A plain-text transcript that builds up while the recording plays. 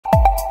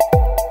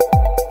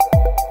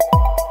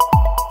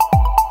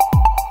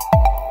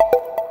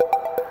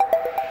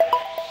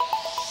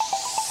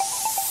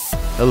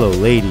Hello,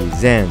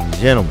 ladies and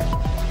gentlemen,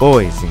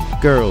 boys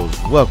and girls.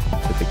 Welcome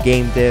to the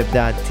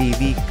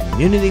GameDev.tv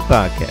Community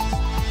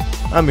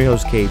Podcast. I'm your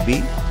host,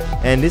 KB,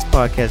 and this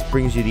podcast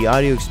brings you the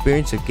audio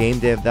experience of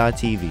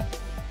GameDev.tv.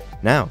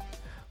 Now,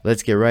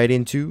 let's get right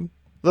into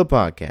the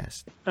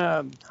podcast.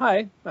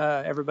 Hi,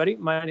 everybody.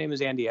 My name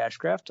is Andy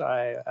Ashcraft.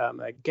 I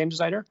am a game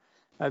designer.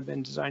 I've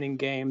been designing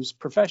games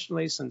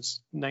professionally since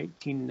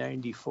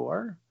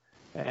 1994.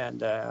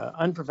 And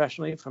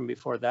unprofessionally from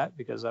before that,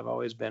 because I've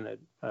always been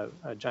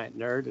a giant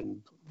nerd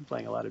and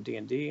playing a lot of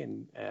D&D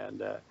and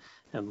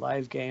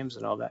live games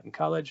and all that in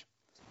college,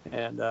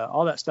 and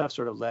all that stuff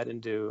sort of led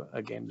into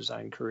a game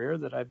design career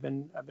that I've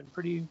been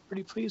pretty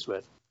pleased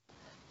with.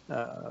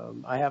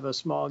 I have a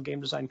small game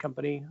design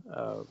company,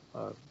 a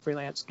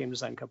freelance game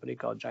design company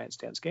called Giant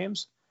Stance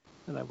Games,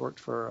 and I've worked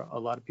for a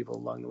lot of people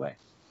along the way.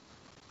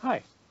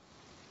 Hi.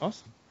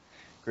 Awesome.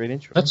 Great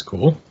intro. That's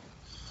cool.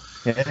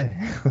 Yeah.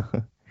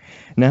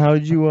 Now,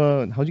 how'd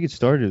you get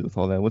started with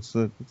all that? What's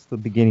the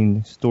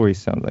beginning story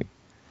sound like?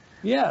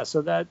 Yeah,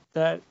 so that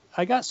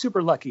I got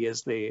super lucky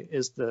is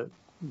the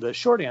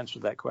short answer to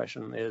that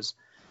question. Is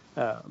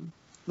the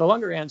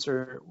longer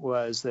answer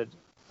was that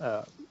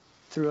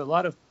through a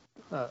lot of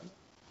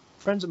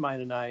friends of mine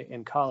and I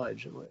in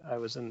college, I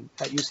was at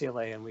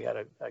UCLA, and we had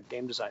a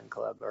game design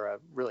club, or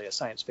really a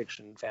science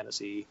fiction,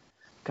 fantasy,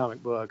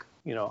 comic book,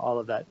 all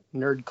of that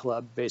nerd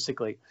club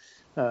basically.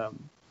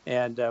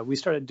 And we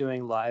started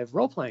doing live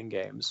role-playing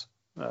games,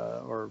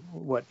 or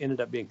what ended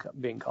up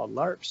being called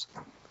LARPs.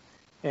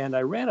 And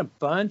I ran a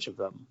bunch of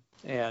them.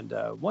 And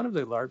one of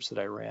the LARPs that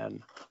I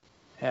ran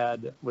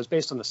was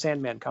based on the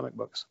Sandman comic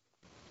books.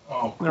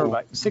 Oh, cool. There were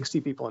about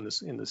 60 people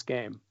in this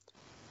game.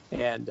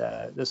 And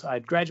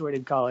I'd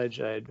graduated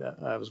college.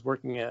 I was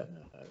working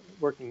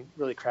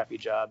really crappy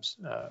jobs.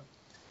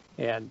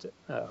 And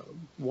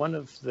one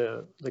of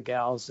the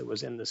gals that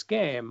was in this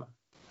game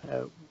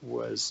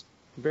was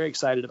very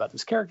excited about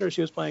this character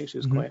she was playing. She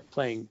was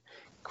playing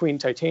Queen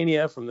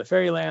Titania from the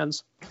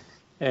Fairylands,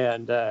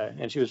 and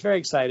she was very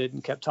excited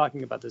and kept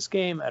talking about this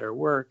game at her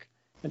work.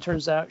 And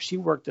turns out she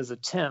worked as a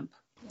temp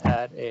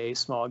at a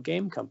small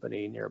game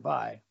company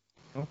nearby.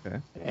 Okay.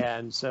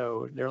 And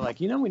so they're like,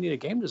 we need a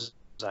game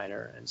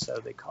designer. And so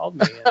they called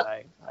me, and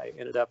I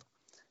ended up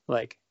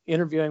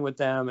interviewing with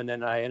them, and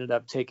then I ended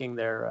up taking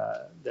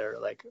their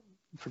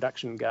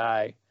production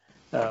guy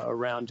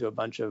around to a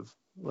bunch of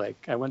I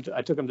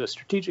took him to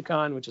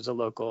Strategicon, which is a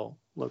local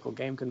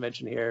game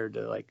convention here,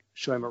 to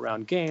show him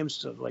around games,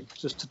 so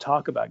just to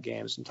talk about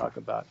games and talk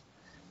about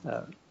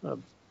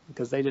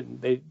because they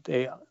didn't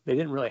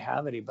really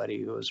have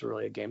anybody who was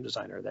really a game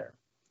designer there.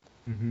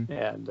 Mm-hmm.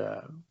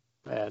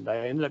 And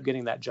I ended up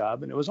getting that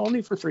job, and it was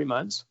only for 3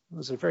 months. It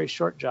was a very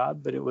short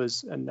job, but it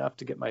was enough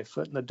to get my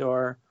foot in the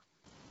door,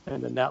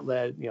 and then that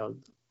led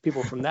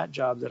people from that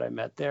job that I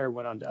met there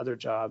went on to other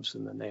jobs,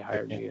 and then they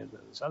hired me into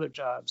those other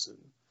jobs, and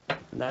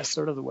that's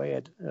sort of the way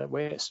it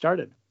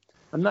started.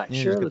 I'm not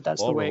sure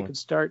that's the way it could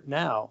start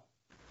now.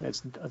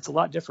 It's a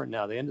lot different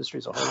now. The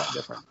industry's a whole lot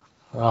different.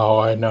 Oh,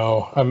 I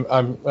know.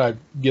 I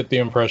get the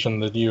impression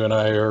that you and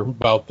I are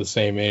about the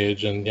same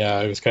age, and yeah,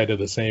 I was kind of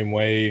the same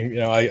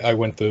way. I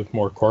went the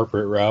more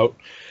corporate route.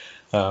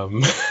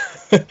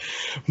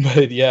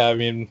 But yeah, I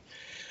mean,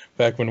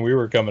 back when we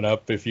were coming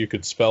up, if you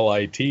could spell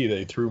IT,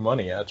 they threw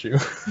money at you.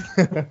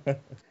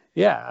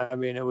 Yeah, I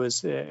mean,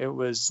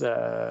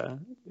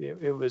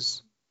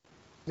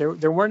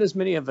 there weren't as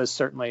many of us,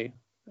 certainly,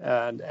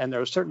 and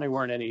there certainly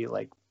weren't any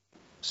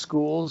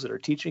schools that are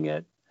teaching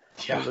it.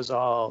 Yeah. It was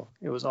all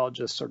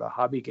just sort of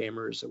hobby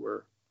gamers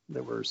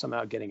that were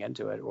somehow getting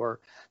into it, or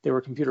they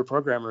were computer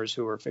programmers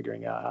who were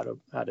figuring out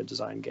how to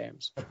design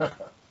games. Yeah.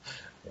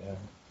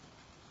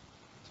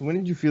 So when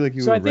did you feel like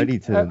you were ready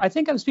to? I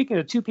think I'm speaking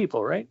to two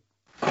people, right?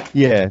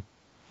 Yeah.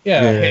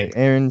 Hey.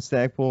 Aaron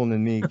Stackpole, and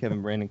then me,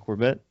 Kevin Brandon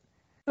Corbett.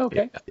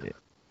 Okay.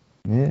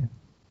 Yeah.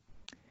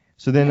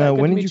 So then,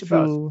 when did you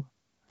feel? Both.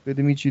 Good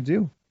to meet you,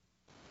 too.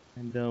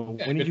 And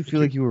when did you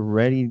feel like you were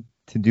ready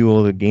to do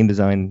all the game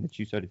design that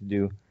you started to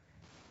do?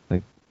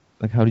 Like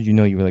how did you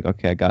know you were like,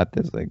 okay, I got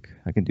this. I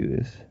can do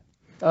this.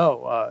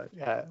 Oh,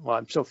 well,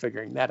 I'm still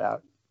figuring that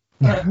out.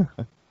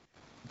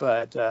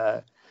 But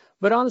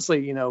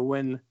honestly,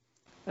 when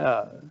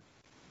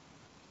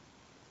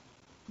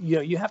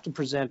you have to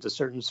present a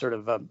certain sort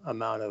of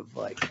amount of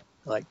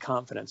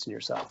confidence in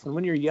yourself, and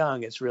when you're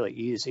young, it's really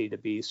easy to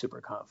be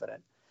super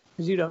confident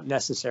because you don't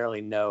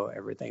necessarily know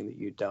everything that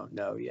you don't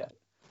know yet.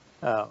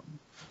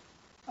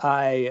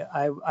 I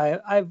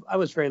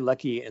was very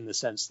lucky in the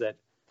sense that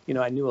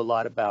I knew a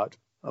lot about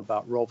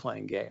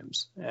role-playing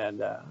games,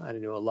 and I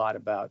knew a lot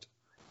about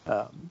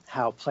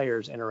how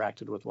players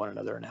interacted with one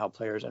another and how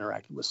players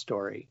interacted with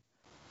story.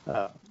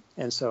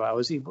 And so I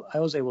was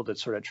able to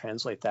sort of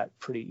translate that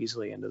pretty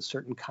easily into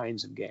certain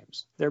kinds of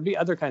games. There'd be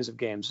other kinds of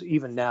games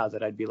even now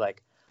that I'd be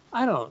like,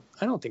 I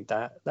don't think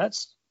I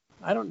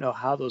don't know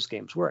how those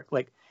games work.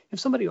 Like if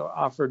somebody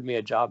offered me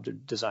a job to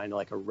design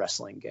a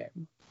wrestling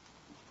game,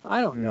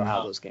 I don't know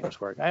how those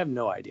games work. I have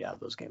no idea how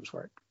those games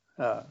work.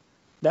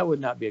 That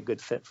would not be a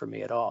good fit for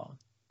me at all.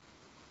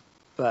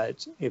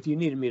 But if you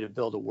needed me to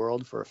build a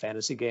world for a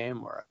fantasy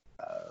game or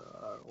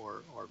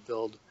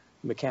build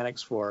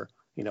mechanics for,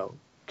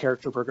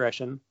 character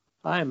progression,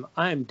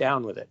 I'm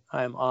down with it.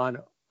 I'm on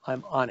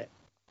it.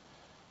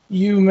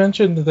 You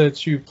mentioned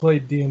that you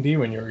played D&D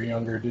when you were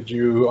younger. Did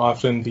you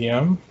often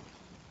DM?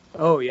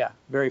 Oh yeah,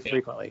 very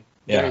frequently.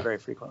 Yeah. Very, very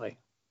frequently.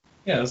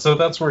 Yeah, so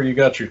that's where you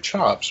got your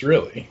chops,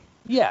 really.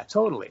 Yeah,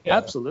 totally. Yeah.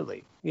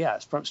 Absolutely. Yeah,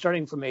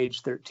 starting from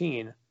age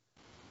 13.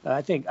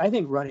 I think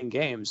running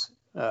games.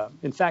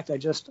 In fact, I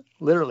just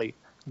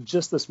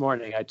this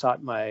morning I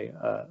taught my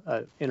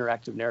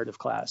interactive narrative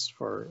class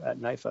at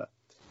NIFA,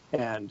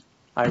 and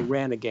I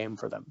ran a game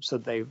for them. So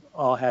they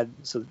all had.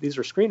 So these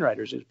are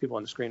screenwriters. These people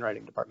in the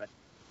screenwriting department.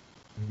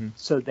 Mm-hmm.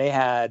 So they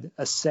had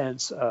a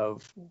sense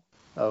of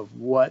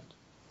what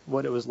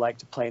it was like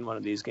to play in one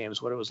of these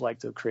games, what it was like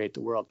to create the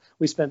world.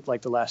 We spent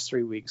like the last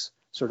 3 weeks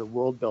sort of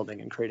world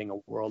building and creating a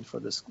world for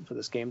this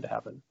game to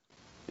happen.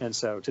 And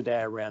so today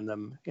I ran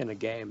them in a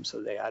game,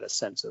 so they had a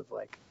sense of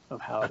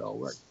how it all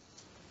worked.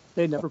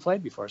 They'd never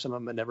played before. Some of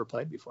them had never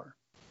played before.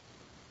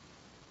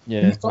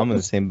 Yeah, I'm in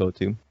the same boat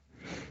too.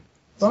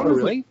 Oh,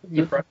 really?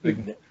 You've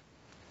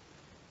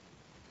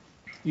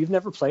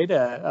never played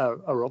a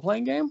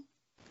role-playing game?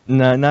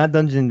 No, not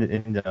Dungeons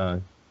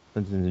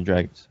and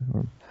Dragons.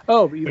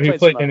 Oh, but Have you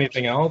played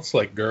anything else,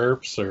 like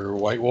GURPS or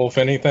White Wolf,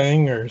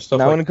 anything, or stuff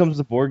now, like when it comes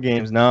to board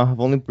games, no, I've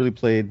only really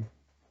played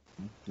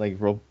like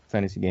role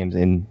fantasy games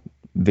in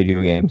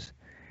video games.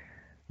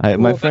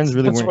 My friends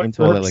really weren't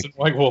into GURPS it. Like and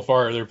White Wolf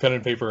are. They're pen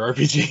and paper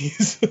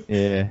RPGs.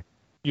 Yeah.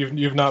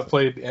 You've not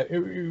played.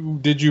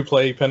 Did you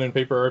play pen and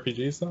paper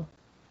RPGs though?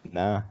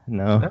 Nah,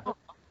 no.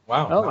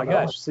 Wow. Oh my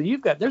gosh! So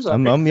you've got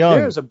I'm young.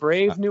 There's a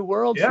brave new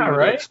world. Yeah, for you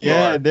right? to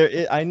explore.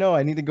 Yeah, I know.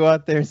 I need to go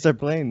out there and start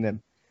playing them.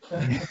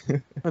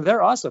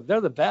 They're awesome.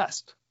 They're the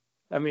best.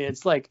 I mean,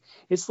 it's like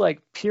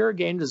pure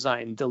game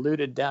design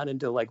diluted down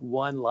into like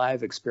one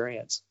live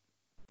experience.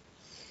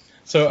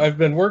 So I've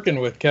been working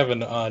with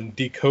Kevin on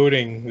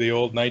decoding the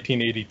old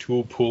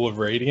 1982 Pool of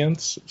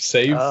Radiance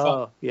save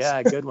Oh,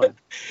 yeah, good one.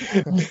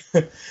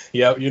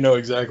 Yeah, you know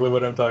exactly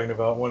what I'm talking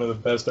about. One of the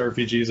best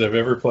RPGs I've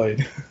ever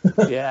played.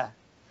 Yeah.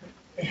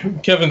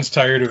 Kevin's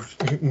tired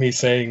of me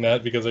saying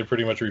that because I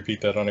pretty much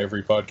repeat that on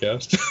every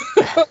podcast.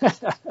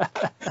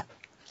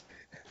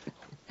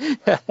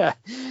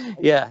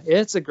 Yeah,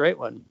 it's a great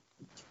one.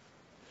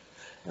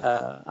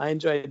 I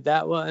enjoyed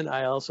that one.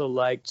 I also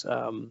liked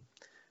the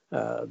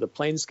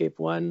Planescape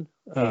one.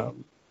 How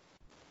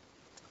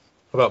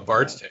about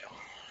Bard's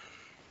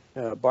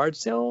Tale?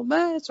 Bard's Tale,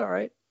 it's all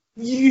right.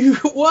 You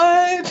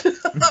what?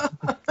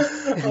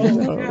 Oh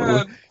my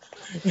god.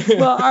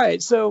 Well, all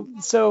right. So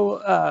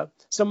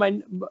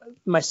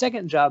my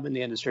second job in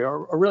the industry,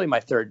 or really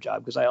my third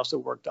job, because I also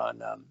worked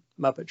on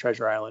Muppet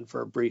Treasure Island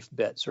for a brief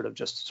bit, sort of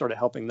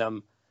helping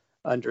them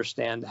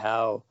understand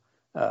how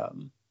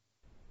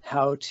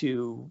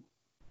to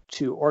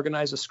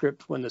organize a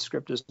script when the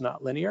script is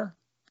not linear.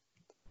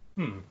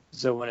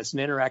 So when it's an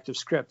interactive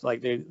script,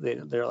 like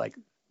they're like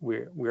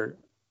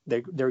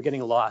they were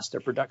getting lost.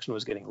 Their production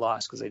was getting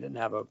lost because they didn't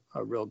have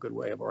a real good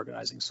way of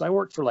organizing. So I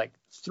worked for like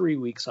 3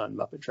 weeks on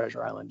Muppet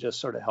Treasure Island,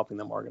 just sort of helping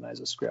them organize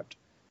a script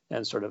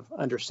and sort of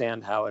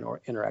understand how an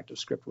interactive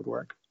script would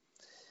work.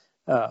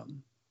 But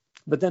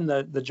then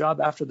the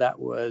job after that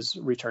was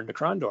Return to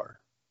Krondor,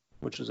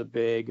 which was a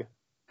big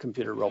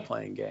computer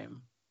role-playing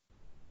game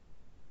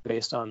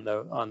based on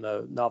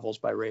the novels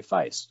by Ray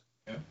Feist.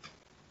 Yeah.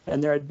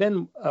 And there had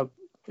been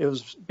it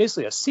was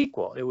basically a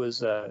sequel. It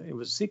was a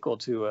sequel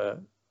to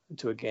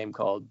a game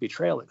called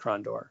Betrayal at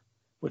Krondor,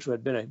 which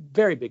had been a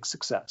very big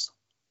success.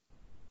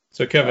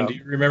 So Kevin, do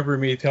you remember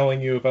me telling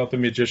you about the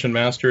Magician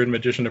Master and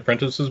Magician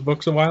Apprentice's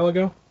books a while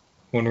ago?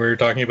 When we were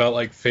talking about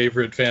like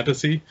favorite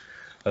fantasy?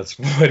 That's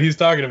what he's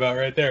talking about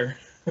right there.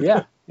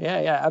 Yeah,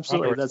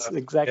 absolutely. That's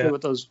exactly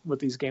Yeah. what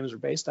these games are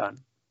based on.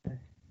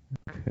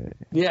 Okay.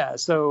 Yeah,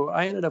 so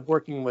I ended up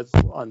working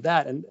on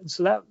that, and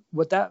so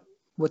what that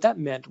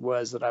meant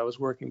was that I was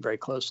working very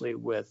closely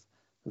with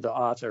the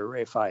author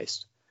Ray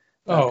Feist,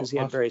 because he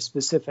had very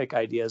specific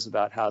ideas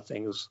about how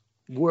things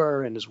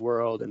were in his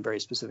world, and very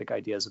specific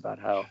ideas about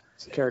how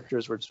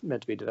characters were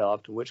meant to be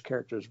developed and which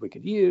characters we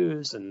could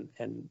use, and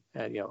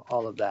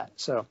all of that.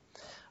 So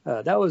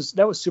that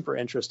was super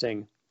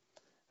interesting,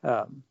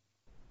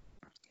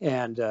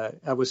 and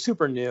I was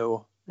super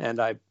new, and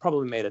I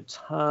probably made a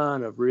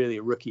ton of really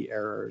rookie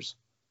errors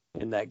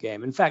in that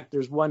game. In fact,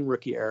 there's one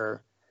rookie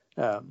error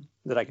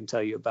that I can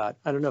tell you about.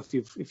 I don't know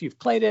if you've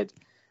played it.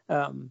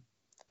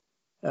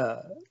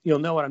 You'll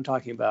know what I'm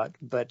talking about.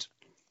 But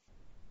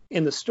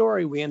in the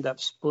story, you end up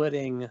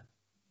splitting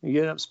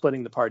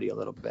the party a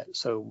little bit.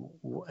 So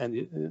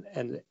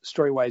and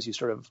story-wise, you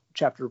sort of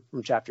chapter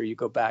from chapter, you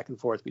go back and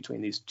forth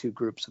between these two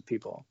groups of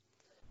people.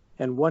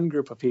 And one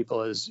group of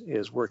people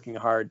is working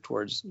hard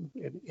towards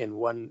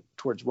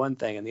one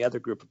thing, and the other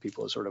group of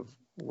people is sort of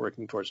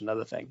working towards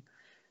another thing.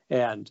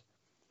 And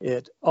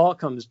it all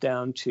comes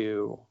down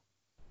to,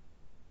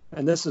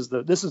 and this is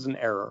an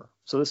error.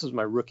 So this is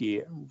my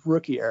rookie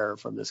error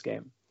from this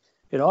game.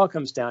 It all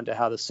comes down to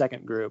how the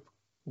second group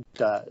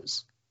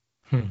does.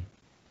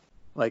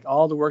 Like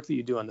all the work that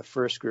you do on the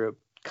first group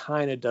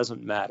kind of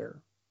doesn't matter.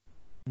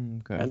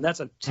 Okay. And that's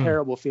a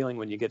terrible feeling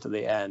when you get to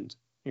the end.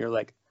 You're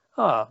like,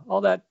 oh,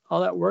 all that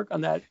work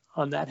on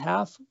that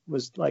half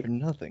was like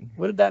nothing.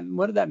 What did that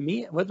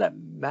mean? What did that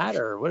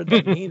matter? What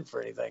did that mean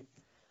for anything?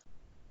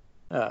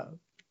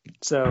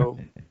 So,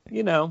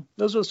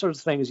 those are the sorts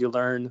of things you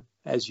learn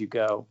as you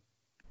go.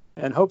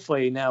 And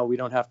hopefully now we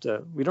don't have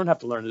to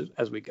learn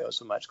as we go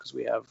so much, because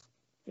we have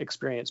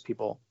experienced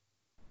people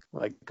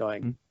like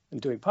going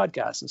and doing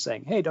podcasts and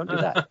saying, hey, don't do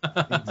that.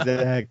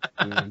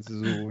 Exactly. This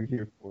is what we're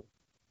here for.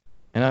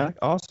 And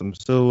awesome.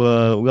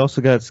 So we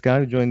also got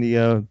Scott who joined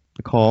the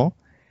call.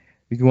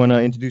 If you want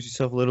to introduce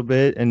yourself a little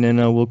bit, and then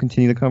we'll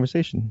continue the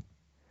conversation.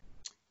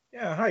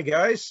 Yeah, hi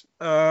guys.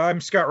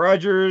 I'm Scott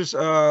Rogers.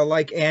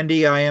 Like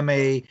Andy, I am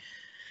a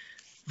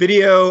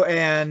video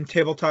and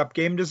tabletop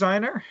game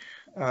designer.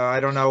 I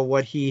don't know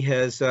what he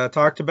has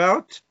talked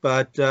about,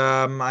 but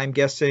I'm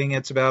guessing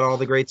it's about all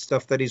the great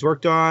stuff that he's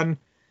worked on.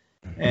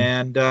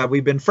 And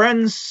we've been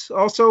friends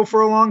also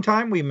for a long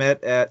time. We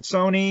met at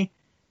Sony,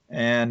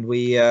 and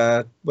we,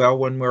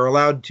 when we're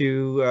allowed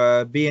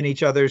to be in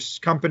each other's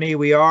company,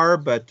 we are,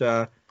 but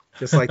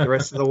just like the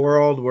rest of the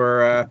world,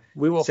 we're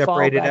we will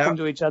separated fall back out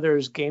into each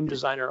other's game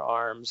designer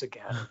arms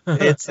again.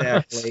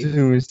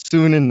 Exactly.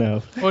 Soon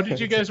enough. What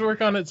did you guys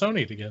work on at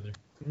Sony together?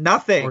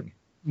 Nothing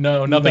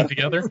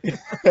together?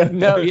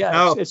 No, yeah,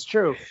 No. It's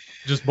true.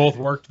 Just both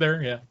worked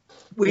there? Yeah.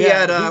 We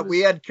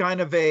had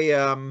kind of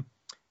a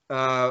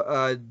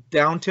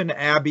Downton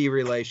Abbey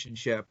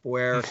relationship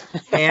where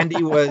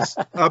Andy was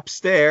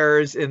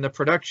upstairs in the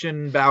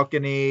production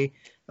balcony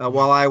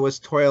while I was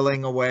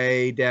toiling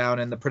away down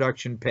in the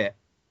production pit.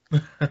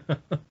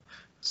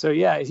 So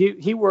yeah,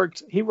 he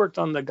worked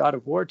on the God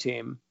of War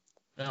team.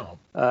 Oh.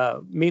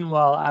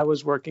 Meanwhile, I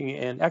was working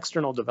in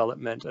external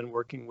development and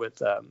working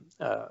with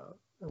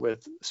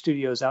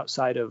studios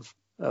outside of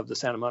the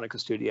Santa Monica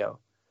studio,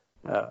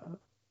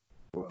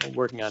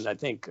 working on, I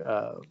think,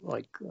 the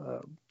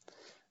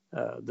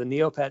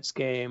Neopets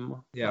game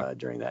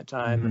during that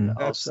time, and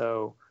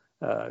also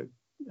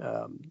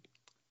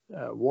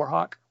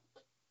Warhawk.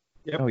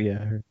 Yep. Oh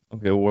yeah.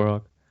 Okay,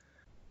 Warhawk.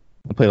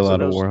 I played a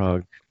lot of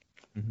Warhawk.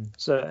 Mm-hmm.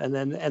 So and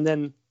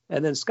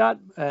then Scott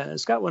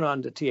went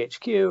on to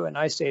THQ, and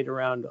I stayed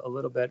around a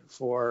little bit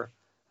for.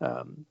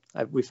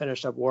 We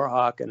finished up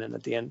Warhawk, and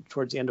then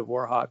towards the end of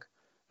Warhawk,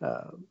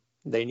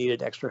 they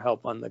needed extra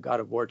help on the God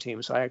of War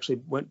team. So I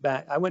actually went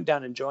back. I went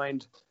down and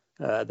joined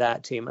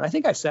that team, and I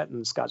think I sat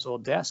in Scott's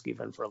old desk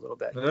even for a little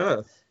bit.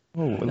 Yeah.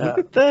 Oh, look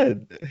at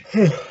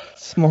that!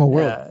 Small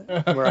world.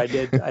 Where I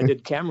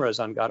did cameras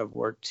on God of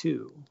War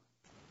 2.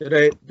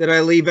 Did I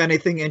leave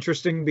anything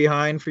interesting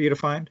behind for you to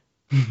find?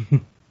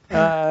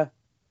 No,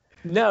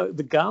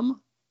 the gum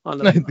on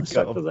the, The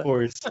gum, of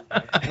course.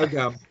 No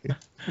gum.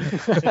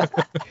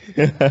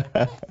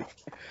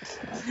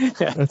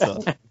 That's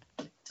awesome.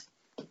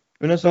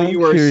 So So I'm you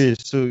were- curious.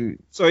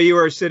 So you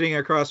were sitting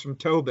across from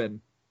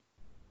Tobin.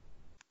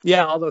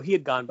 Yeah, although he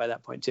had gone by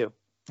that point too.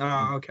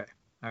 Oh, okay.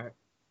 All right.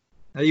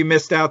 Now you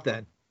missed out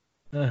then.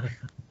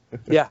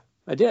 Yeah,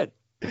 I did.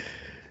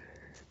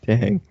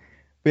 Dang.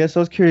 But yeah, so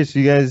I was curious.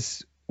 You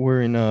guys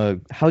were in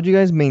how do you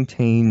guys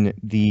maintain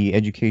the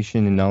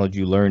education and knowledge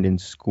you learned in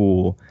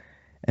school?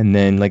 And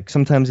then like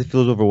sometimes it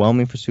feels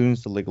overwhelming for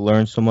students to like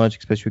learn so much,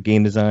 especially with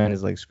game design,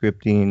 is like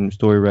scripting,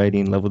 story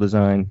writing, level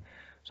design.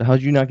 So how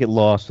did you not get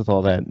lost with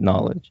all that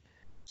knowledge?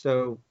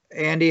 So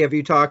Andy, have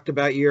you talked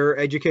about your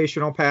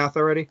educational path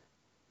already?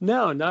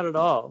 No, not at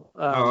all.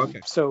 Okay.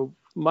 So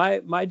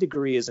my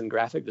degree is in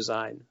graphic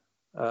design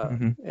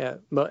and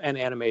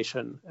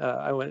animation.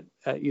 I went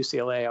at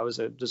UCLA. I was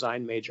a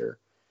design major,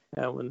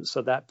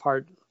 so that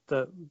part,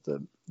 the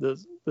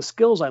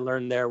skills I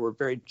learned there were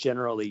very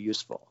generally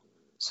useful.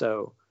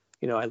 So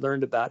I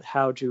learned about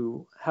how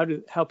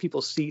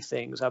people see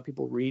things, how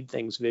people read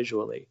things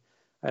visually.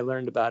 I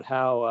learned about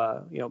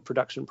how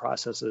production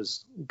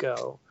processes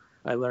go.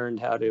 I learned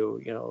how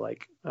to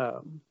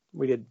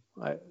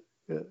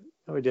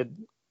we did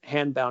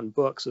hand-bound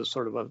books as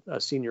sort of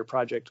a senior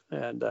project,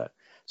 and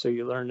so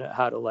you learn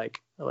how to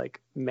like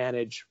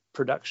manage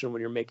production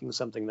when you're making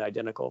something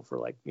identical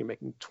for you're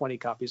making 20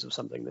 copies of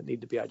something that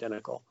need to be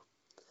identical.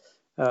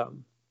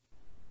 And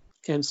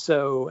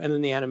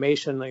then the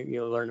animation,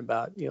 you learn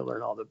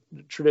all the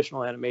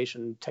traditional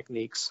animation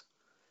techniques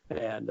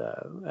and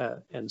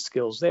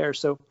skills there.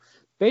 So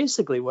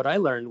basically, what I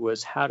learned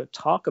was how to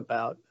talk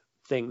about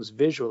things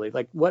visually,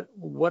 like what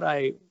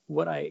I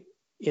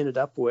ended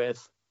up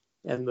with.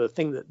 And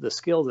the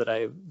skill that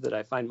I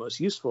find most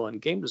useful in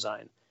game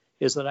design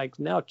is that I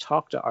can now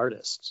talk to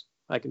artists.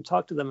 I can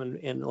talk to them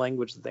in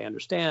language that they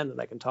understand, and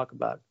I can talk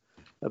about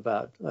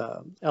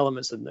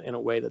elements in a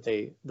way that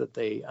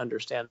they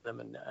understand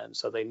them, and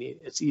so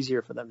it's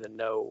easier for them to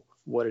know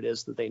what it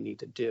is that they need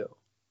to do.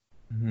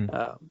 Mm-hmm.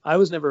 I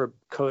was never a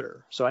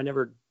coder, so I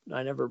never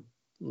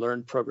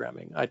learned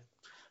programming. I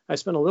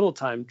spent a little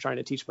time trying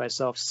to teach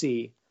myself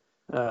C.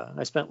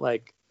 I spent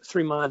like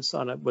 3 months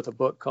with a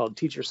book called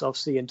Teach Yourself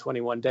C in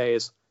 21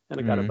 Days, and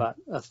I got about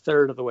a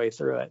third of the way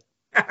through it.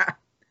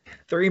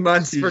 3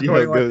 months for Usually how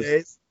it 21 goes.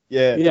 days.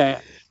 Yeah.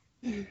 Yeah.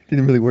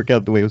 Didn't really work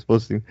out the way it was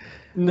supposed to.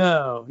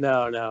 No.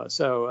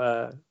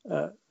 So,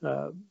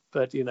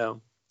 but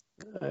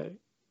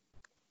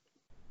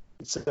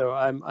so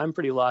I'm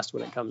pretty lost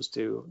when it comes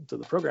to the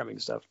programming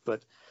stuff.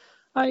 But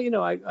I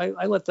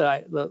let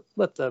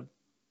the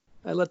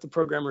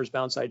programmers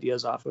bounce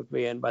ideas off of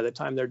me, and by the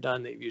time they're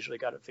done, they've usually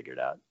got it figured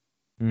out.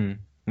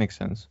 Makes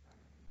sense.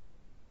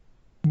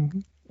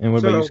 And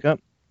what about you, Scott?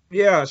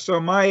 Yeah, so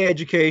my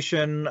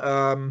education,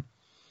 Andy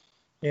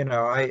and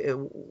I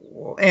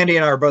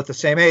are both the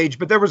same age,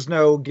 but there was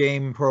no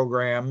game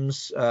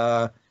programs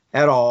at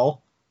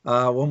all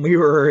when we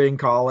were in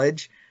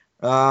college.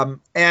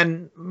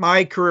 And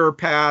my career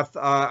path,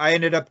 I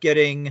ended up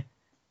getting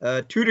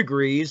 2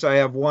 degrees. I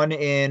have one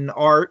in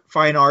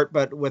fine art,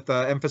 but with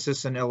an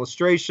emphasis in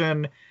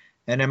illustration.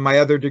 And then my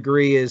other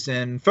degree is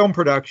in film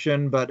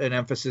production, but an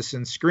emphasis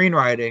in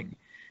screenwriting,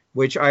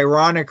 which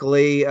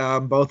ironically,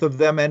 both of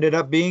them ended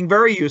up being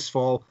very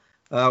useful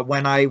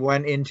when I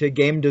went into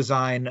game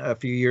design a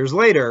few years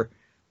later.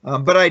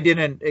 But I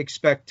didn't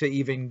expect to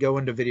even go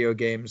into video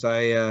games.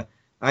 I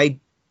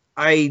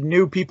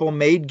knew people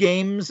made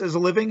games as a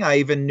living. I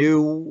even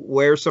knew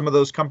where some of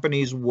those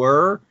companies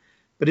were,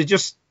 but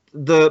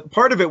the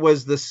part of it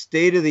was the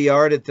state of the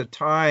art at the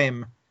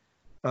time.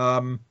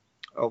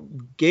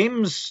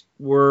 Games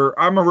were,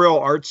 I'm a real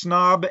art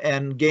snob,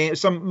 and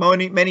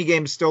many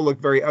games still look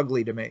very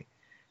ugly to me.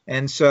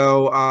 And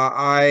so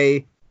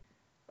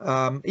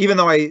even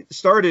though I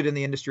started in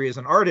the industry as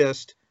an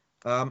artist,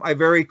 I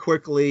very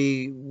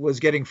quickly was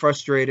getting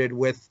frustrated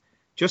with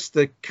just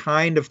the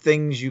kind of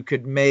things you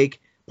could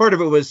make. Part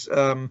of it was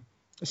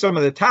some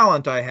of the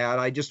talent I had.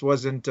 I just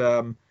wasn't,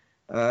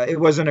 it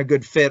wasn't a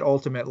good fit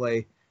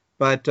ultimately.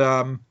 But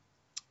a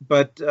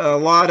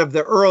lot of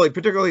the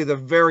particularly the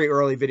very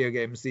early video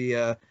games,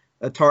 the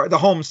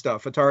home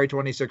stuff, Atari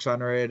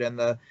 2600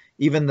 and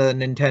even the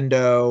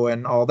Nintendo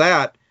and all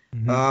that,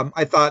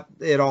 I thought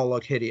it all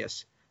looked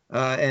hideous.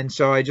 And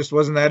so I just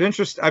wasn't that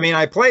interested. I mean,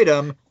 I played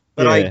them,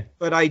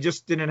 but I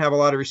just didn't have a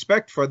lot of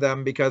respect for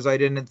them because I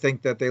didn't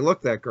think that they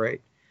looked that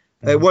great.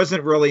 It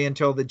wasn't really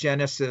until the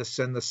Genesis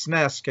and the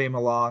SNES came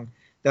along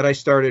that I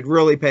started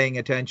really paying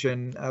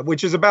attention,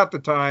 which is about the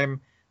time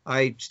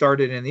I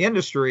started in the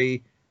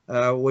industry,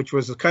 which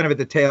was kind of at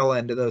the tail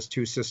end of those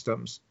 2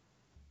 systems.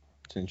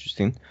 It's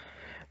interesting.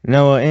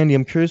 Now, Andy,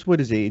 I'm curious,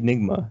 what is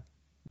Enigma?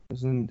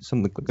 Isn't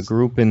something like a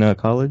group in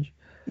college?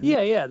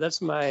 Yeah,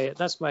 that's my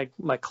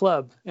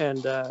club,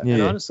 and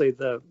honestly,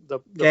 the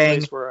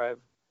place where I've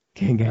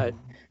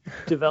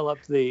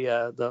developed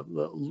the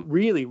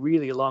really,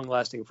 really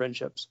long-lasting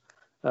friendships,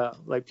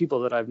 like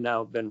people that I've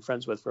now been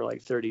friends with for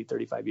like 30,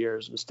 35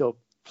 years, and still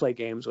play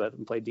games with,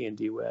 and play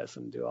D&D with,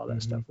 and do all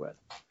that stuff with.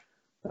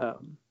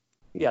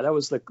 That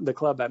was the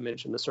club I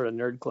mentioned, the sort of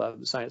nerd club,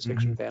 the science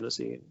fiction,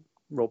 fantasy, and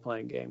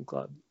role-playing game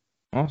club.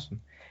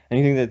 Awesome.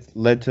 Anything that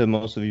led to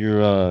most of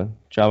your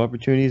job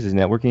opportunities is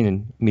networking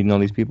and meeting all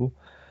these people?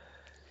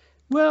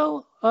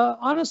 Well,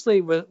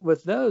 honestly,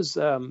 with those,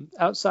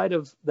 outside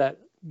of that,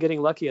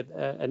 getting lucky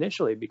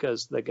initially,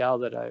 because the gal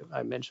that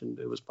I mentioned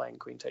who was playing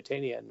Queen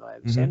Titania in my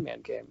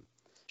Sandman game,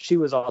 she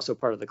was also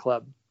part of the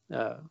club,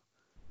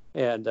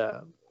 and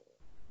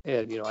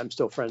I'm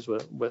still friends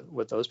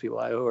with those people.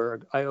 I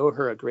owe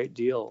her a great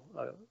deal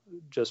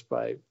just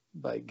by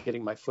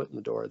getting my foot in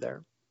the door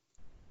there.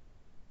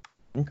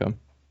 Okay.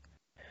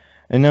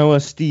 And now,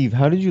 Steve,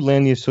 how did you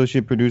land the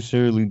associate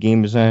producer, lead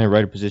game designer,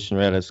 writer position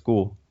right out of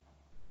school?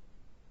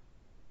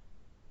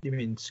 You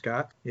mean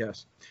Scott?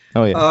 Yes.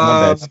 Oh, yeah.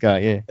 My bad,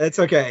 Scott, yeah. That's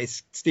okay.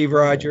 Steve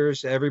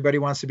Rogers. Everybody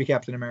wants to be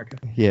Captain America.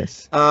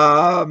 Yes.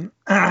 How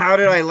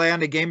did I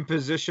land a game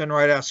position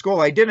right out of school?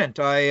 I didn't.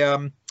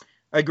 I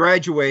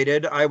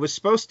graduated. I was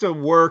supposed to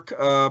work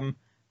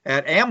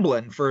at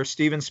Amblin for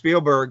Steven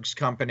Spielberg's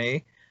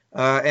company.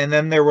 And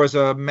then there was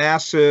a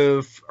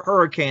massive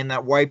hurricane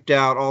that wiped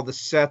out all the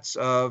sets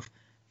of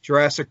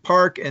Jurassic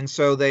Park. And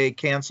so they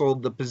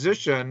canceled the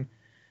position.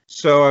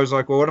 So I was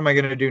like, well, what am I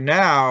going to do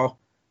now?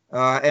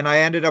 And I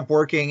ended up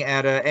working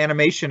at an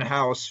animation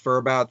house for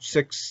about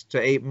 6 to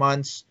 8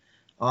 months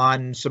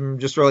on some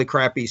just really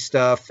crappy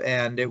stuff.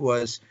 And it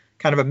was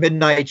kind of a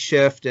midnight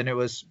shift, and it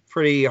was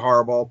pretty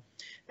horrible.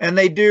 And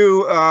they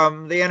do,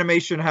 the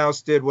animation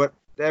house did what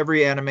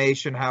every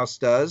animation house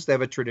does. They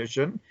have a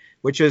tradition,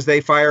 which is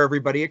they fire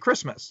everybody at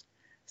Christmas.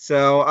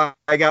 So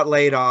I got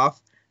laid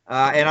off,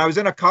 and I was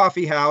in a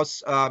coffee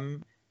house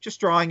just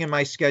drawing in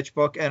my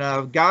sketchbook. And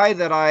a guy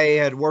that I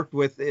had worked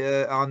with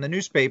on the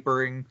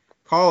newspaper in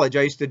college,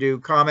 I used to do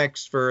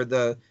comics for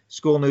the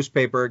school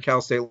newspaper at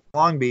Cal State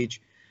Long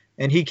Beach.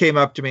 And he came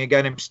up to me, a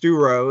guy named Stu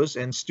Rose,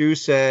 and Stu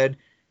said,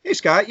 "Hey,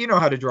 Scott, you know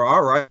how to draw,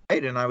 right?"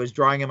 And I was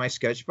drawing in my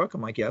sketchbook.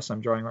 I'm like, "Yes,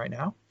 I'm drawing right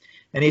now."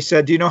 And he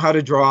said, "Do you know how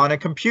to draw on a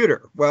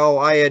computer?" Well,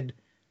 I had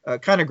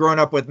kind of grown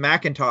up with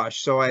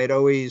Macintosh, so I had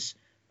always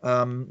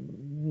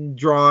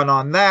drawn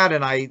on that.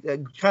 And I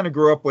kind of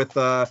grew up with,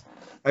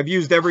 I've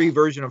used every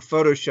version of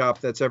Photoshop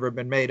that's ever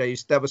been made.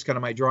 That was kind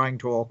of my drawing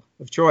tool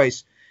of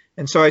choice.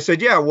 And so I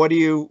said, yeah, what do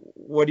you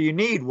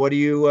need? What are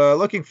you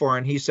looking for?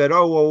 And he said,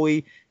 oh, well,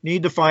 we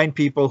need to find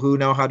people who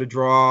know how to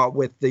draw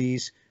with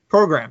these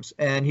programs.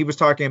 And he was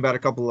talking about a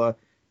couple of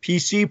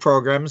PC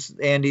programs,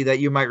 Andy, that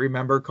you might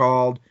remember,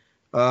 called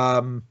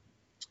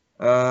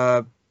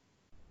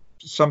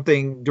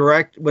something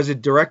direct. Was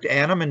it Direct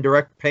Anim and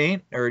Direct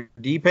Paint, or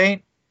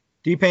DPaint?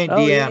 DPaint, Oh,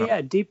 DAnim.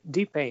 yeah,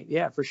 deep paint.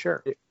 Yeah, for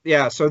sure.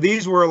 Yeah, so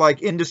these were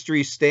like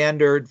industry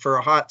standard for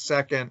a hot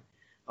second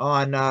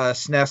on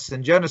SNES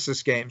and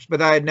Genesis games,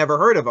 but I had never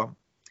heard of them.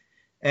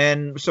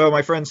 And so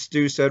my friend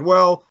Stu said,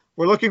 well,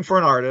 we're looking for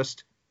an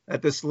artist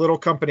at this little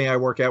company I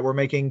work at. We're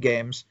making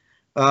games.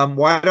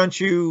 Why don't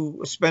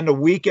you spend a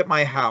week at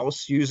my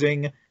house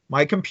using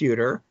my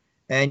computer,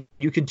 and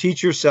you can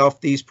teach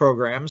yourself these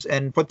programs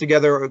and put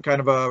together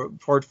kind of a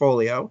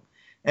portfolio,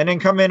 and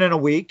then come in a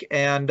week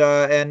and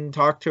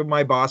talk to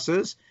my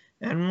bosses,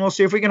 and we'll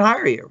see if we can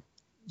hire you.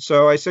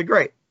 So I said,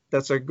 great.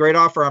 That's a great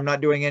offer. I'm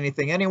not doing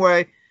anything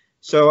anyway.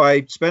 So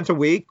I spent a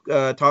week,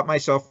 taught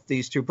myself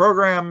these two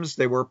programs.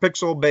 They were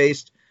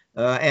pixel-based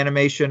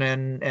animation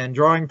and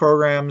drawing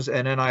programs.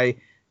 And then I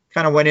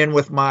kind of went in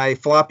with my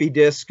floppy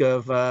disk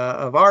of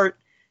art,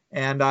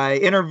 and I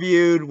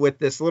interviewed with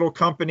this little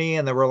company.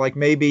 And there were like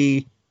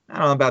maybe, I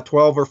don't know, about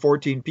 12 or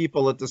 14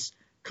 people at this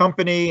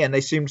company, and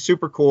they seemed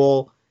super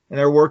cool. And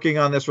they're working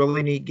on this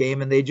really neat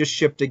game, and they just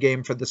shipped a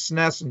game for the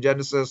SNES and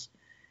Genesis.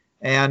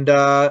 And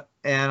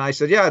I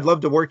said, yeah, I'd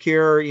love to work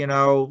here, you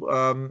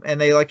know. And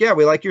they like, yeah,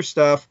 we like your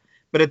stuff.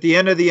 But at the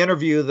end of the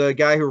interview, the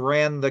guy who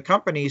ran the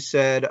company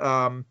said,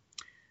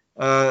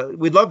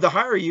 we'd love to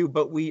hire you,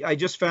 but I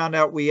just found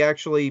out we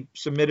actually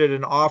submitted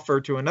an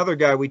offer to another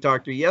guy we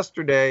talked to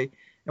yesterday,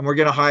 and we're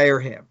going to hire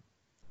him.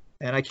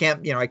 And I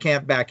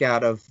can't back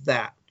out of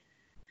that.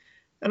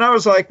 And I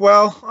was like,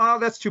 well,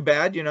 that's too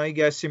bad. You know, you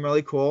guys seem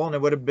really cool, and it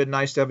would have been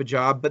nice to have a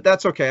job, but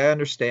that's okay. I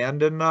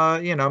understand.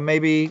 And, you know,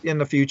 maybe in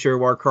the future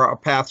our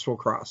paths will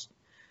cross.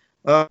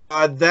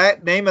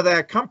 That name of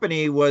that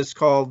company was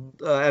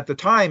called, at the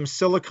time,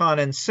 Silicon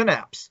and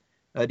Synapse.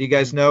 Do you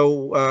guys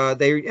know?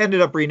 They ended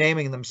up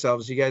renaming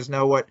themselves. Do you guys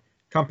know what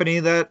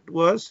company that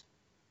was?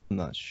 I'm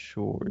not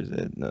sure. Is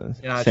it You're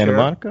Santa sure?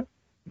 Monica?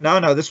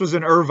 No, this was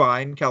in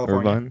Irvine,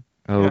 California. Irvine?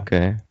 Oh,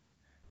 okay.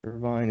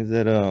 Irvine, is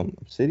that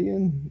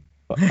Obsidian?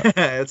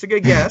 That's a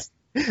good guess.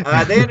 They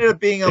ended up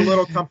being a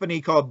little company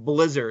called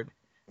Blizzard.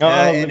 Oh,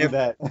 And look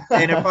at if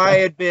that. I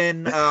had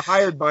been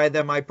hired by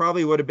them, I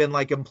probably would have been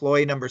like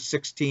employee number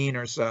 16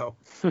 or so.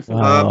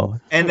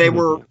 Wow. And they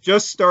were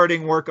just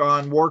starting work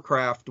on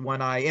Warcraft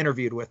when I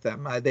interviewed with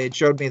them. They had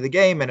showed me the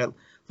game, and it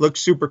looked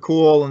super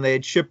cool, and they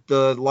had shipped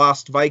the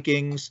Lost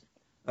Vikings.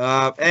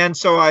 And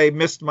so I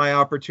missed my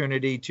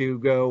opportunity to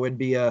go and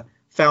be a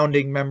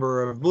founding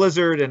member of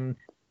Blizzard, and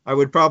I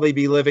would probably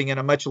be living in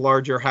a much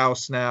larger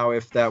house now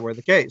if that were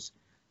the case.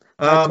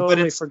 I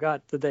totally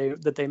forgot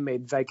that they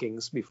made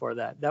Vikings before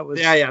that. That was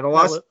that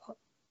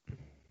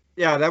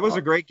was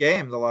a great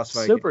game, the Lost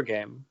Vikings. Super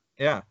game.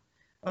 Yeah.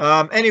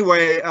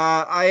 Anyway,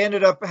 I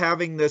ended up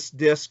having this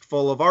disc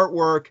full of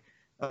artwork,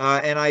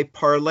 and I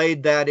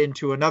parlayed that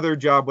into another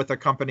job with a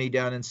company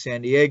down in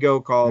San Diego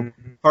called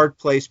Park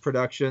Place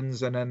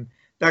Productions, and then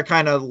that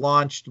kind of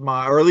launched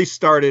or at least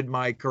started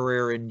my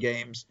career in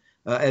games.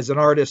 As an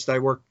artist, I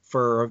worked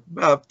for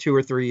about 2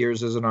 or 3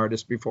 years as an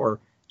artist before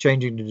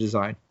changing to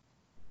design.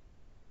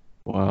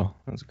 Wow,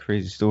 that's a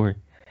crazy story.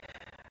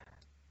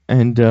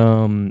 And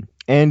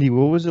Andy,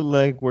 what was it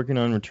like working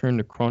on Return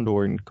to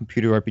Krondor and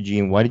computer RPG,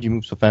 and why did you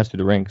move so fast through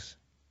the ranks?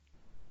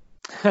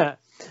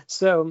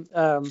 So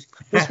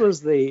this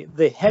was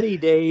the heady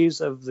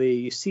days of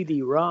the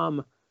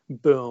CD-ROM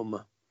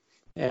boom,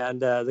 and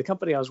the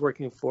company I was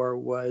working for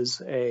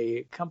was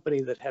a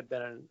company that had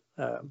been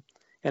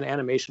an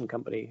animation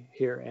company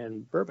here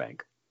in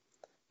Burbank.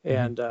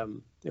 And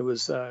it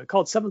was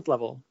called Seventh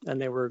Level,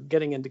 and they were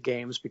getting into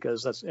games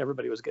because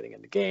everybody was getting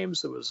into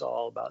games. It was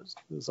all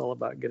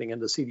about getting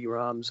into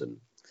CD-ROMs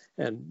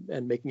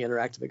and making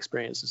interactive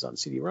experiences on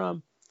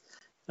CD-ROM.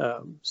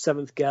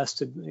 Seventh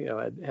Guest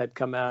had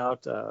come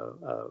out,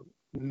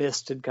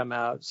 Myst had come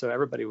out, so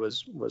everybody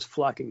was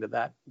flocking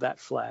to that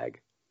flag.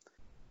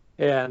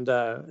 And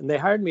they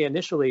hired me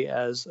initially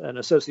as an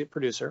associate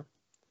producer,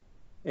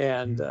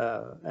 and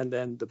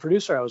then the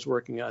producer I was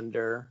working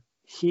under,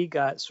 he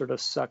got sort of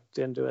sucked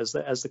into, as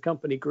the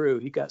company grew,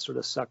 he got sort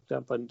of sucked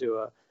up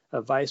into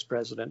a vice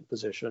president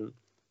position.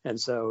 And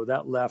so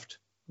that left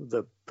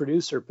the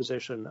producer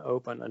position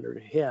open under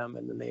him.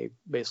 And then they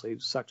basically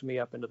sucked me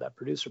up into that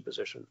producer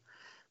position.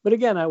 But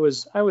again, I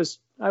was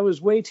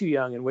way too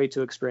young and way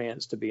too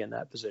experienced to be in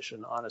that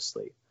position,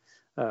 honestly.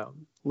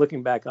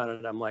 Looking back on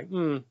it, I'm like,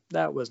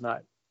 that was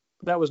not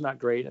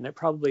great. And it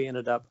probably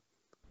ended up,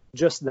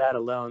 just that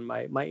alone,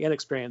 my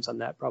inexperience on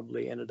that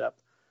probably ended up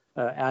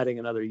adding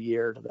another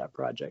year to that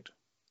project.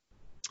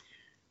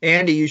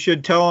 Andy, you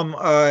should tell them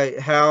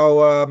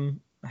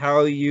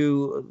how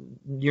your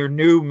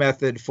new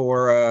method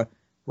for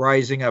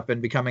rising up and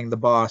becoming the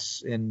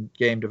boss in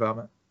game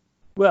development.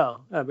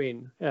 Well, I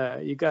mean,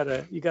 you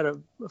gotta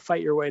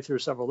fight your way through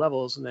several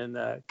levels and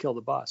then kill the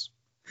boss.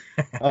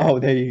 Oh,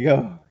 there you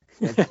go.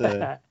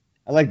 I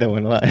like that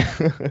one a lot.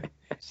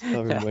 Just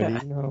tell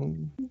everybody,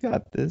 you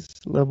got this.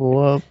 Level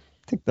up.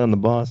 Take down the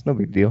boss. No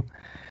big deal.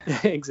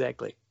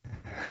 Exactly.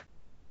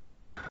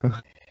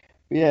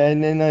 Yeah,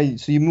 and then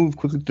so you move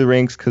quickly through the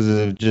ranks because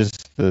of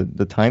just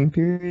the time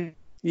period?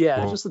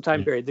 Yeah, just the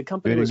time period. The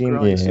company was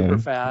growing super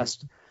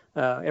fast.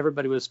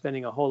 Everybody was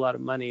spending a whole lot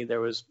of money. There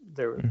were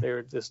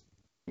just,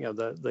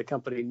 the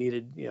company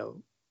needed,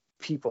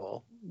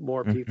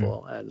 more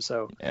people, and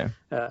so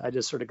I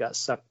just sort of got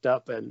sucked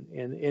up and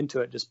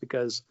into it just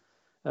because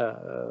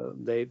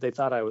they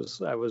thought I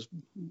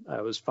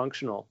was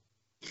functional.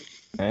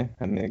 Okay.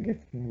 I mean, it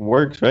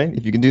works, right?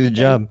 If you can do the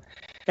job.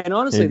 And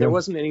honestly, there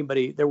was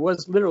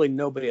literally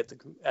nobody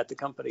at the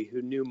company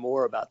who knew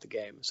more about the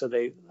game. So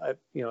they,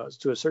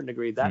 to a certain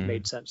degree, that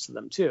made sense to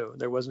them too.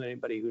 There wasn't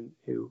anybody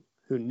who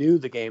knew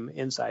the game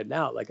inside and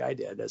out like I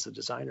did as a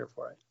designer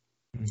for it.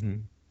 Mm-hmm.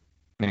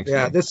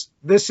 Yeah,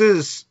 this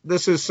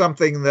is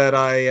something that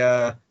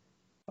I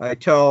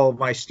tell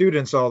my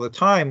students all the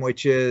time,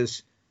 which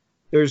is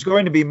there's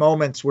going to be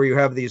moments where you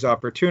have these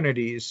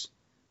opportunities,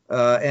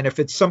 and if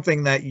it's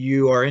something that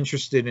you are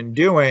interested in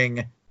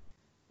doing,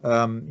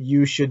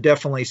 you should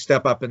definitely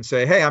step up and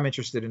say, "Hey, I'm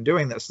interested in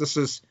doing this." This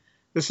is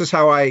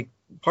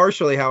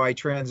partially how I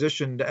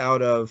transitioned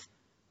out of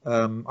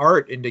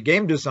art into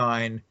game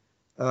design.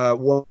 There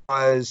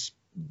was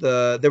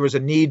a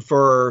need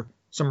for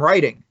some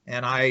writing,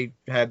 and I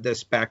had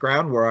this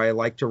background where I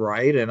like to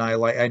write, and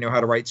I know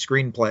how to write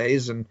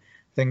screenplays and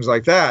things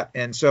like that.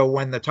 And so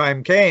when the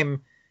time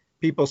came,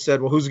 people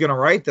said, "Well, who's going to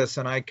write this?"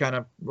 And I kind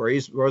of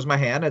rose my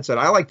hand and said,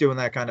 "I like doing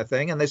that kind of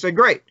thing." And they said,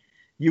 "Great,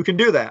 you can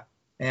do that."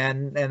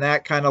 And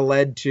that kind of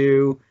led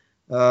to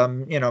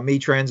me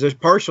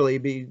partially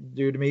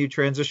due to me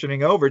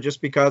transitioning over,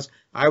 just because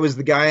I was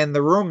the guy in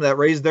the room that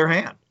raised their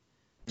hand.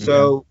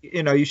 So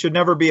you should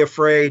never be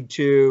afraid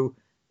to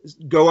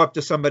go up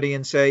to somebody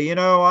and say,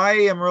 I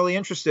am really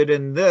interested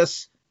in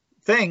this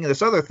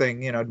other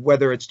thing,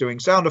 whether it's doing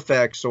sound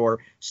effects or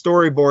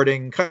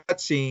storyboarding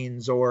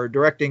cutscenes or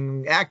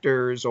directing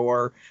actors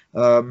or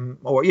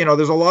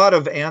there's a lot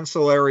of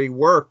ancillary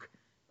work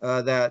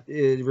that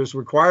is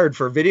required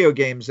for video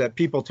games that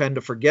people tend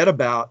to forget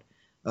about.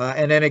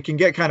 And then it can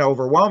get kind of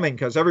overwhelming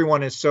because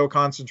everyone is so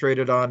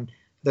concentrated on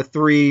the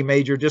three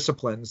major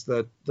disciplines,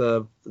 the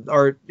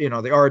art,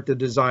 the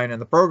design,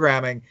 and the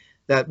programming,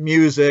 that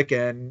music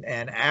and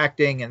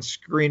acting and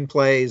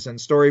screenplays and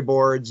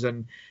storyboards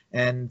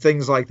and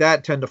things like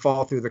that tend to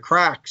fall through the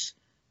cracks.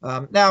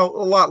 Now,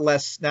 a lot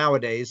less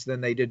nowadays than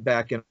they did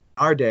back in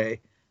our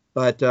day,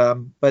 but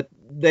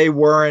they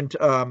weren't.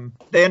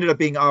 They ended up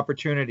being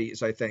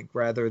opportunities, I think,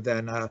 rather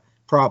than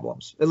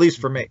problems. At least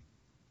for me.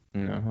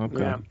 Okay.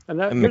 Yeah,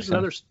 and here's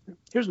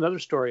another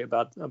story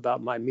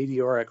about my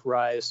meteoric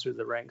rise through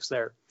the ranks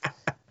there.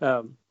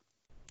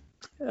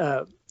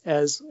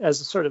 As a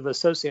sort of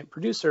associate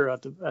producer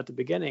at the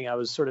beginning, I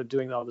was sort of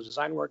doing all the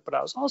design work, but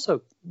I was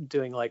also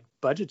doing like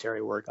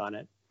budgetary work on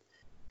it.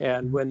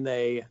 And when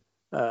they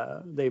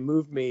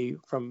moved me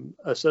from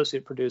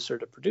associate producer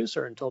to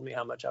producer and told me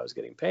how much I was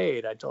getting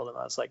paid, I told them,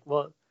 I was like,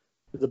 well,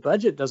 the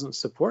budget doesn't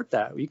support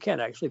that. You can't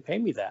actually pay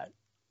me that.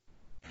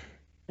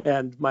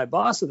 And my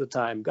boss at the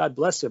time, God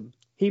bless him,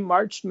 he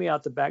marched me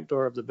out the back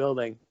door of the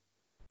building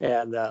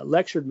and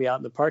lectured me out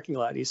in the parking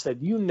lot. He said,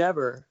 "You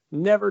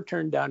never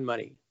turn down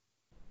money,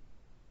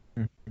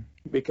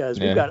 because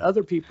we've got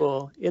other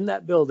people in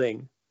that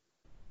building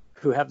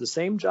who have the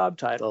same job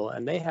title,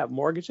 and they have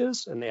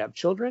mortgages and they have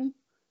children,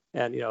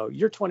 and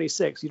you're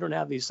 26, you don't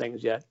have these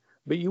things yet,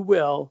 but you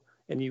will,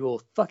 and you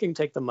will fucking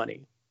take the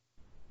money."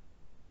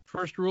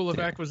 First rule of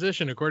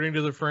acquisition, according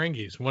to the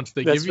Ferengis: once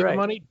they That's give you right. the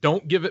money,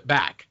 don't give it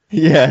back.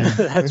 Yeah.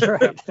 That's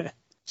right.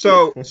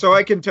 So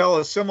I can tell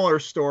a similar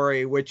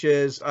story, which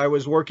is I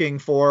was working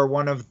for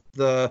one of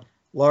the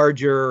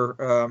larger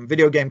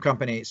video game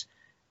companies,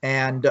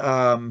 and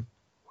I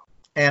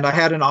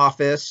had an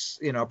office,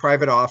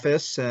 private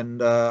office,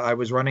 and I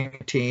was running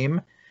a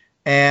team,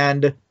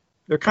 and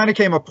there kind of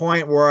came a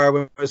point where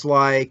I was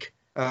like,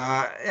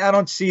 I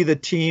don't see the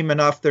team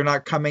enough. They're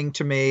not coming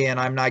to me, and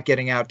I'm not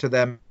getting out to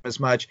them as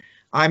much.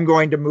 I'm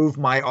going to move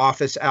my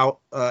office out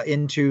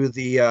into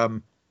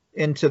the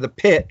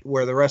pit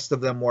where the rest of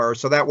them were,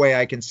 so that way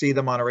I can see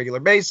them on a regular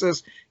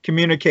basis,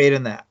 communicate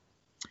in that.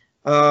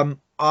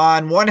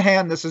 On one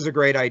hand, this is a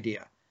great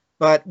idea,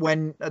 but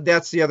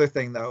that's the other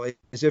thing, though,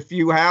 is if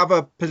you have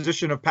a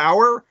position of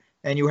power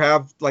and you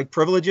have like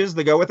privileges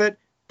that go with it,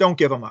 don't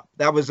give them up.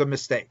 That was a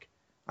mistake.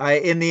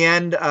 In the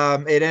end,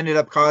 it ended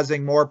up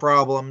causing more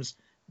problems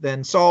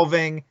than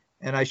solving,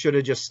 and I should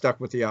have just stuck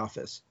with the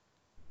office.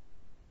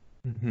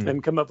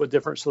 And come up with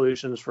different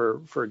solutions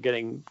for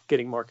getting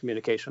more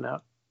communication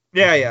out.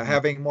 Yeah,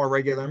 having more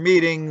regular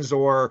meetings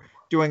or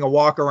doing a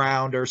walk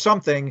around or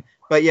something.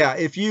 But yeah,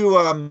 if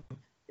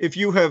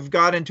you have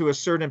got into a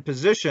certain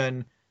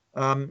position,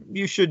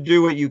 you should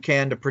do what you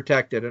can to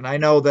protect it. And I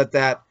know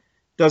that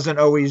doesn't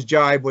always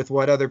jibe with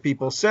what other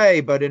people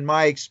say, but in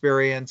my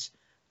experience,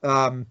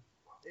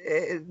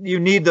 you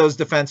need those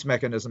defense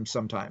mechanisms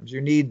sometimes.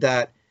 You need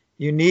that.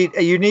 You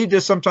need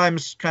to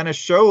sometimes kind of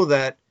show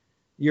that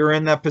you're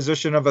in that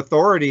position of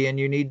authority and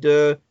you need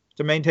to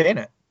maintain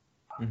it.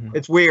 Mhm.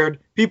 It's weird.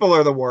 People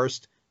are the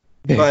worst.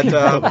 But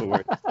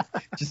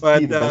Just but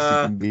be the best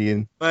you can be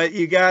and but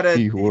you do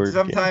gotta your work.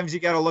 sometimes you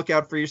gotta look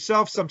out for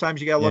yourself.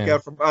 Sometimes you gotta look Yeah.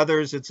 out for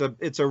others. It's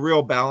a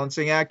real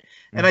balancing act.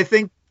 And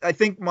Mm. I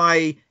think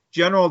my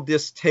general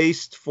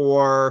distaste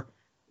for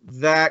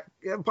that,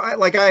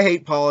 like I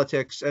hate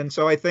politics, and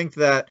so I think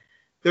that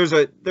there's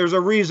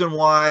a reason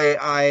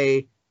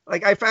why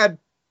I've had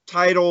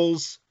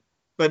titles,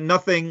 but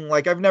nothing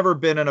like I've never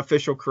been an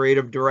official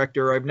creative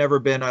director. I've never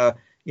been a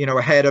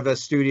head of a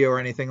studio or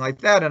anything like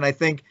that. And I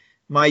think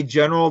my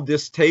general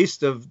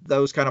distaste of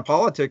those kind of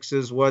politics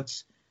is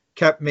what's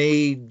kept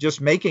me just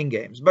making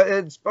games. But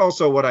it's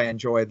also what I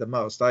enjoy the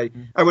most. I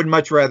would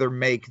much rather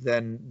make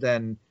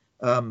than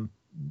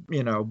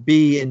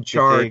be in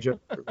charge of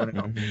everyone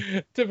else.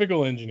 Mhm.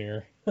 Typical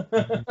engineer.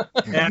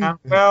 Yeah.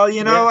 Well,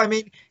 Yeah. I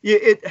mean,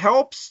 it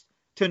helps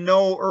to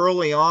know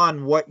early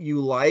on what you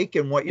like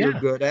and what you're Yeah.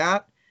 good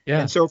at. Yeah.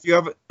 And so if you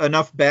have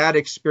enough bad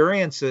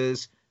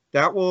experiences,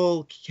 that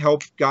will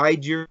help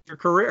guide your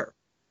career.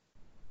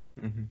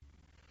 Mhm.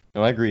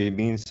 No, I agree.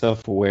 Being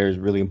self-aware is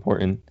really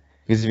important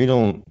because if you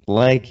don't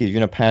like it, if you're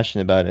not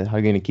passionate about it, how are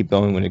you going to keep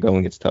going when the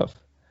going gets tough?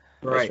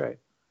 That's right.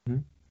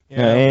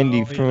 Yeah,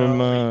 Andy well, from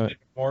you get a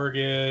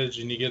mortgage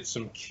and you get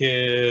some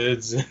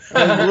kids.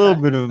 a little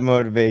bit of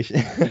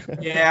motivation.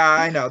 Yeah,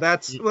 I know.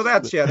 That's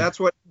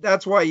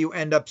why you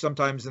end up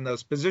sometimes in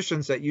those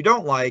positions that you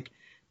don't like,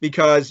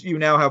 because you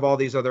now have all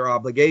these other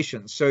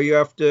obligations. So you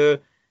have to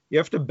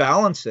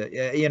balance it.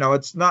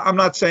 It's not, I'm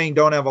not saying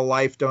don't have a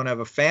life, don't have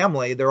a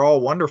family. They're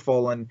all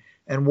wonderful and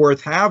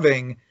worth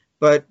having.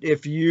 But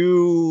if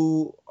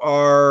you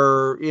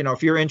are,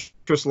 if your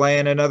interests lay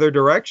in another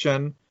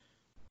direction,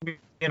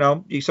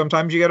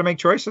 sometimes you got to make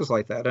choices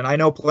like that. And I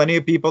know plenty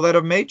of people that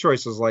have made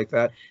choices like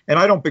that, and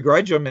I don't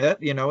begrudge them it.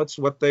 It's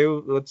what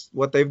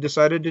they've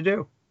decided to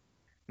do.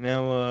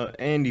 Now,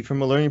 Andy,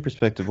 from a learning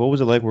perspective, what was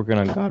it like working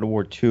on God of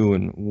War 2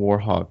 and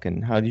Warhawk,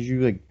 and how did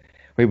you were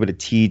able to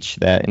teach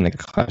that in a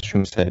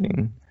classroom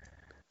setting?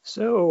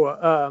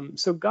 So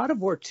God of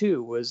War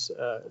 2 was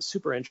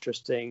super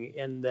interesting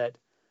in that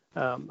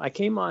I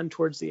came on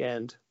towards the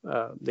end.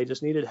 They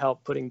just needed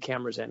help putting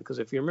cameras in, because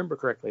if you remember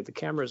correctly, the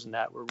cameras in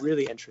that were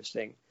really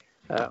interesting.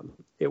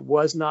 It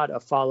was not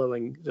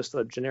just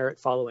a generic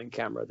following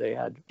camera. They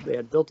had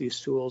built these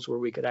tools where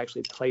we could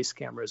actually place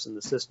cameras in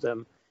the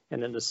system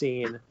and in the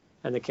scene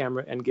and the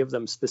camera and give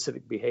them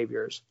specific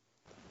behaviors.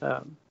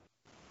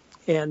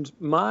 And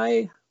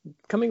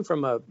coming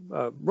from a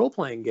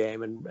role-playing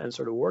game and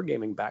sort of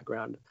wargaming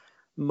background,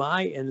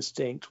 my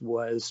instinct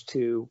was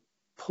to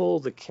pull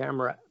the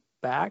camera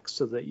back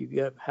so that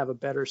you have a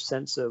better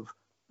sense of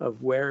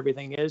where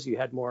everything is. You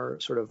had more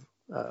sort of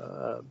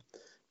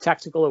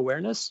tactical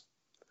awareness,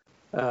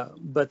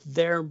 but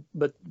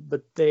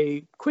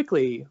they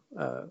quickly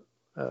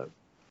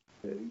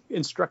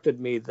instructed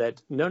me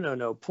that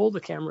no, pull the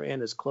camera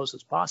in as close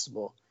as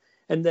possible,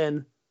 and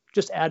then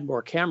just add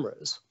more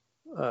cameras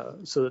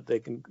so that they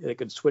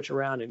could switch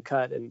around and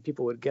cut, and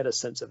people would get a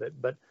sense of it.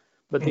 But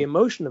the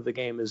emotion of the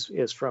game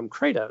is from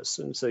Kratos,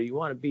 and so you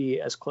want to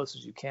be as close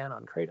as you can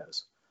on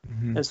Kratos.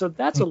 Mm-hmm. And so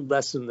that's a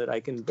lesson that I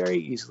can very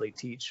easily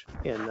teach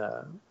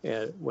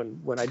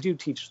when I do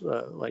teach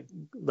like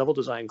level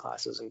design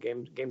classes and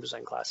game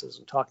design classes,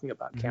 and talking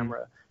about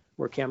camera,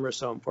 where camera is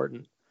so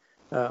important.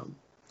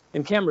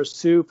 And camera is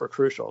super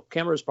crucial.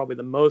 Camera is probably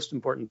the most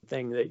important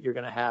thing that you're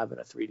going to have in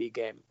a 3D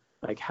game.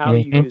 Like how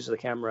you use the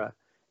camera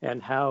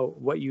and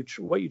what you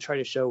try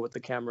to show with the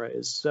camera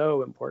is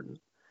so important.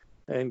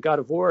 And God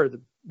of War,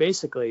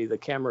 basically the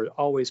camera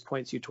always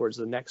points you towards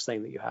the next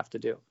thing that you have to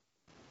do.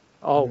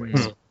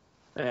 Always.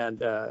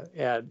 And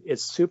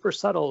it's super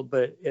subtle,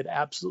 but it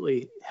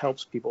absolutely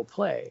helps people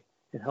play.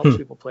 It helps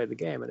people play the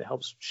game, and it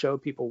helps show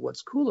people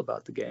what's cool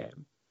about the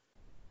game.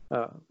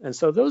 And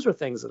so those are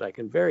things that I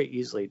can very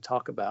easily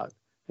talk about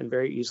and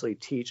very easily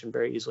teach and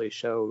very easily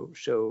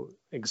show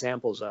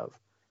examples of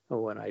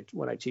when I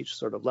teach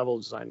sort of level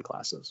design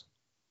classes.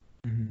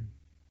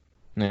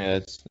 Mm-hmm. Yeah,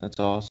 that's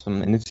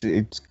awesome, and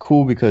it's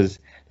cool because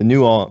the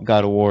new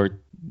God of War,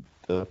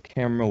 the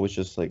camera was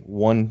just like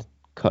one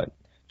cut,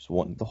 just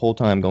one the whole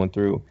time going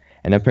through,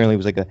 and apparently it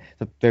was like a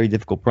very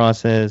difficult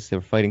process. They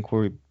were fighting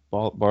Cory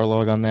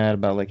Barlog on that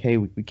about like, hey,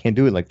 we can't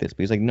do it like this,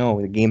 but he's like,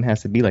 no, the game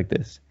has to be like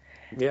this.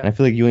 Yeah. And I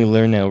feel like you only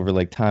learn that over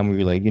like time where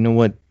you're like, you know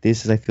what,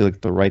 this is I feel like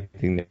the right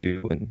thing to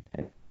do, and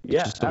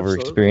yeah, just over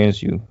absolutely.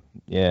 experience you.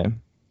 Yeah.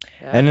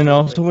 And then I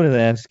also wanted to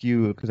ask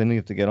you, because I know you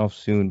have to get off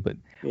soon, but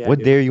what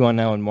day are you on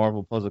now in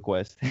Marvel Puzzle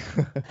Quest?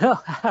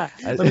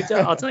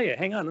 I'll tell you.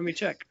 Hang on, let me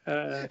check.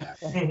 Well,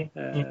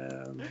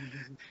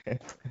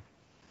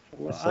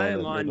 I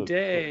am on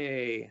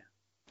day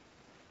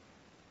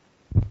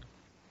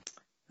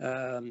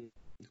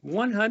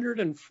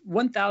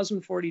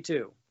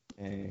 1042.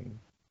 Dang.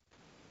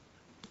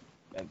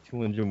 Got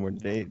 200 more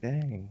days.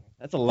 Dang,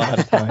 that's a lot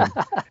of time.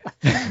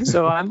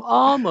 So I'm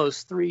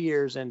almost 3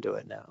 years into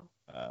it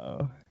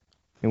now.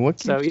 And what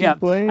keeps So you yeah,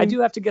 playing? I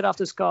do have to get off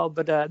this call,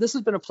 but this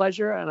has been a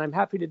pleasure, and I'm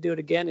happy to do it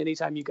again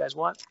anytime you guys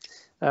want.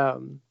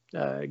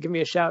 Give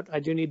me a shout. I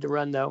do need to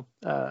run though.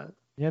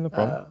 Yeah, no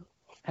problem.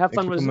 Have Thanks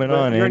fun for with coming you're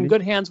on, in Andy.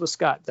 good hands with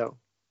Scott though.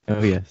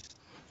 Oh, yes.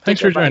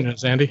 Thanks care, for joining bye.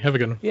 us, Andy. Have a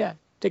good one. Yeah,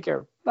 take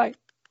care. Bye.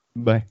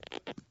 Bye.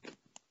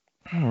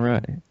 All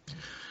right.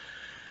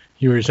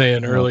 You were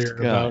saying Oh, earlier Scott.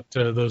 about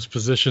those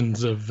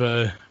positions of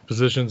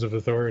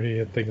authority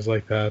and things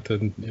like that,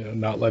 and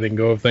not letting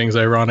go of things.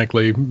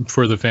 Ironically,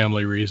 for the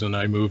family reason,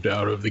 I moved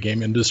out of the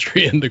game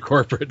industry into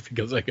corporate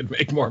because I could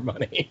make more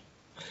money.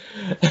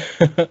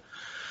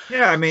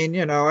 Yeah, I mean,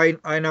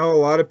 I know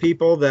a lot of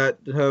people that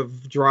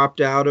have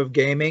dropped out of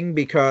gaming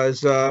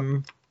because,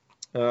 all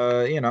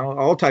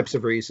types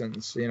of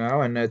reasons,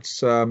 and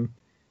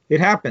it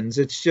happens.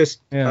 It's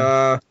just,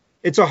 Yeah.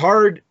 it's a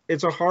hard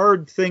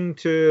thing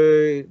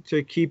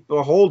to keep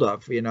a hold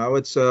of.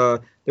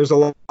 There's a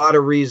lot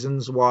of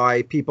reasons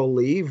why people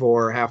leave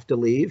or have to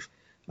leave,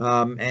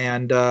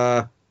 and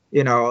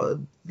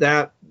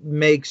that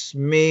makes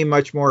me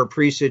much more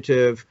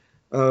appreciative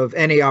of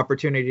any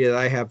opportunity that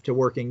I have to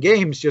work in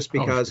games, just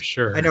because for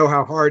sure. I know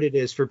how hard it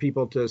is for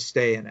people to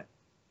stay in it.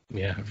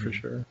 Yeah, for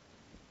sure.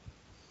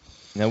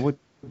 Now, what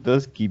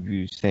does keep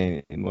you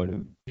sane?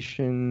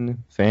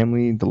 Motivation,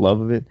 family, the love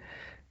of it?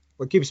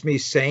 What keeps me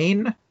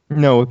sane?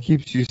 No, what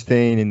keeps you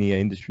staying in the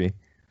industry?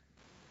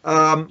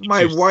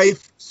 My Just-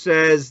 wife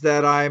says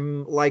that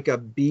I'm like a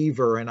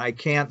beaver and I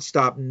can't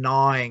stop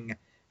gnawing,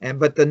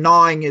 but the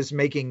gnawing is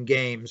making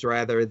games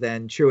rather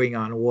than chewing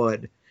on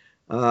wood.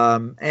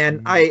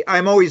 And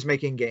I'm always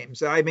making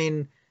games. I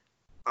mean,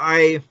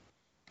 I'm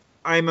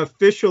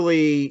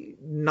officially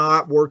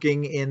not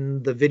working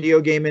in the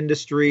video game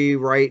industry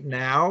right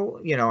now.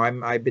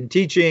 I've been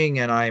teaching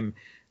and I'm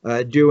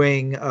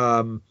doing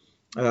a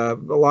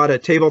lot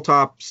of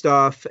tabletop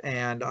stuff,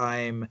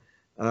 and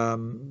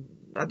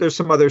there's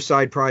some other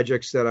side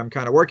projects that I'm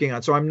kind of working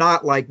on. So I'm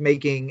not like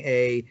making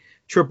a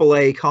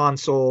AAA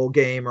console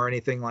game or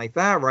anything like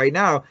that right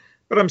now,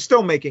 but I'm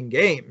still making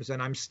games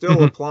and I'm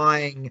still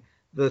applying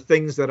the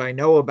things that I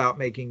know about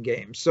making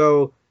games.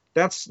 So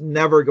that's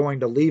never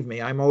going to leave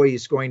me. I'm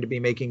always going to be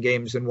making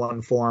games in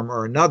one form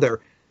or another.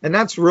 And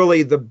that's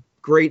really the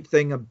great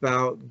thing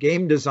about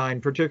game design,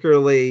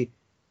 particularly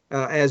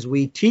as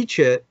we teach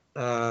it.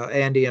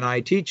 Andy and I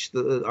teach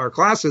our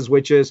classes,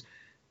 which is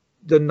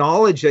the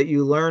knowledge that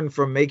you learn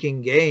from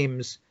making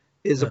games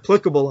is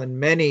applicable in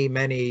many,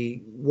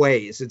 many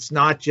ways. It's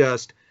not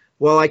just,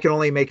 well, I can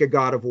only make a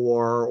God of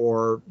War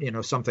or,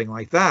 something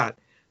like that.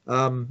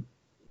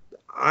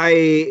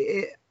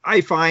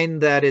 I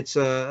find that it's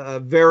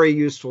a very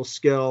useful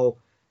skill,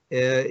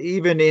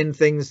 even in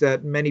things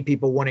that many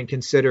people wouldn't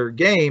consider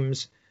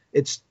games.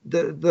 It's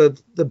the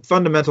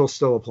fundamentals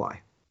still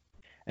apply.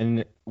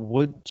 And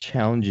what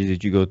challenges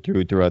did you go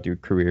through throughout your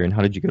career, and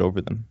how did you get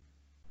over them?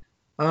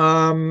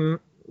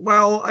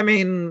 Well, I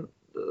mean,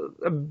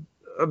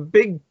 a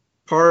big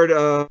part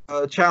of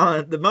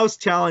the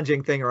most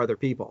challenging thing are other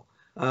people.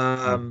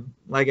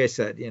 Like I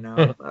said,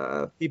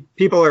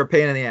 people are a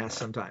pain in the ass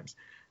sometimes.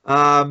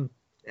 But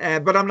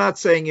I'm not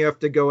saying you have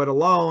to go it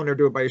alone or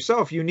do it by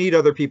yourself. You need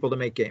other people to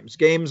make games.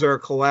 Games are a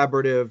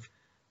collaborative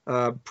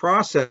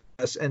process,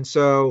 and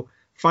so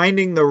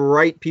finding the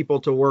right people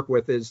to work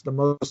with is the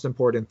most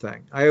important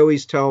thing. I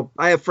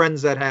have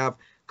friends that have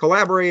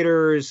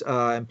collaborators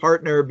and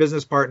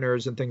business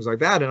partners and things like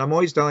that, and I'm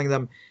always telling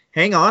them,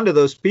 hang on to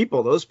those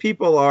people. Those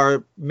people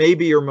are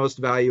maybe your most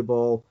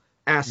valuable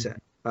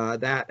asset.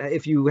 That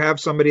if you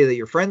have somebody that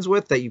you're friends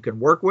with, that you can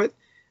work with,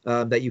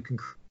 that you can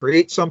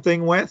create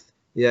something with,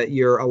 that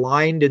you're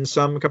aligned in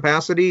some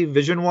capacity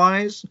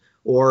vision-wise,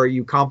 or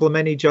you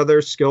complement each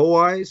other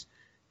skill-wise,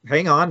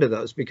 hang on to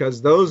those,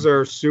 because those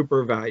are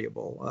super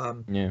valuable.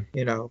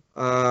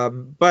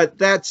 But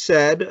that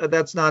said,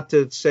 that's not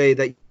to say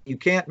that you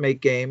can't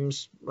make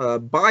games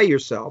by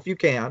yourself. You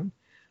can,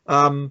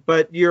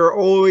 but you're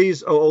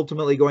always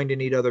ultimately going to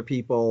need other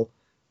people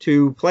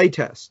to play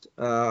test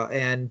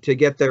and to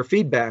get their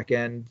feedback,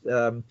 and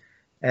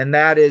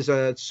that is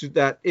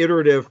that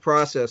iterative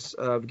process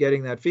of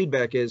getting that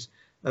feedback is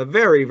a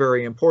very,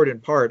 very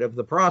important part of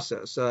the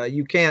process.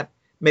 You can't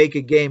make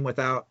a game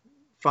without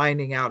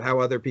finding out how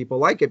other people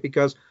like it,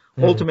 because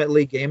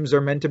ultimately games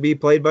are meant to be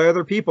played by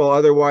other people.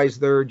 Otherwise,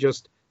 they're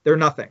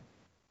nothing.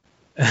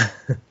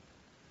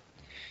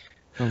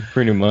 Well,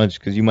 pretty much,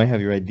 because you might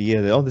have your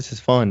idea that, oh, this is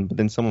fun, but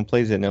then someone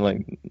plays it and they're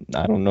like,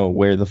 I don't know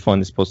where the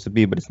fun is supposed to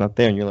be, but it's not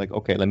there, and you're like,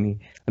 okay, let me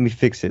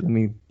fix it. Let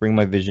me bring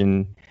my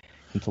vision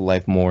into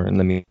life more, and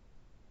let me.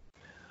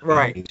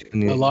 Right.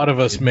 A lot of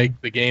us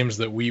make the games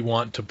that we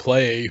want to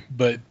play,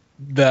 but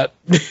that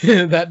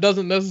that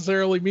doesn't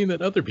necessarily mean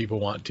that other people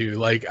want to.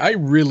 Like, I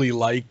really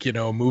like,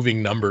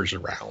 moving numbers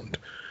around.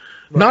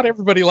 Right. Not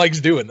everybody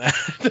likes doing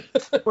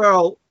that.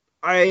 Well,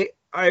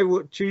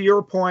 to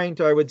your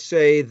point, I would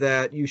say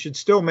that you should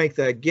still make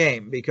that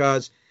game,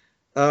 because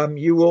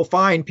you will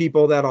find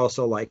people that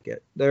also like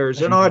it.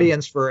 There's an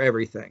audience for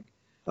everything.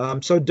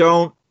 So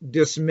don't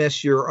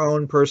dismiss your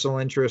own personal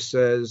interests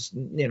as,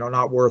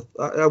 not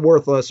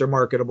worthless or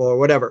marketable or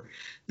whatever.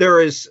 There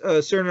is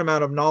a certain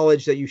amount of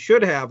knowledge that you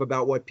should have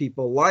about what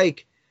people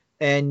like,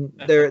 and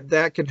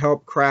that can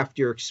help craft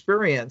your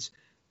experience.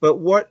 But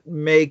what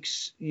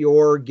makes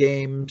your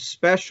game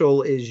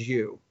special is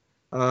you.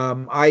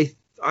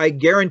 I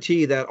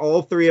guarantee that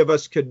all three of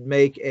us could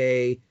make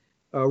a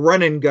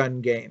run and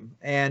gun game,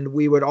 and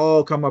we would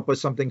all come up with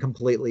something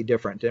completely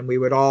different, and we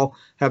would all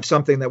have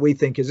something that we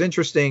think is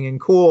interesting and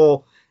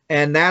cool,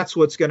 and that's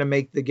what's going to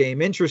make the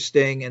game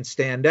interesting and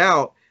stand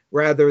out,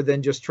 rather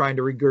than just trying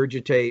to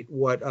regurgitate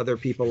what other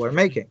people are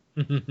making.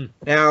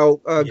 Now,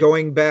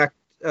 going back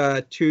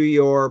to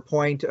your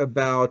point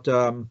about,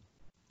 all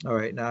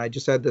right, now I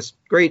just had this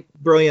great,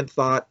 brilliant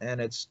thought, and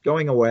it's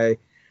going away.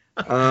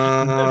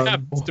 That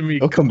happens to me.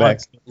 I'll come back.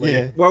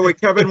 Yeah.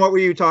 Kevin, what were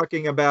you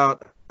talking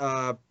about?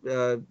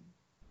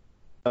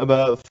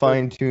 About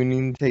fine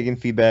tuning, taking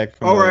feedback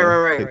from. Oh,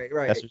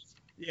 right.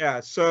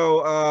 Yeah.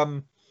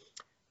 So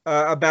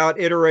about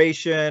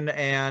iteration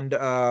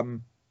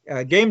and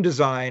game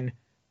design.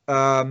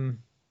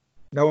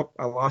 Nope,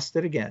 I lost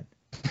it again.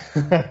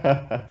 Keep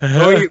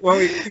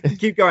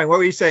going. What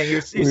were you saying?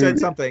 You said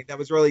something that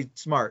was really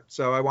smart.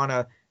 So I want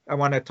to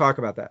talk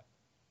about that.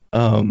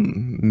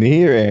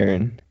 Me or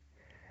Aaron?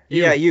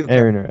 Yeah, you.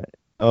 Aaron, right?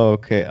 Oh,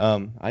 okay.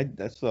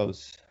 That's what I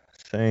was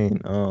saying.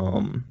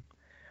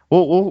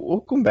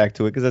 We'll come back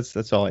to it because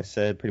that's all I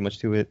said pretty much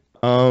to it.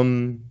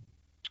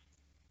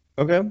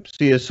 Okay.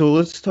 So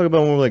let's talk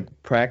about more like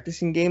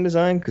practicing game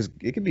design, because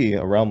it could be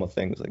a realm of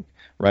things like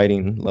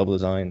writing, level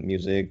design,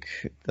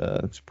 music,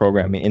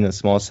 programming in a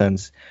small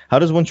sense. How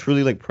does one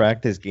truly like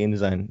practice game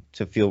design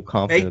to feel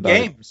confident about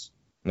games.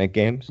 It? Make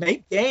games.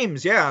 Make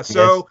games. Yeah.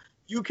 So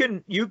you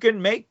can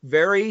make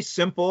very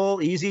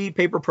simple, easy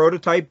paper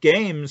prototype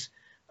games.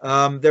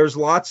 There's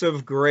lots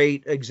of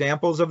great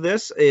examples of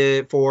this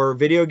for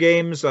video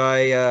games.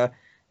 I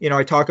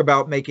talk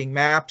about making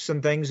maps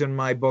and things in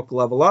my book,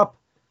 Level Up.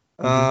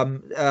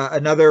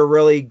 Another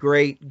really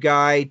great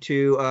guy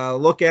to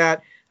look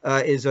at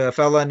is a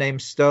fella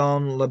named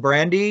Stone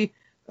Lebrandi,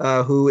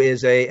 who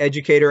is an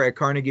educator at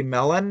Carnegie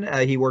Mellon.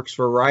 He works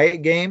for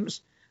Riot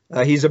Games.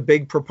 He's a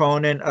big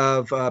proponent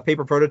of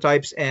paper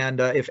prototypes, and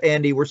if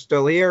Andy were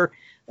still here,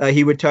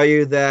 he would tell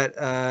you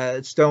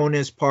that Stone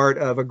is part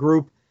of a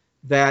group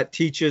that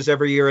teaches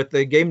every year at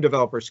the Game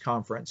Developers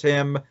Conference.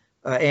 Him,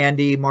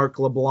 Andy, Mark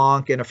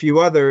LeBlanc, and a few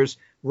others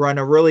run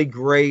a really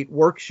great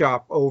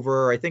workshop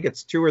over, I think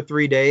it's 2 or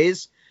 3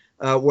 days,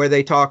 where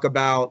they talk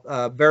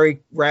about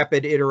very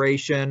rapid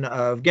iteration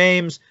of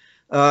games,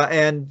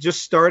 and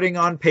just starting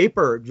on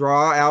paper,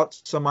 draw out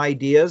some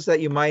ideas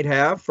that you might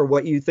have for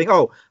what you think.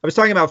 Oh, I was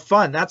talking about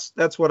fun.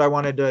 That's what I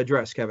wanted to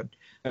address, Kevin.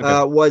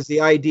 Okay. Was the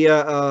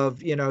idea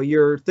of,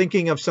 you're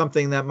thinking of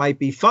something that might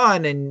be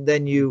fun, and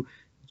then you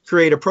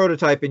create a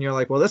prototype and you're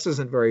like, well, this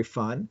isn't very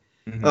fun.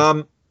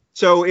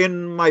 So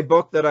in my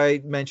book that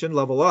I mentioned,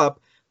 Level Up,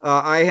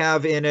 I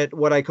have in it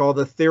what I call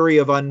the theory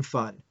of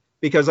unfun,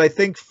 because I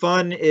think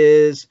fun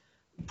is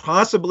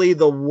possibly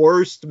the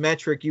worst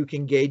metric you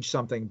can gauge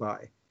something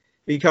by.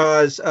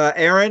 Because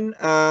Aaron,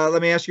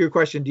 let me ask you a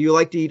question. Do you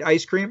like to eat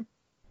ice cream?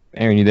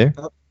 Aaron, you there?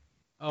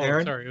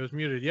 Aaron? Sorry, it was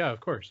muted. Yeah, of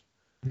course.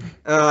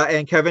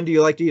 And Kevin, do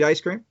you like to eat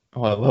ice cream?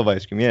 Oh, I love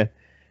ice cream. Yeah.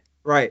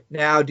 Right.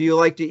 Now, do you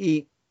like to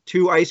eat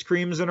 2 ice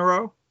creams in a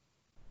row?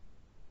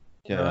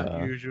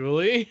 Not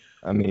usually.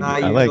 I mean,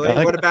 I like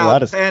what about a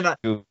lot of 10?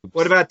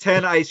 What about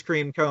 10 ice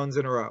cream cones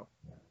in a row?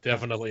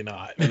 Definitely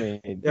not.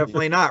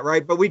 Definitely not,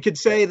 right? But we could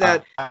say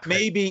that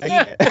maybe.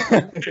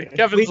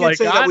 Kevin's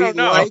like, I don't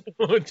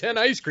know. 10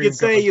 ice cream. You could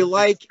say you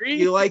like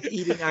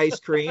eating ice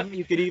cream.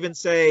 You could even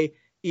say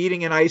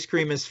eating an ice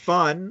cream is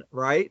fun,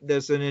 right?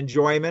 There's an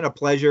enjoyment, a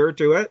pleasure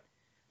to it.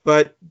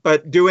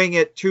 But doing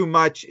it too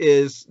much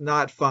is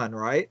not fun,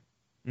 right?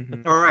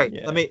 All right.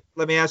 Yeah.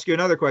 Let me ask you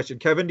another question.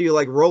 Kevin, do you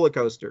like roller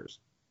coasters?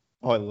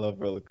 Oh, I love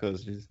roller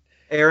coasters.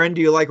 Aaron,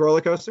 do you like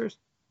roller coasters?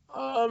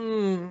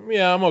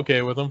 Yeah, I'm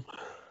okay with them.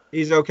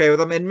 He's okay with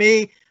them. And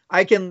me,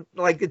 I can,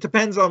 like, it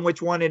depends on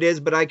which one it is,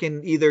 but I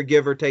can either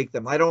give or take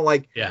them. I don't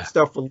like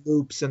stuff with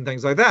loops and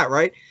things like that,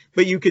 right?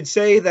 But you could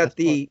say that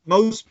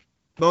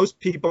most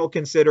people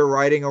consider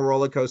riding a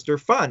roller coaster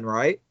fun,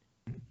 right?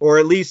 Or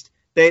at least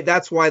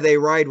that's why they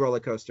ride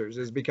roller coasters,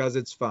 is because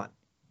it's fun.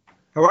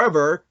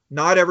 However,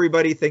 not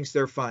everybody thinks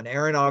they're fun.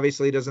 Aaron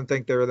obviously doesn't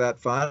think they're that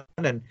fun,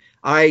 and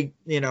I'm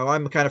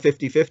kind of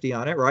 50-50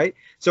 on it, right?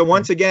 So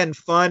once again,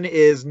 fun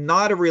is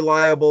not a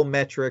reliable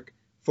metric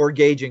for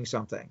gauging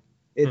something.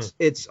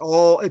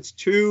 It's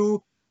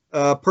too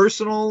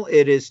personal.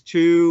 It is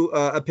too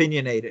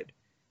opinionated.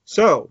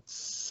 So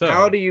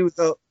how do you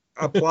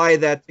apply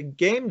that to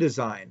game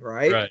design,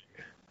 right? Right.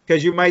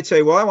 Because you might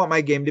say, well, I want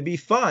my game to be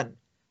fun.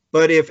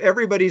 But if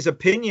everybody's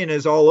opinion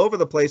is all over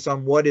the place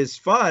on what is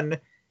fun,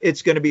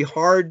 it's going to be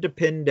hard to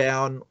pin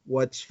down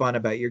what's fun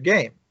about your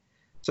game.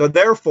 So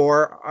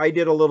therefore, I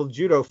did a little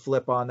judo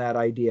flip on that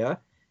idea,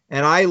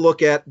 and I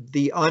look at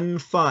the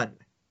unfun.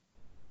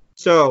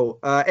 So,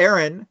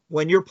 Aaron,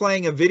 when you're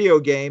playing a video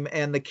game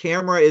and the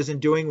camera isn't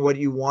doing what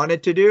you want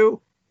it to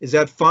do, is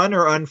that fun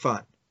or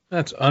unfun?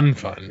 That's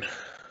unfun.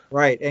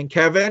 Right. And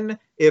Kevin,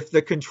 if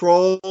the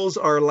controls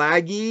are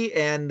laggy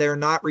and they're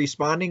not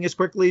responding as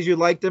quickly as you'd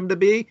like them to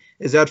be,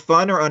 is that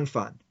fun or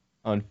unfun?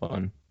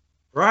 Unfun.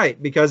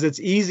 Right, because it's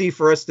easy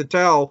for us to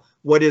tell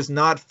what is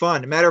not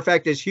fun. Matter of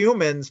fact, as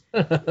humans,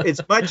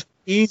 it's much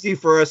easy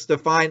for us to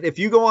find. If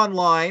you go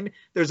online,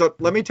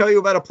 let me tell you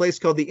about a place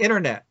called the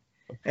internet.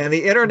 And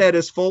the internet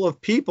is full of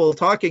people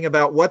talking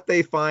about what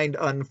they find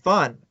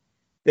unfun.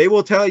 They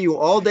will tell you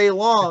all day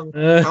long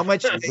how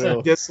much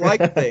they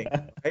dislike things.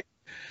 Right?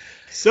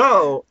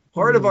 So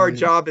part of our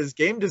job as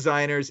game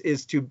designers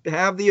is to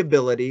have the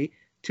ability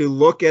to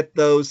look at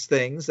those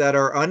things that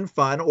are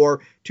unfun, or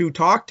to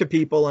talk to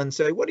people and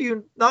say, what do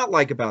you not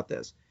like about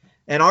this?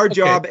 And our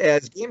job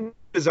as game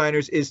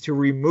designers is to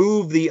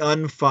remove the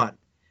unfun.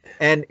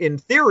 And in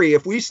theory,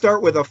 if we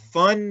start with a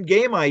fun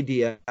game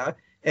idea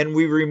and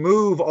we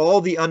remove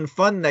all the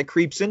unfun that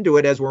creeps into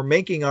it as we're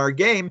making our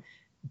game,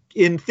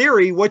 in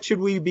theory, what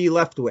should we be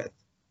left with?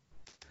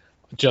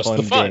 Just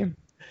the fun. Game.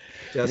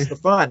 Just the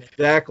fun,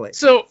 exactly.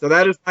 So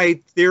that is my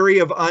theory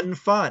of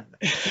unfun.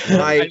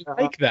 I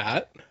like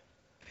that.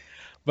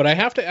 But I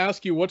have to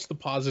ask you, what's the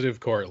positive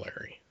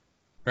corollary,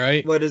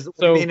 right? What do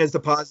you mean is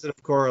the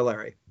positive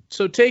corollary?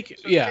 So take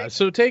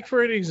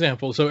for an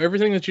example. So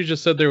everything that you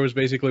just said there was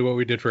basically what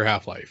we did for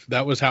Half-Life.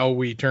 That was how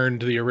we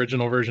turned the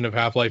original version of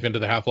Half-Life into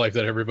the Half-Life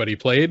that everybody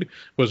played,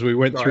 was we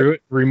went through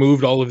it,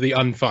 removed all of the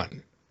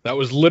unfun. That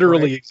was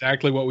literally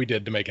exactly what we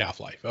did to make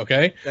Half-Life,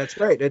 okay? That's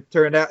right. It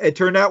turned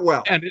out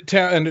well. And it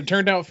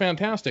turned out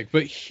fantastic.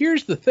 But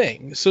here's the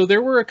thing. So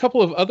there were a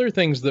couple of other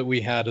things that we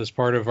had as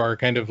part of our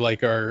kind of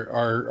like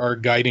our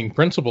guiding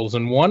principles,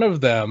 and one of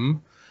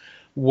them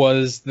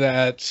was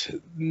that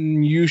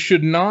you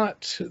should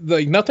not,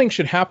 like, nothing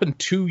should happen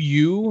to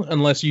you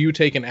unless you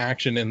take an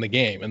action in the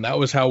game. And that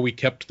was how we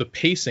kept the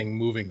pacing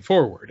moving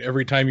forward.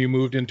 Every time you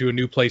moved into a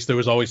new place, there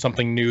was always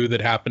something new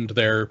that happened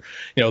there,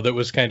 that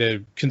was kind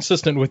of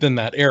consistent within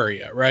that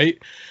area, right?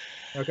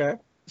 Okay.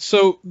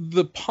 So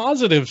the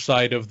positive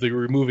side of the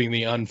removing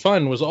the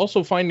unfun was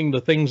also finding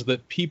the things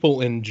that people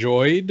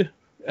enjoyed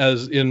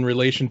as in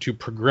relation to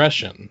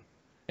progression.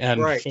 And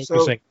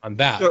focusing on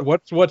that. So,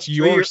 what's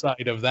your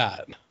side of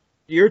that?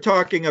 You're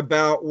talking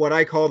about what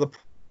I call the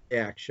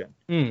primary action.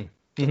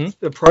 Mm-hmm.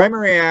 The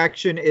primary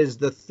action is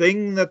the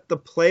thing that the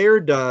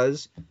player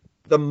does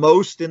the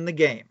most in the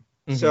game.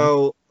 Mm-hmm.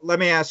 So let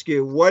me ask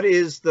you, what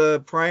is the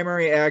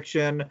primary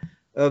action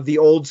of the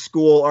old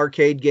school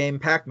arcade game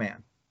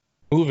Pac-Man?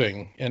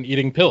 Moving and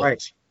eating pills.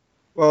 Right.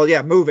 Well,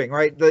 yeah, moving,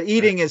 right? The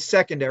eating is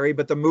secondary,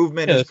 but the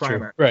movement is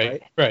primary.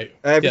 Right.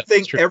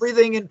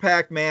 Everything in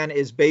Pac-Man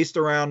is based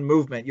around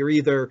movement. You're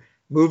either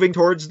moving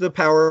towards the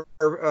power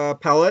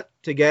pellet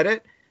to get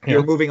it,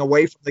 you're moving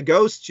away from the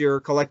ghosts, you're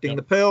collecting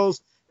the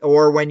pills,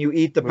 or when you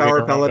eat the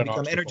power pellet,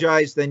 become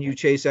energized, then you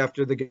chase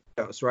after the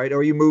ghosts, right?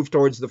 Or you move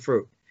towards the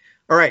fruit.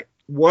 All right,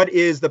 what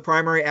is the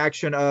primary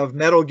action of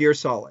Metal Gear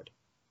Solid?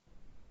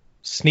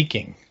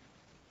 Sneaking.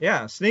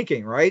 Yeah,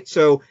 sneaking, right?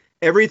 So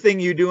everything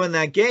you do in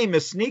that game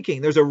is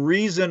sneaking. There's a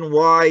reason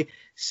why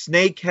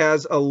Snake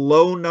has a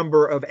low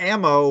number of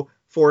ammo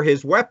for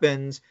his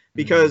weapons,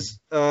 because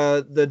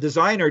the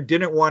designer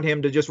didn't want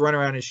him to just run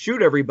around and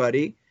shoot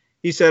everybody.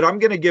 He said, I'm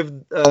going to give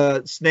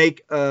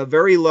Snake a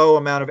very low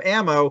amount of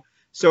ammo,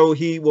 so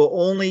he will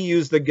only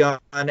use the gun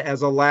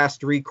as a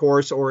last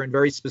recourse or in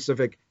very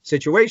specific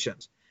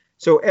situations.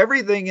 So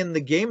everything in the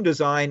game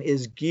design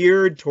is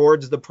geared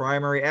towards the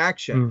primary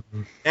action.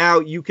 Mm-hmm. Now,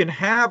 you can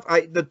have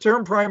the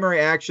term primary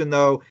action,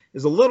 though,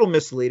 is a little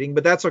misleading,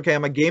 but that's okay.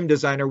 I'm a game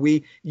designer.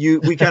 We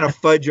kind of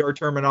fudge our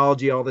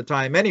terminology all the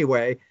time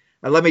anyway.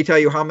 Let me tell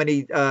you how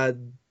many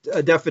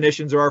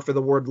definitions there are for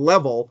the word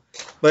level.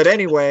 But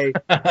anyway,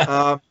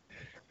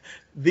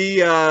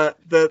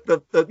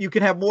 you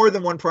can have more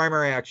than one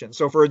primary action.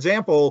 So, for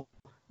example,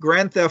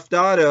 Grand Theft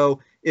Auto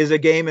is a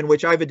game in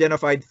which I've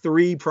identified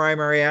 3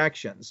 primary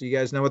actions. You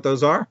guys know what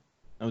those are?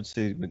 I would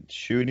say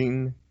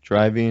shooting,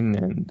 driving,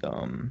 and I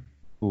don't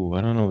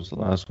know what's the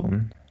last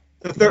one.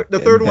 The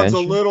third one's a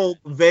little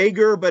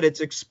vaguer, but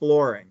it's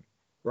exploring,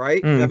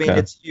 right? I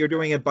mean, you're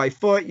doing it by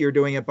foot, you're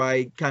doing it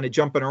by kind of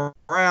jumping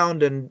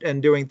around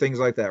and doing things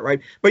like that, right?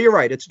 But you're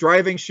right, it's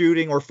driving,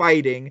 shooting, or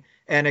fighting,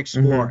 and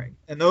exploring.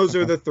 And those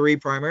are the 3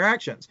 primary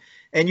actions.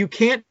 And you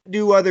can't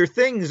do other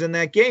things in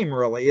that game,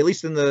 really, at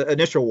least in the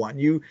initial one.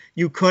 You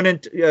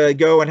couldn't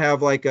go and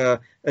have like a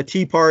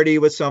tea party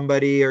with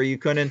somebody, or you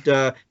couldn't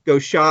go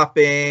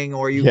shopping,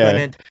 or you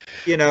couldn't,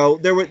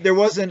 there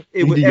wasn't.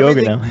 You can do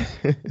yoga now.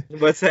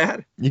 What's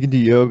that? You can do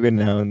yoga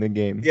now in the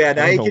game. Yeah,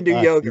 now you can do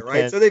yoga,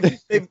 right? So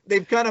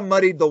they've kind of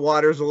muddied the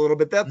waters a little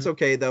bit. That's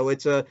okay though.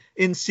 It's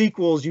in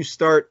sequels you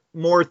start,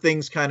 more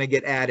things kind of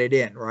get added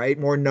in, right?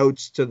 More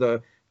notes to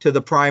the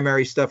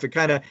primary stuff. It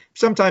kind of,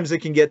 sometimes it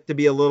can get to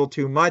be a little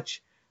too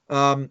much,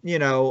 but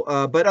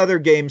other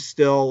games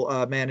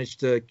still manage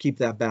to keep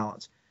that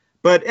balance.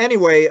 But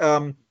anyway,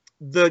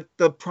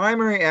 the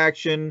primary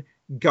action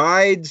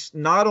guides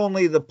not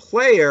only the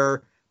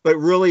player, but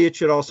really it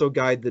should also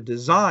guide the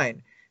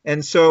design.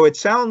 And so it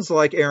sounds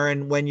like,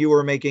 Aaron, when you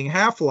were making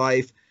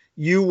Half-Life,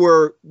 you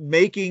were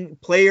making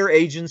player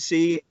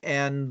agency,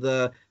 and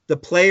the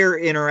player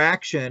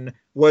interaction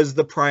was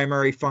the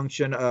primary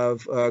function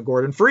of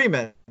Gordon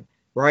Freeman,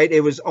 right?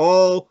 It was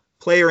all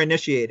player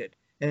initiated.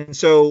 And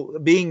so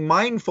being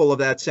mindful of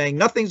that, saying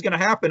nothing's going to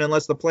happen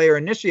unless the player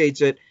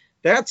initiates it,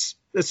 that's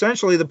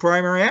essentially the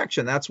primary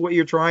action. That's what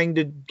you're trying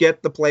to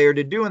get the player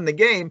to do in the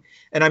game.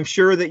 And I'm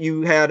sure that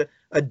you had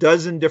a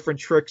dozen different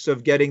tricks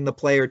of getting the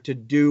player to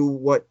do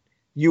what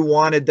you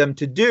wanted them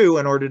to do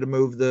in order to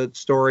move the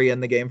story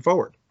and the game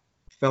forward.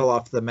 Fell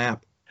off the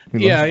map.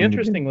 Yeah,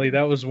 interestingly,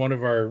 that was one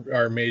of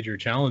our major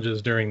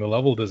challenges during the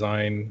level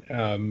design.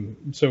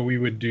 So we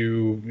would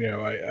do,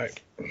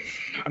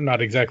 I'm not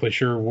exactly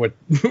sure what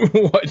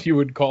what you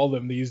would call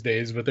them these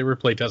days, but they were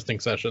playtesting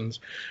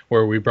sessions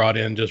where we brought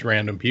in just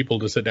random people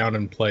to sit down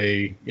and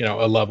play,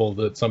 a level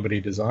that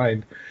somebody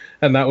designed.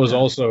 And that was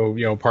also,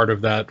 part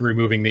of that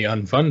removing the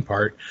unfun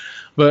part.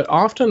 But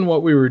often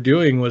what we were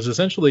doing was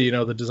essentially,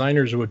 the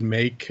designers would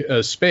make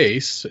a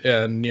space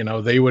and,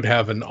 they would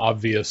have an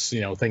obvious,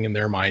 thing in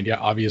their mind. Yeah,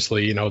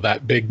 obviously,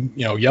 that big,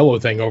 yellow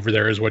thing over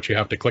there is what you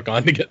have to click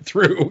on to get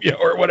through,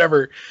 or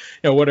whatever,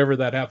 whatever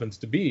that happens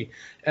to be.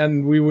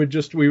 And we would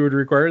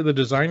require the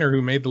designer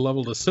who made the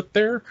level to sit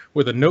there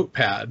with a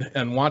notepad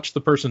and watch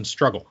the person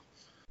struggle.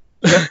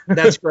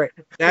 That's great.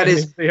 That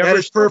is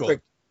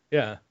perfect.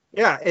 Yeah.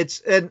 Yeah,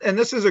 and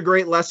this is a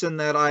great lesson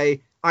that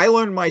I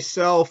learned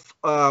myself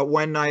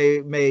when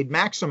I made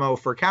Maximo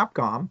for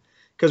Capcom,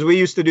 because we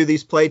used to do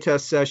these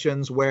playtest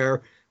sessions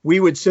where we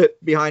would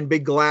sit behind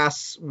big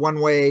glass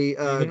one-way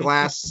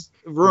glass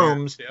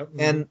rooms,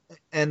 and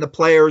the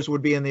players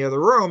would be in the other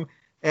room,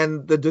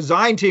 and the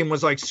design team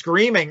was like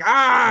screaming,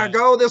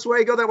 go this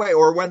way, go that way.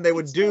 Or when they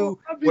would do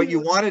what you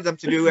wanted them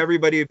to do,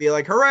 everybody would be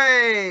like,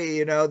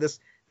 hooray,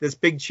 this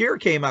big cheer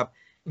came up.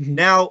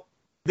 Now,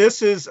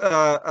 this is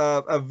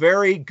a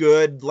very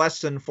good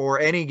lesson for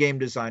any game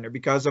designer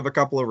because of a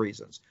couple of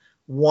reasons.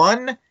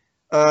 One,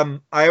 I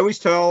always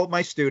tell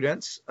my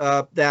students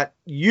that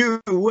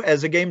you,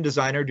 as a game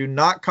designer, do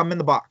not come in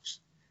the box.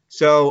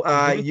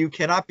 So you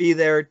cannot be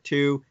there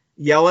to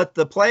yell at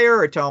the player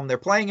or tell them they're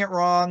playing it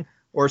wrong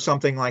or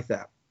something like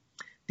that.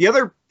 The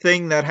other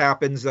thing that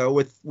happens, though,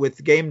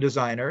 with game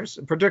designers,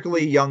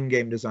 particularly young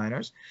game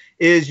designers,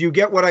 is you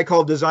get what I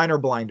call designer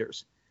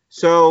blinders.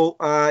 So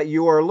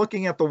you are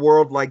looking at the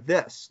world like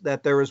this,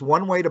 that there is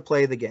one way to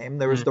play the game.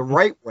 There is the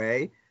right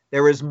way.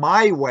 There is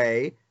my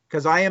way,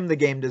 because I am the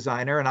game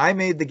designer and I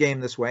made the game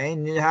this way.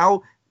 And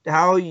how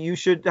dummy,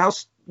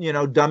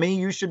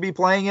 you should be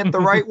playing it the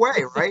right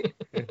way, right?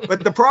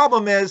 But the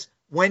problem is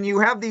when you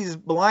have these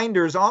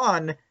blinders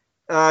on,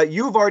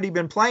 you've already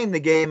been playing the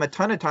game a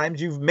ton of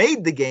times. You've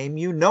made the game.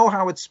 You know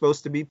how it's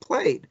supposed to be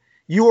played.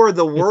 You are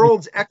the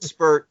world's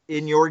expert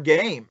in your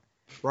game,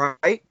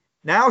 right?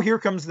 Now here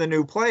comes the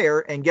new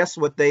player, and guess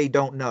what they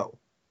don't know?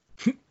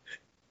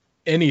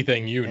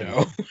 Anything,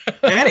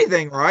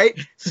 Anything, right?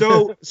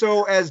 So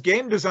as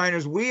game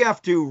designers, we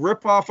have to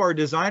rip off our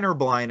designer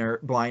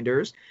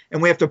blinders,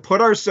 and we have to put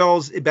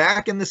ourselves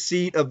back in the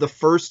seat of the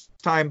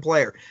first-time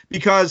player.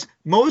 Because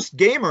most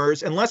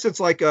gamers, unless it's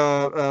like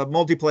a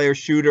multiplayer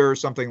shooter or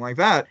something like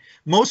that,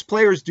 most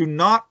players do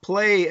not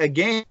play a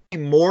game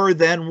more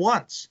than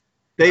once.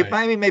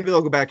 Maybe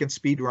they'll go back and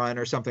speedrun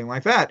or something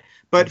like that.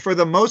 But for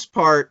the most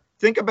part,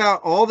 think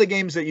about all the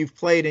games that you've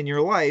played in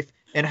your life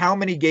and how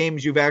many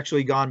games you've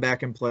actually gone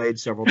back and played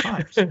several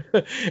times,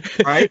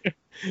 right?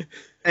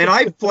 And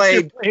I have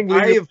played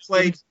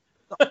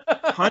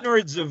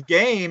hundreds of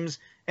games,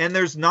 and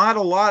there's not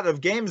a lot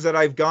of games that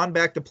I've gone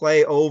back to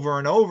play over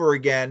and over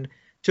again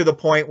to the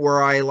point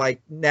where I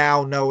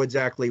now know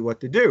exactly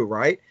what to do,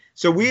 right?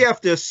 So we have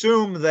to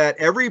assume that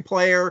every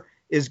player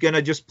is going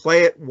to just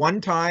play it one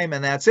time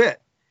and that's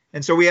it.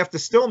 And so we have to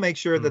still make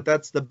sure that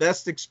that's the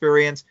best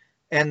experience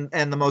and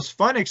the most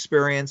fun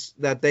experience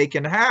that they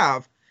can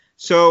have.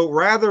 So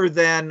rather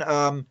than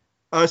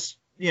us,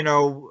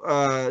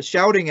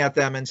 shouting at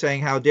them and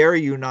saying, how dare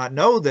you not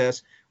know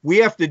this, we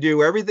have to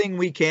do everything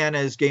we can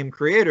as game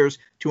creators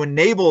to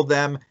enable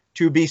them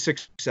to be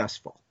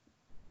successful.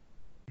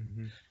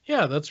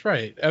 Yeah, that's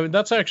right. I mean,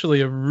 that's actually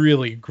a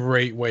really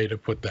great way to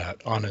put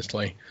that,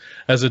 honestly.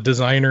 As a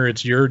designer,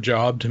 it's your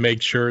job to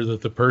make sure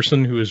that the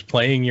person who is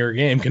playing your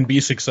game can be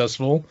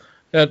successful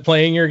at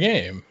playing your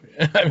game.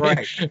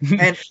 Right.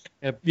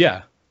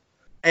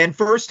 And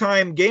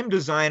first-time game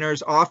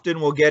designers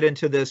often will get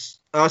into this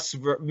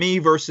me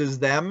versus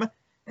them,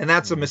 and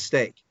that's a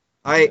mistake.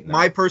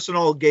 My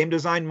personal game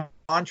design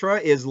mantra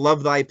is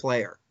love thy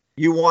player.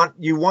 You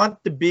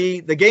want to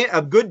be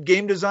a good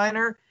game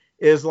designer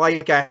is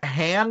like a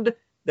hand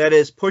that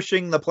is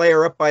pushing the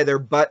player up by their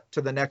butt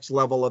to the next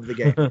level of the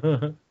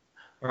game.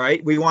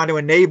 Right? We want to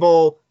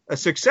enable a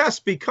success,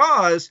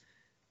 because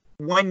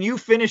when you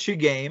finish a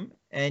game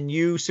and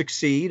you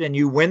succeed and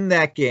you win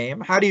that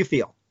game, how do you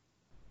feel?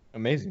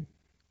 Amazing.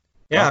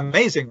 Yeah,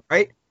 amazing,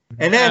 right?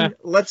 And then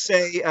let's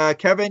say,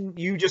 Kevin,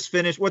 you just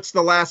finished. What's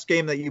the last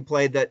game that you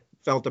played that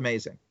felt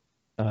amazing?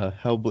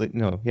 Hellblade.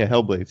 No, yeah,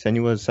 Hellblade.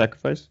 Senua's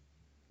Sacrifice.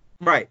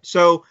 Right.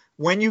 So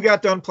when you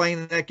got done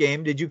playing that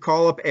game, did you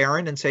call up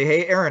Aaron and say,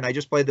 "Hey, Aaron, I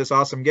just played this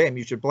awesome game.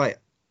 You should play it"?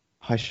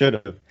 I should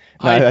have. No,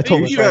 I told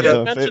think him you to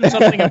had mentioned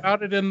something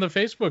about it in the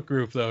Facebook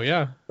group, though.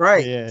 Yeah.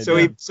 Right. Yeah, so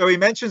yeah. he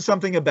mentioned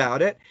something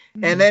about it,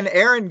 and then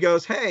Aaron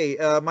goes, "Hey,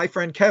 my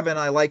friend Kevin,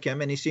 I like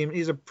him, and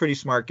he's a pretty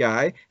smart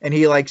guy, and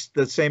he likes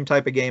the same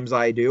type of games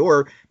I do,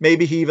 or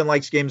maybe he even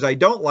likes games I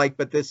don't like,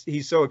 but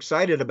he's so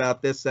excited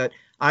about this that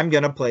I'm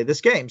gonna play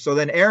this game." So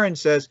then Aaron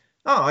says,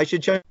 "Oh, I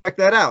should check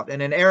that out,"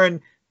 and then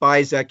Aaron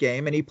buys that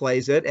game and he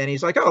plays it, and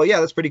he's like, "Oh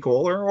yeah, that's pretty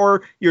cool,"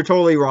 or "You're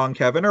totally wrong,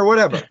 Kevin," or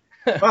whatever.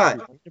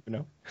 But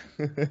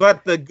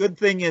but the good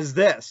thing is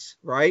this,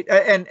 right?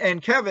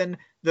 And Kevin,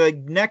 the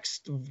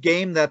next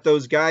game that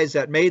those guys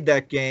that made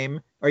that game,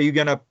 are you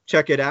gonna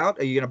check it out?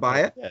 Are you gonna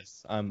buy it?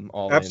 Yes, I'm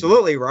all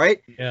Absolutely,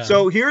 right? Yeah.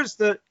 So here's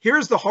the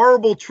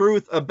horrible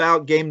truth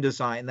about game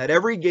design that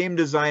every game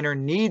designer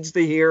needs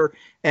to hear,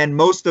 and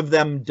most of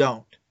them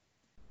don't.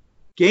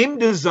 Game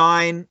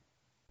design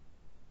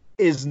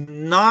is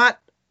not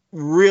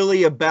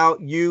really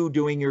about you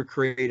doing your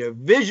creative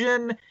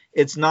vision.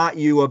 It's not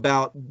you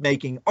about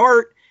making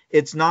art.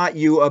 It's not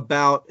you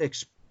about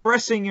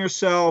expressing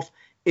yourself.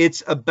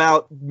 It's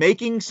about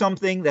making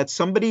something that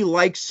somebody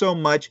likes so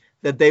much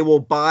that they will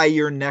buy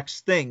your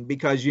next thing.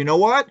 Because you know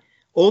what?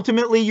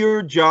 Ultimately,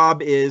 your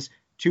job is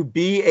to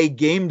be a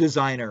game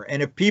designer.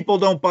 And if people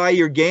don't buy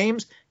your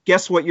games,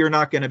 guess what you're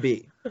not going to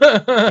be?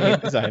 Game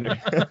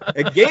designer.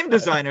 A game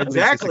designer,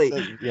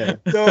 exactly. Yeah.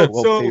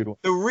 So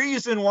the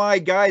reason why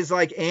guys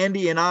like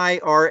Andy and I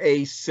are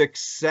a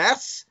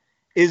success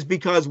is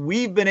because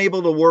we've been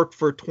able to work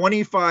for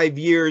 25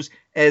 years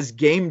as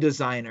game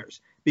designers,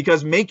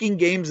 because making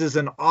games is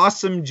an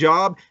awesome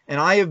job, and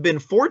I have been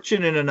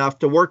fortunate enough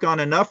to work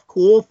on enough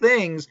cool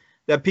things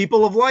that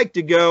people have liked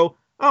to go,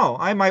 oh,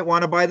 I might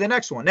want to buy the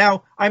next one.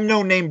 Now, I'm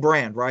no name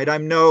brand, right?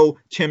 I'm no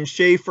Tim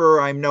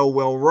Schafer, I'm no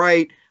Will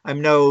Wright,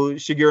 I'm no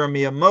Shigeru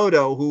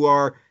Miyamoto, who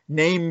are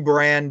name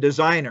brand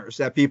designers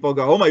that people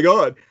go, oh my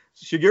God,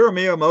 Shigeru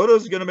Miyamoto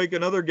is going to make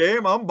another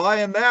game. I'm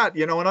buying that,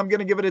 and I'm going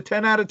to give it a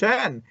 10 out of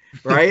 10,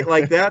 right?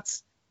 Like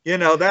that's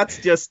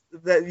just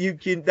that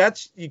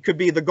you could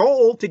be the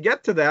goal to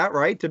get to that,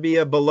 right? To be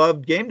a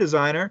beloved game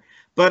designer.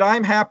 But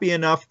I'm happy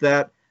enough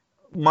that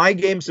my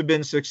games have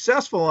been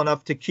successful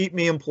enough to keep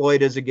me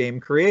employed as a game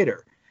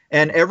creator.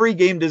 And every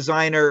game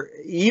designer,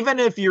 even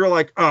if you're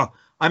like, oh,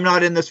 I'm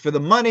not in this for the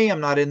money,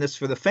 I'm not in this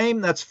for the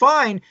fame, that's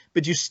fine,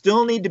 but you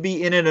still need to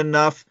be in it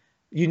enough.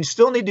 You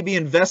still need to be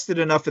invested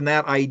enough in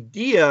that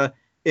idea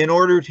in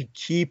order to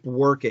keep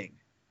working.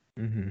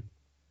 Mm-hmm.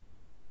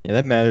 Yeah,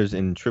 that matters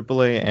in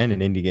AAA and in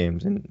indie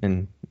games, and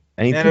anything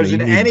matters that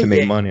you in need any to make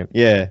game. money.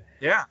 Yeah.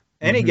 Yeah,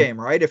 any game,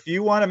 right? If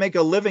you want to make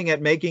a living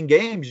at making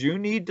games, you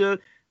need to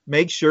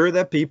make sure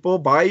that people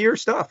buy your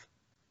stuff.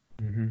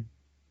 Mm-hmm.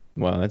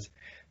 Wow, that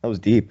was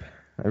deep.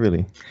 That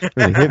really hit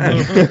me.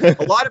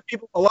 a lot of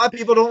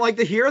people don't like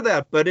to hear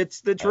that, but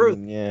it's the truth. I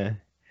mean, yeah.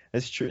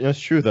 That's true. That's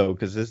true though,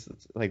 because it's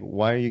like,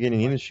 why are you getting in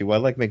the industry? Well,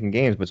 I like making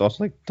games, but it's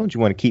also like, don't you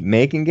want to keep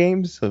making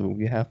games? So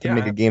you have to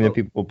make a game that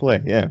people will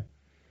play. Yeah.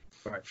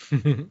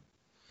 Right.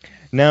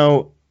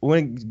 Now,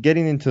 when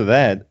getting into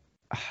that,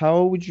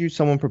 how would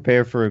someone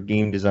prepare for a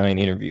game design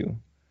interview?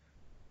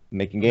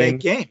 Making games.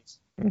 Make games.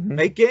 Mm-hmm.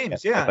 Make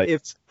games. Yeah.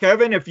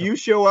 If you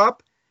show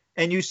up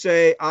and you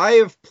say, I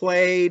have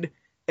played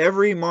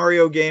every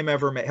Mario game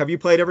ever made. Have you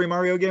played every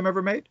Mario game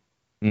ever made?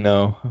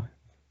 No.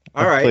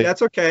 All right,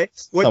 that's okay.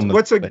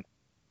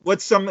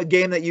 What's some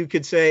game that you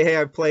could say, hey,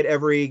 I've played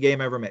every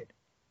game ever made?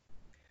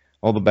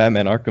 All the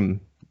Batman Arkham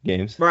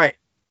games. Right.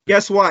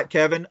 Guess what,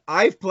 Kevin?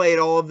 I've played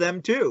all of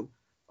them too.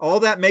 All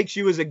that makes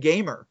you is a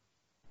gamer.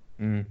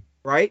 Mm.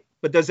 Right?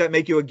 But does that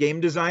make you a game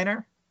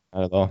designer?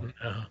 Not at all.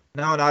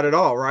 No, not at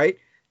all, right?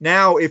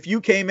 Now, if you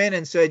came in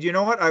and said, you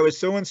know what, I was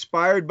so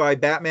inspired by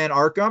Batman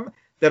Arkham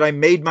that I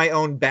made my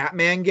own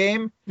Batman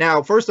game.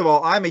 Now, first of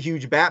all, I'm a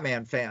huge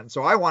Batman fan,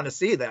 so I want to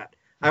see that.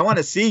 I want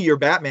to see your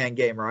Batman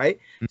game, right?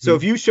 Mm-hmm. So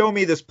if you show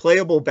me this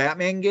playable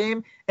Batman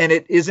game and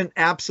it isn't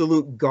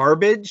absolute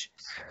garbage,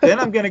 then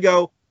I'm going to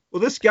go,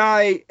 well, this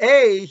guy,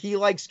 A, he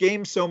likes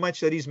games so much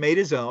that he's made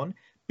his own.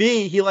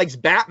 B, he likes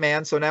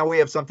Batman, so now we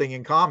have something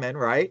in common,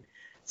 right?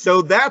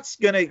 So that's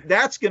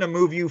gonna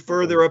move you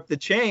further up the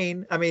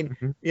chain. I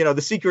mean,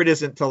 the secret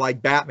isn't to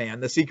like Batman.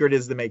 The secret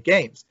is to make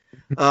games.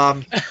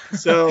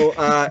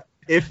 So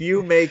if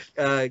you make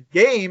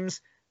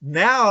games,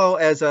 now,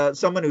 as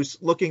someone who's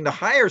looking to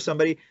hire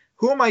somebody,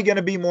 who am I going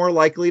to be more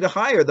likely to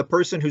hire? The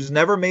person who's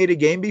never made a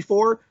game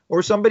before,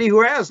 or somebody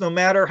who has, no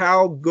matter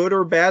how good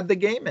or bad the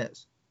game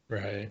is?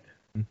 Right.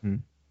 Mm-hmm.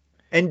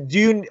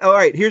 And all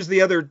right, here's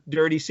the other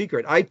dirty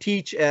secret. I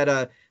teach at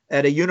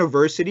a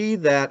university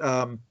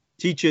that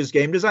teaches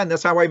game design.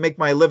 That's how I make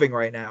my living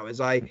right now,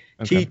 is I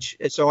teach.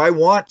 So I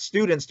want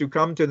students to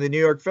come to the New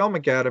York Film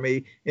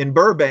Academy in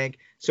Burbank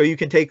so you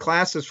can take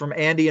classes from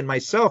Andy and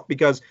myself,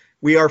 because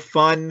we are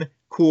fun,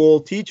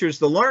 cool teachers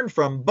to learn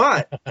from,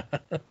 but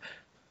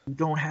you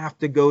don't have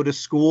to go to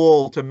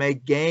school to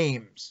make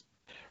games.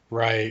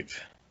 Right.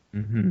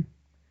 Mm-hmm.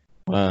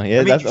 Wow,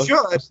 yeah, I mean,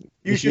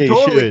 you should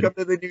totally come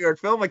to the New York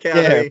Film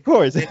Academy, yeah, of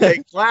course, and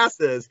take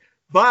classes.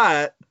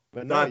 But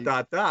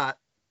no, dot.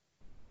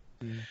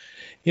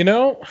 You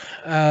know,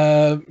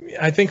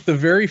 I think the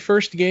very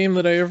first game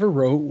that I ever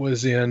wrote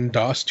was in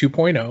DOS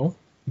 2.0,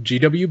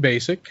 GW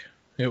Basic.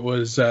 It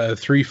was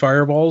 3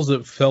 fireballs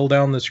that fell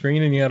down the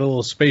screen, and you had a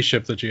little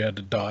spaceship that you had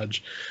to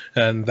dodge.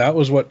 And that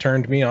was what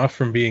turned me off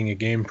from being a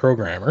game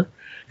programmer,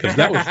 because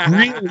that was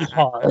really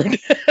hard.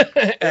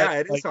 Yeah,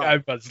 it is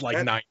hard. I was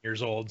like 9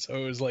 years old, so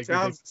it was like...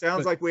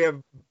 Sounds like we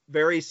have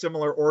very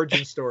similar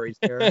origin stories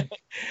there.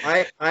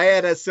 I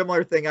had a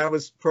similar thing. I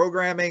was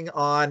programming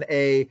on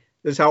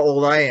this is how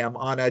old I am,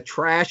 on a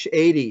Trash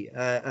 80,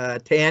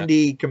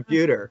 Tandy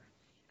computer.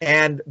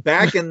 And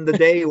back in the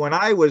day when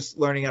I was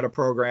learning how to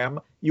program,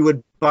 you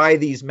would buy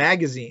these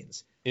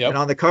magazines. Yep. And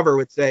on the cover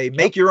would say,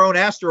 make your own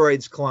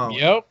asteroids clone.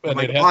 Yep,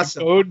 and it had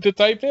code to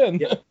type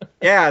in.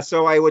 Yeah,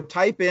 so I would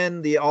type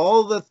in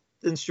all the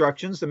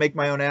instructions to make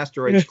my own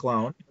asteroids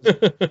clone.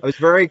 I was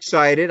very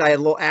excited. I had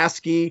a little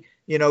ASCII,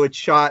 it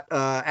shot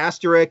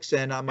asterisks,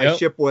 and my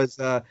ship was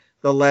the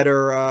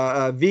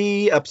letter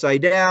V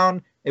upside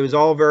down. It was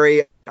all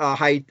very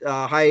high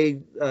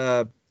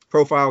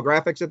profile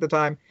graphics at the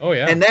time. Oh,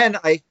 yeah. And then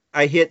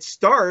I hit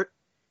start,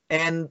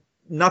 and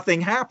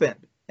nothing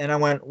happened. And I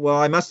went, well,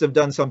 I must have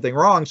done something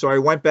wrong. So I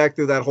went back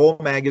through that whole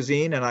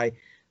magazine, and I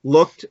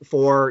looked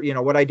for,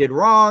 what I did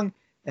wrong,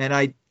 and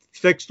I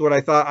fixed what I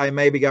thought I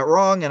maybe got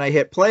wrong, and I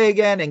hit play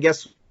again, and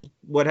guess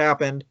what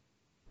happened?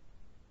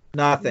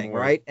 Nothing,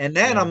 right? And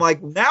then I'm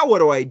like, now what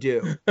do I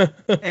do?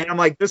 And I'm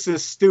like, this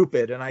is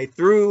stupid. And I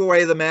threw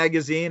away the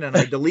magazine, and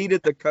I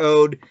deleted the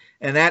code,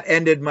 and that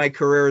ended my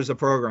career as a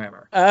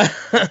programmer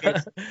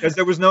because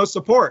there was no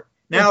support.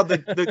 Now,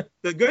 the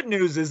good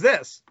news is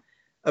this.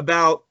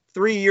 About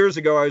 3 years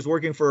ago, I was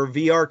working for a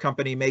VR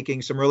company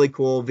making some really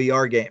cool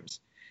VR games.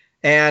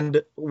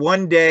 And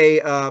one day,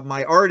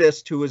 my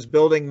artist who was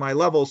building my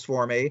levels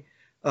for me,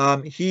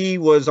 he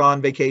was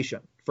on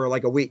vacation for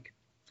like a week.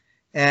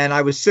 And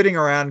I was sitting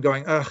around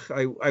going, ugh,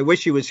 I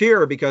wish he was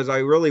here, because I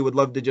really would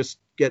love to just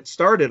get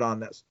started on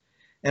this.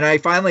 And I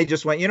finally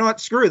just went, you know what,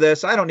 screw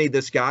this. I don't need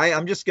this guy.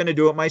 I'm just going to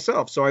do it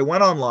myself. So I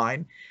went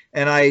online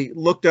and I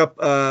looked up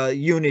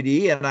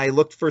Unity, and I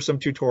looked for some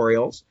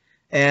tutorials,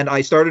 and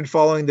I started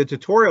following the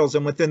tutorials.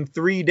 And within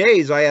 3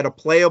 days, I had a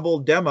playable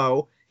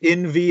demo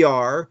in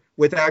VR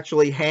with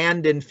actually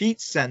hand and feet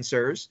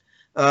sensors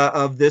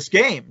of this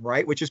game,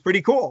 right? Which is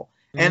pretty cool.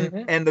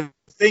 Mm-hmm. And the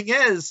thing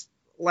is,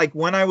 like,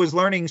 when I was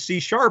learning C#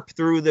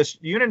 through this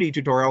Unity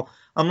tutorial,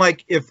 I'm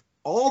like, if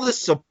all this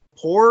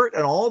support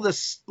and all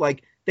this,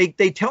 like,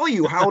 they tell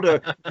you how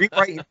to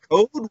rewrite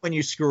code when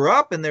you screw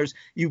up, and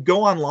you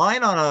go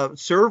online on a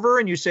server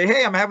and you say,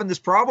 hey, I'm having this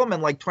problem,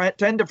 and like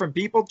 10 different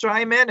people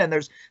chime in, and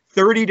there's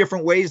 30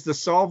 different ways to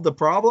solve the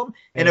problem.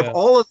 And if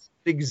all of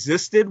it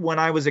existed when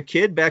I was a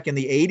kid back in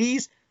the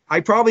 80s, I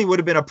probably would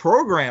have been a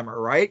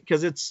programmer, right?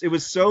 Because it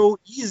was so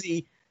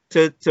easy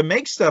to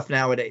make stuff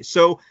nowadays.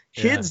 So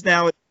kids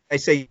now, I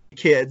say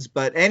kids,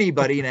 but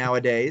anybody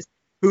nowadays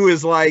who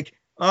is like,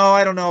 oh,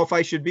 I don't know if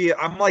I should be.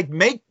 I'm like,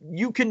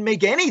 you can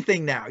make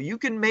anything now.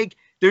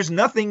 There's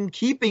nothing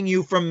keeping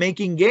you from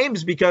making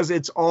games, because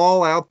it's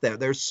all out there.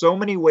 There's so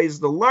many ways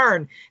to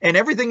learn, and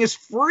everything is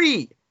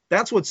free.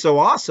 That's what's so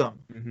awesome.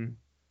 Mm-hmm.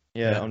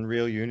 Yeah,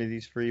 Unreal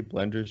Unity's free,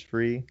 Blender's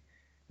free.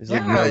 There's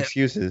like no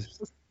excuses.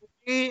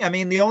 I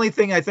mean, the only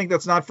thing I think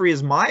that's not free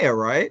is Maya,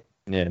 right?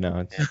 Yeah, no,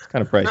 it's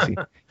kind of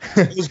pricey.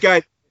 Those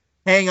guys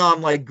hang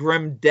on like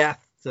grim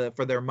death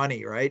for their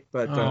money, right?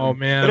 But I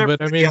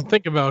mean,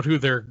 think about who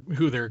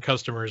their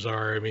customers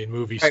are. I mean,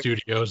 movie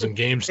studios and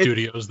game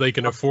studios, they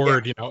can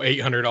afford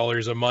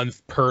 $800 a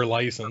month per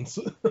license.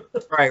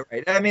 Right.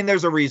 I mean,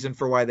 there's a reason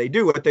for why they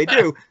do what they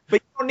do,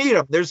 but you don't need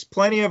them. There's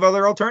plenty of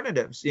other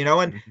alternatives,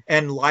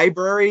 and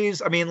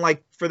libraries. I mean,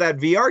 like for that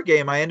VR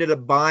game, I ended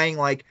up buying,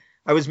 like,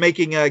 I was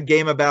making a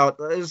game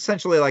about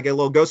essentially like a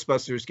little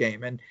Ghostbusters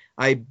game, and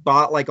I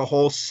bought like a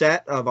whole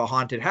set of a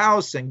haunted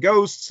house and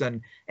ghosts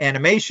and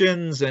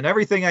animations and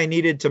everything I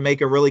needed to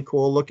make a really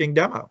cool looking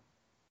demo.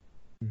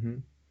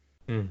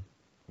 Mm-hmm.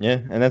 Yeah,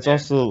 and that's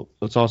also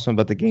what's awesome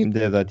about the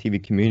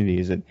GameDev.tv community,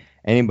 is that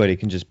anybody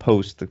can just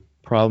post the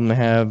problem they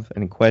have,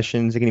 any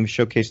questions. They can even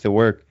showcase their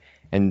work,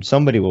 and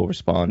somebody will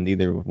respond,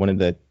 either one of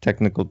the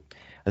technical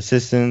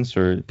assistants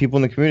or people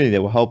in the community that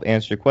will help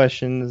answer your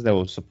questions, that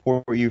will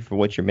support you for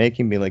what you're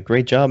making, be like,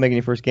 great job making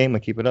your first game,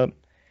 like, keep it up.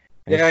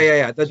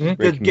 Yeah.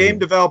 The game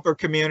developer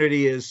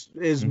community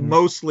is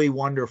mostly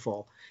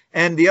wonderful.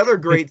 And the other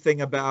great thing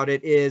about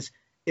it is,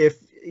 if,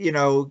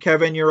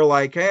 Kevin, you're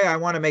like, hey, I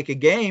want to make a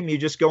game, you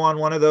just go on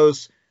one of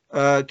those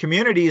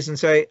communities and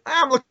say,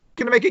 I'm looking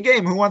to make a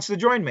game. Who wants to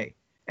join me?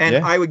 And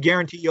I would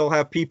guarantee you'll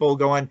have people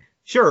going,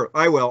 sure,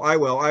 I will.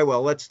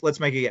 Let's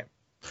make a game.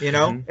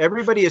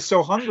 Everybody is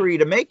so hungry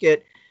to make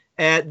it,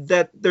 and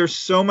that there's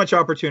so much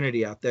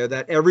opportunity out there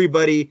that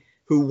everybody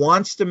who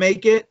wants to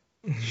make it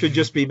should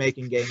just be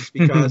making games,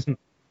 because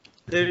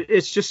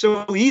it's just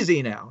so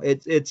easy now.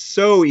 It's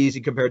so easy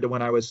compared to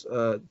when I was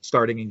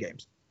starting in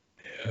games.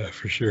 Yeah,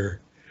 for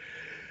sure.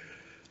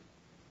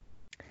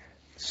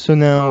 So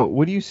now,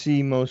 what do you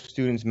see most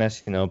students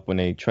messing up when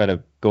they try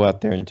to go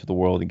out there into the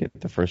world and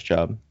get their first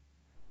job?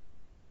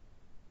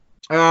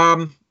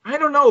 I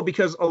don't know,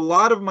 because a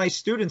lot of my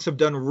students have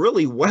done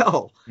really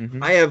well.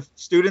 Mm-hmm. I have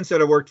students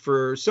that have worked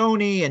for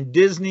Sony and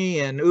Disney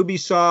and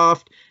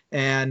Ubisoft,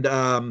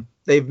 and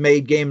they've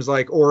made games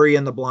like Ori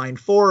and the Blind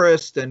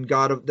Forest and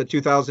the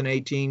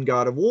 2018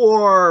 God of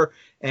War.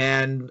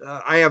 And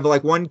I have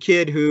like one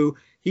kid who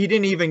he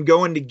didn't even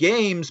go into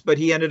games, but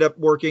he ended up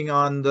working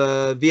on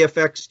the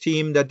VFX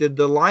team that did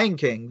the Lion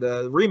King,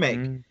 the remake.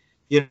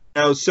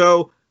 Mm-hmm.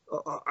 So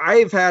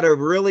I've had a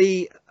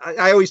really,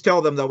 I always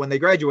tell them though, when they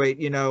graduate,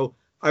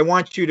 I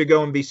want you to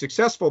go and be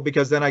successful,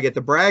 because then I get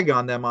to brag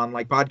on them on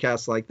like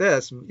podcasts like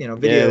this, video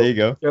there you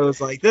go.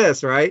 shows like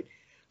this, right?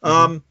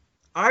 Mm-hmm.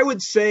 I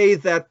would say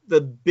that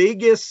the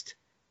biggest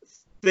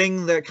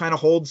thing that kind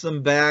of holds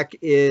them back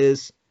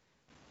is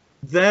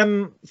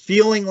them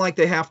feeling like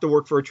they have to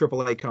work for a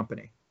AAA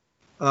company.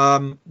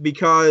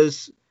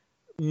 Because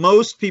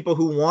most people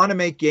who want to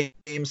make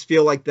games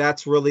feel like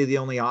that's really the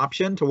only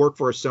option, to work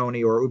for a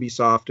Sony or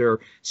Ubisoft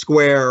or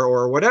Square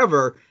or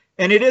whatever.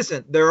 And it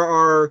isn't. There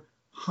are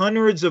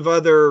hundreds of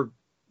other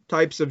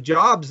types of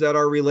jobs that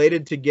are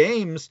related to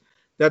games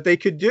that they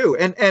could do.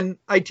 And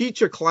I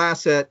teach a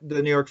class at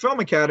the New York Film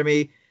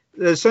Academy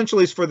that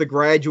essentially is for the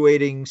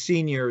graduating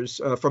seniors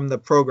from the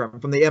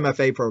program, from the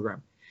MFA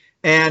program.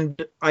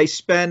 And I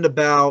spend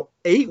about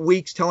 8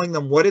 weeks telling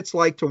them what it's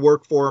like to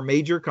work for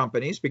major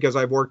companies, because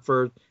I've worked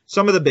for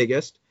some of the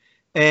biggest.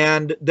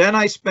 And then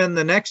I spend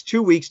the next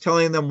 2 weeks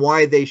telling them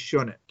why they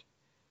shouldn't,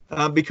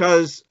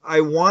 because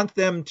I want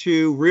them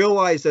to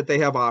realize that they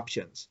have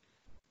options,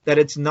 that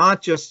it's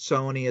not just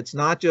Sony, it's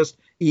not just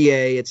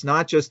EA, it's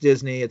not just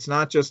Disney, it's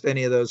not just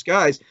any of those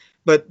guys,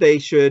 but they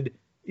should,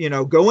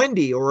 go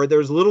indie, or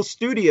there's little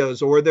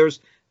studios, or there's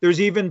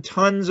even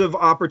tons of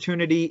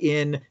opportunity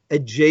in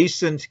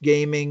adjacent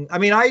gaming. I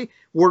mean, I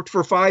worked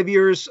for 5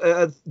 years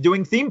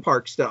doing theme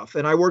park stuff,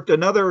 and I worked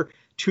another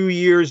 2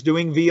 years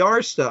doing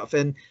VR stuff.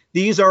 And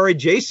these are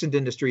adjacent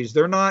industries.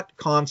 They're not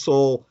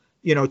console,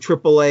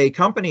 AAA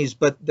companies,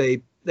 but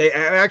they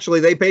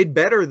paid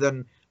better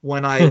than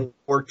when I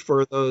worked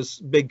for those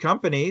big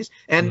companies.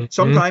 And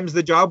sometimes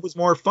the job was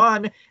more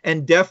fun,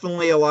 and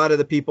definitely a lot of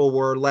the people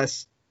were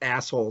less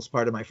assholes,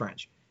 pardon my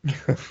French.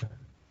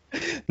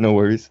 No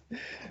worries.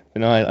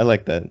 No, I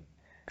like that,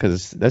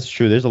 because that's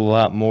true. There's a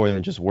lot more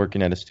than just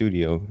working at a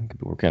studio. You could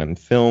be working on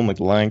film, like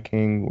Lion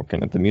King,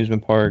 working at the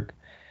amusement park.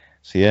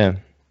 So yeah.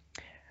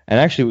 And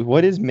actually,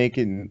 what is Make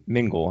It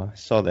Mingle? I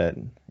saw that.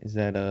 Is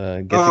that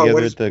get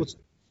together at the?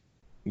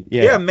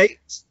 Yeah.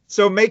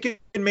 So Make It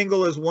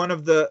Mingle is one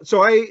of the.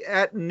 So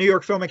at New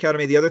York Film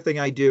Academy, the other thing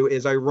I do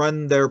is I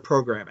run their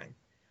programming.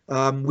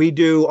 We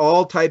do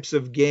all types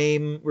of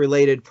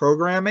game-related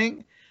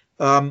programming.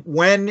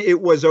 When it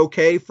was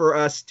okay for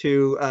us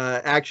to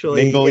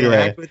actually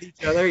interact with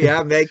each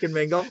other, make and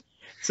mingle.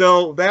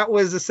 So that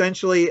was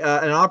essentially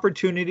an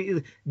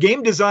opportunity.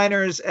 Game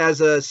designers as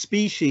a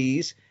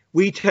species,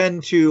 we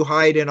tend to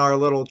hide in our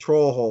little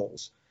troll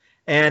holes,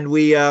 and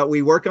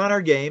we work on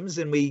our games,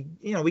 and we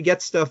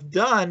get stuff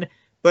done,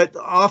 but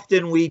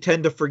often we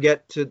tend to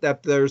forget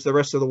that there's the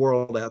rest of the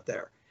world out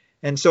there.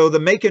 And so the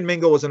Make and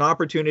Mingle was an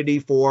opportunity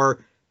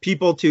for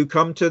people to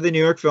come to the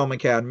New York Film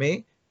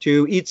Academy,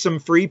 to eat some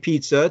free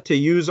pizza, to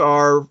use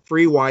our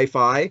free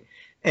Wi-Fi,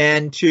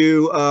 and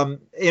to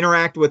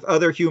interact with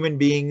other human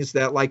beings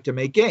that like to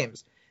make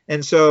games.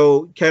 And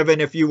so, Kevin,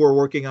 if you were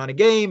working on a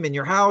game in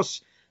your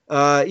house,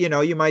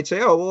 you might say,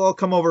 oh, well, I'll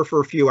come over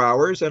for a few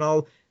hours and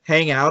I'll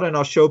hang out and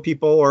I'll show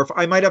people, or if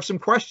I might have some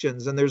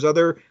questions. And there's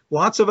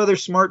lots of other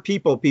smart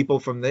people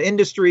from the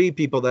industry,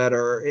 people that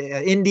are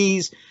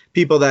indies,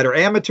 people that are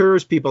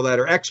amateurs, people that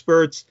are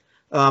experts,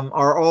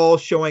 are all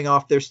showing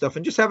off their stuff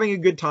and just having a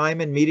good time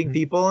and meeting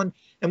people. And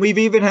we've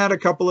even had a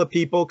couple of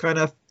people kind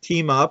of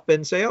team up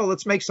and say, oh,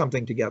 let's make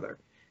something together.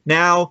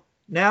 Now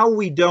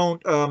we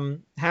don't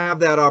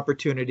have that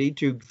opportunity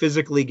to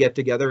physically get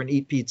together and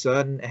eat pizza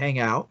and hang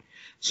out.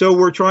 So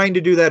we're trying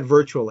to do that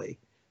virtually.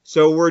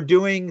 So we're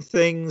doing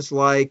things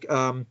like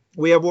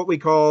we have what we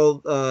call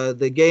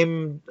the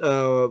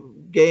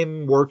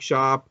game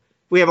workshop.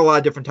 We have a lot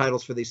of different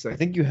titles for these things. I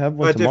think you have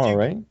one tomorrow,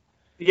 right?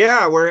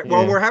 Yeah,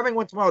 we're having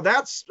one tomorrow.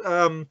 That's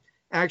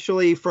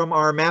actually from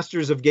our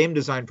Masters of Game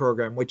Design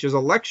program, which is a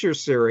lecture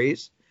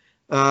series,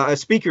 a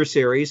speaker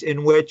series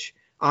in which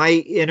I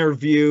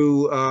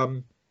interview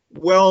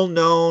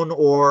well-known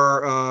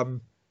or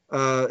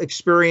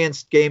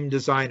experienced game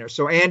designers.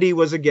 So Andy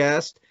was a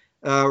guest.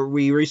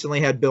 We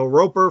recently had Bill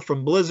Roper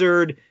from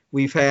Blizzard.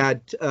 We've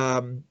had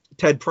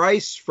Ted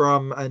Price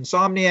from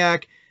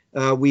Insomniac.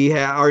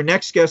 Our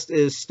next guest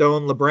is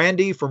Stone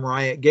Librandi from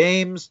Riot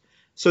Games.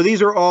 So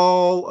these are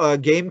all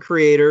game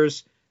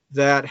creators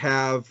that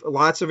have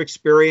lots of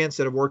experience,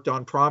 that have worked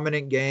on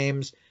prominent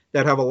games,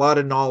 that have a lot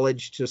of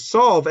knowledge to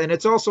solve. And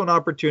it's also an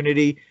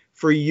opportunity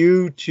for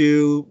you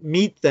to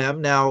meet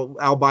them now,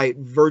 albeit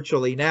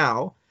virtually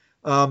now,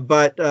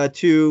 but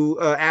to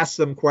ask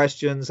them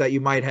questions that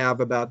you might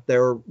have about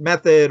their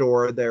method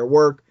or their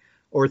work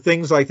or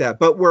things like that.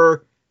 But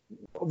we're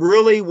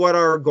really what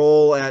our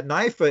goal at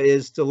NIFA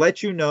is to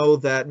let you know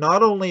that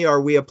not only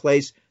are we a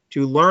place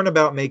to learn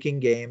about making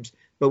games,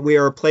 but we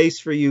are a place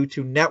for you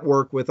to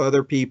network with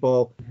other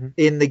people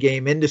in the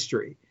game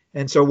industry.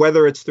 And so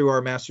whether it's through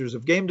our Masters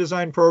of Game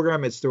Design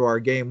program, it's through our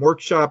game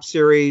workshop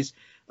series.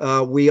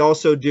 We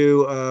also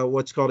do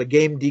what's called a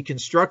game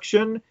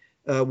deconstruction,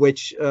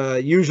 which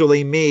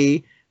usually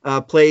me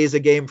plays a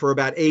game for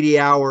about 80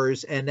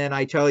 hours, and then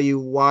I tell you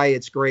why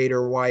it's great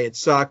or why it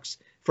sucks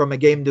from a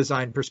game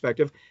design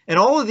perspective. And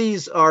all of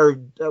these are,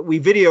 we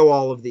video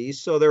all of these,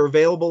 so they're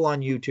available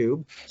on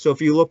YouTube. So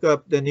if you look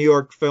up the New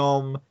York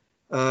Film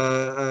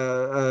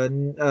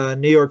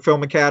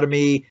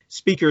Academy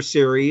speaker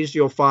series,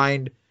 you'll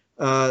find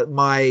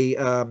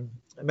my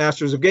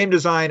Masters of Game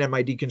Design and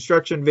my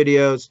deconstruction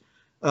videos.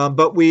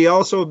 But we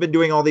also have been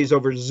doing all these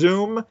over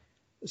Zoom.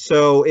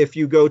 So if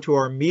you go to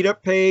our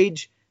meetup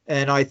page,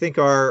 and I think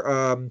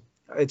our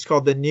it's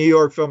called the New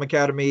York Film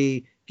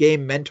Academy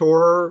Game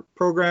Mentor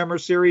Program or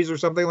Series or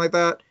something like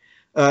that.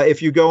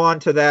 If you go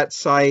onto that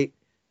site,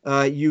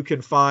 you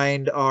can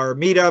find our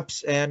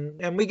meetups,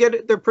 and we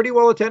get, they're pretty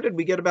well attended.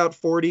 We get about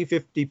 40,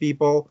 50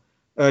 people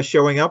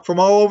showing up from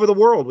all over the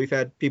world. We've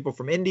had people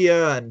from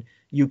India and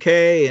UK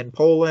and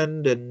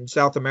Poland and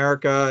South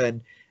America,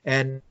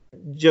 and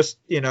just,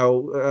 you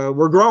know,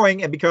 we're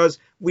growing, and because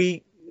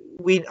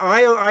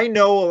I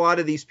know a lot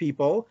of these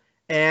people,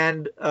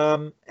 and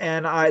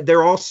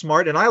they're all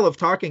smart, and I love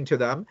talking to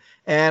them,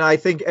 and I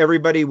think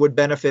everybody would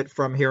benefit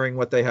from hearing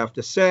what they have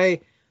to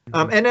say.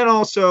 And then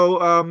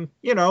also,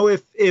 you know,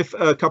 if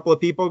a couple of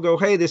people go,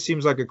 hey, this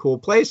seems like a cool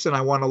place, and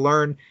I want to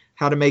learn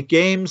how to make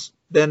games,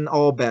 then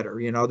all better,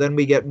 you know, then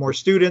we get more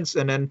students,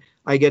 and then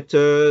I get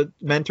to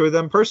mentor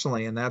them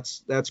personally, and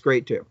that's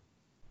great too.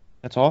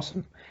 That's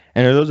awesome.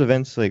 And are those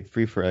events like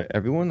free for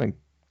everyone? Like,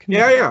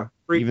 yeah,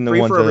 free, even the free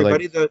ones for that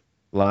everybody. are like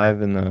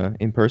live and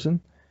in person?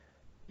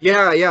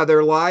 Yeah,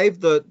 they're live.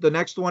 The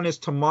next one is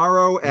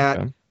tomorrow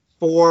at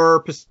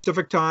 4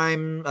 Pacific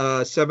time,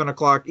 7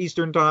 o'clock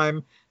Eastern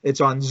time. It's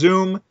on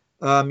Zoom.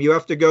 You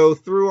have to go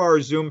through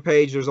our Zoom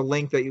page. There's a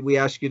link that we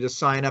ask you to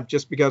sign up,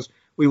 just because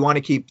we want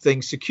to keep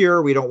things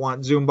secure. We don't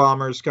want Zoom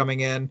bombers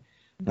coming in.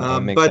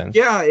 But sense.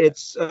 Yeah,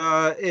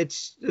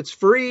 it's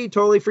free,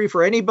 totally free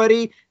for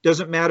anybody.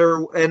 Doesn't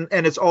matter, and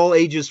it's all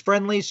ages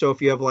friendly. So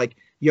if you have like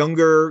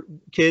younger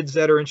kids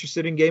that are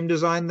interested in game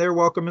design, they're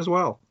welcome as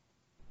well.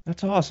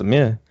 That's awesome.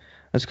 Yeah,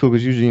 that's cool,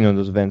 because usually, you know,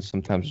 those events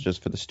sometimes are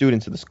just for the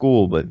students of the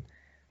school, but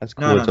that's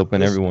cool. It's open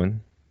to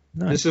everyone.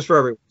 Nice. This is for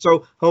everyone.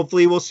 So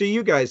hopefully we'll see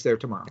you guys there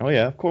tomorrow. Oh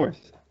yeah, of course.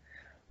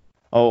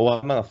 Oh, well,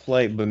 I'm on a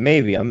flight, but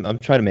maybe I'm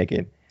trying to make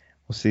it.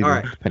 We'll see. All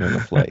right. Depending on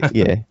the flight.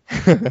 Yeah.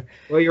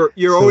 Well,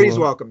 you're always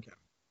welcome, Kevin.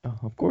 Oh,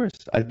 of course.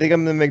 I think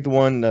I'm gonna make the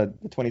one the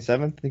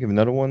 27th. Think of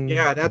another one.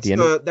 Yeah,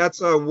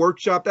 that's a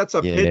workshop. That's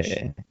a pitch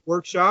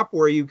workshop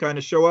where you kind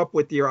of show up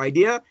with your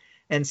idea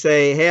and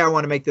say, hey, I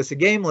want to make this a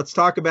game. Let's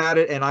talk about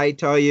it. And I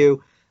tell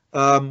you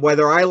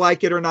whether I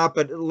like it or not,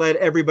 but let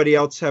everybody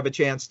else have a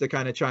chance to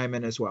kind of chime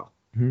in as well.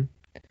 Yeah,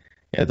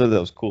 I thought that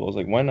was cool. I was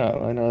like, why not?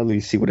 Why not at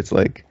least see what it's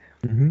like?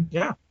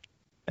 Yeah.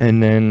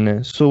 And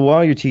then, so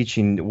while you're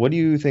teaching, what do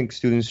you think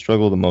students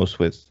struggle the most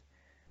with?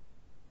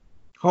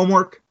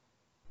 Homework.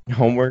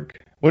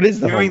 What is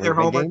the doing their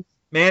homework?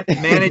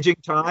 Managing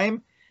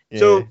time.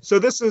 Yeah. So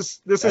this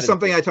is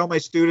something I tell my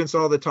students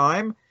all the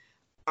time.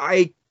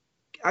 I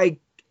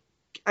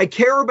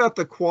care about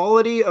the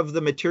quality of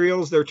the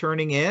materials they're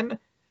turning in,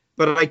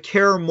 but I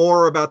care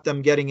more about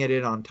them getting it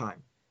in on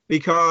time,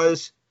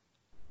 because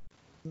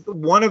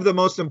one of the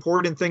most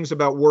important things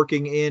about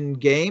working in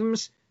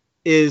games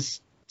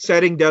is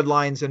setting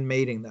deadlines and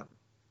mating them.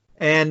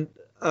 And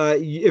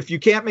if you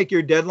can't make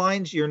your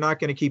deadlines, you're not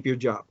going to keep your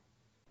job.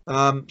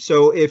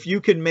 So if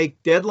you can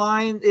make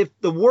deadlines, if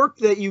the work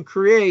that you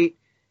create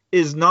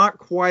is not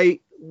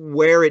quite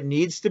where it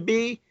needs to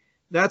be,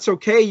 that's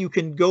okay. You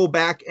can go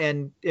back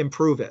and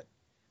improve it,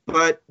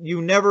 but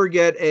you never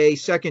get a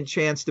second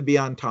chance to be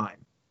on time.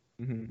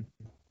 And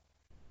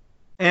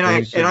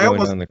I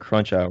almost on the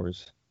crunch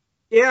hours.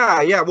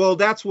 Yeah. Well,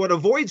 that's what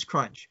avoids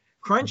crunch.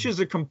 Crunch is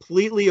a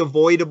completely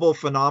avoidable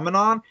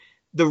phenomenon.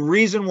 The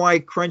reason why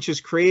crunch is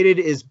created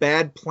is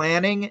bad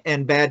planning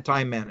and bad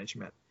time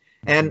management.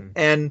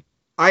 And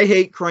I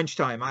hate crunch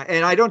time.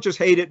 And I don't just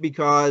hate it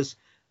because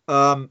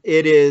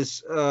it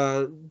is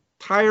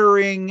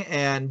tiring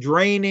and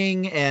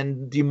draining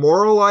and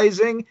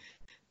demoralizing,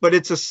 but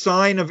it's a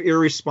sign of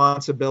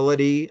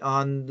irresponsibility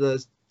on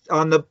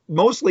the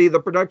mostly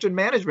the production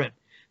management.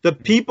 The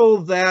people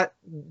that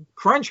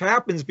crunch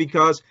happens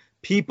because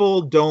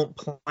people don't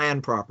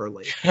plan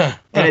properly, and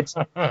it's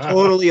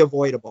totally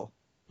avoidable.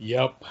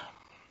 Yep.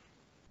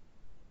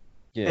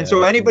 Yeah. And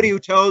so anybody who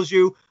tells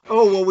you,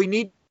 oh, well, we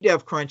need to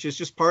have crunch, it's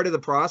just part of the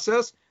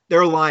process,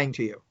 they're lying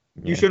to you.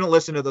 Yeah. You shouldn't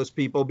listen to those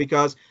people,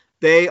 because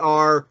they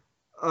are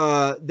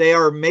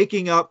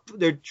making up,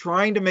 they're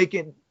trying to make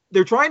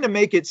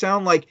it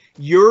sound like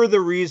you're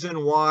the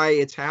reason why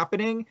it's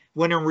happening,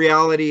 when in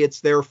reality it's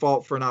their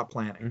fault for not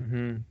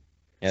planning.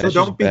 Yeah, so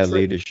don't be bad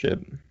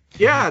leadership.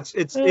 Yeah,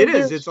 it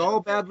is. It's all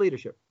bad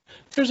leadership.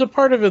 There's a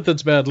part of it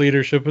that's bad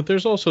leadership, but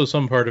there's also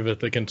some part of it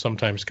that can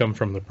sometimes come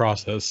from the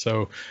process.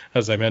 So,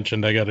 as I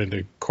mentioned, I got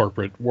into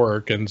corporate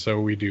work, and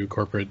so we do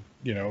corporate,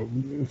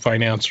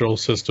 financial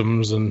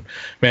systems and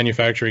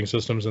manufacturing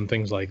systems and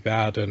things like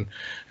that.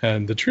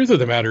 And the truth of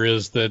the matter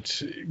is that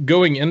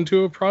going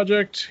into a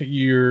project,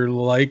 you're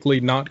likely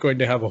not going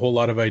to have a whole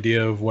lot of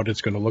idea of what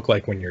it's going to look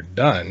like when you're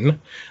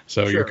done.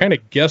 So Sure. you're kind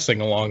of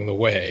guessing along the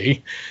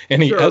way.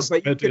 Any Sure, but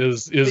estimate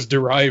is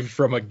derived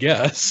from a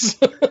guess.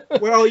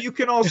 Well, you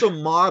can also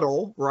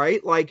model,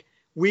 right? Like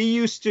we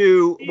used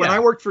to, when Yeah. I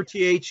worked for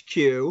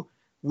THQ,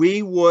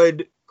 we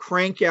would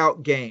crank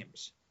out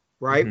games,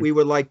 right? Mhm. We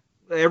would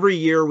every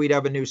year we'd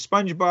have a new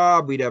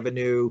SpongeBob, we'd have a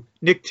new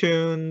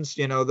Nicktoons,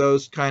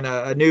 those kind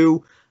of a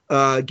new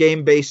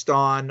game based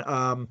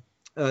on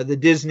the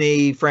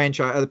Disney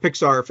franchise, the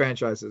Pixar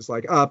franchises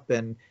like Up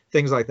and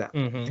things like that.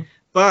 Mhm.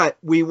 But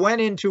we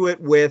went into it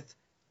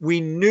we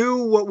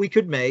knew what we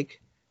could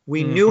make.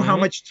 We knew how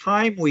Mhm. much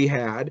time we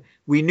had.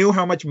 We knew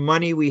how much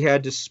money we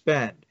had to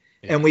spend,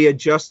 Yeah. and we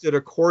adjusted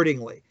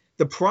accordingly.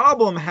 The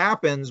problem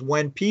happens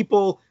when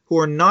people who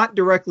are not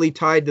directly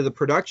tied to the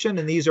production,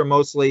 and these are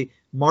mostly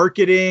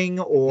marketing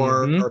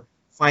or Mhm.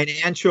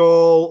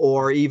 financial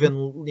or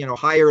even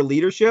higher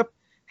leadership,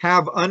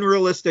 have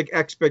unrealistic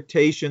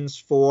expectations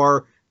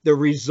for the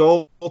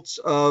results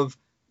of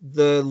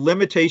the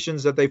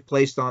limitations that they've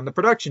placed on the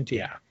production team.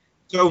 Yeah.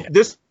 So Yeah.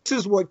 this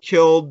is what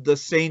killed the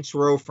Saints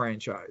Row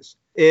franchise.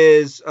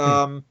 Is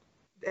the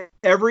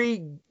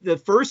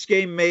first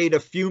game made a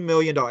few $1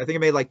 million. I think it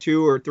made like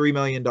 $2 or $3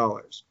 million,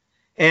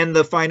 and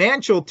the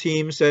financial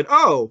team said,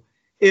 "Oh,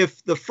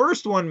 if the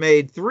first one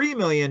made $3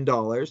 million,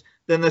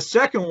 then the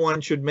second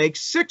one should make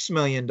 $6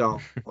 million."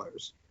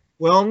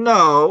 Well,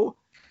 no.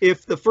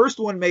 If the first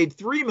one made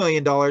 $3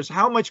 million,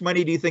 how much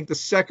money do you think the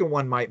second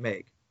one might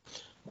make?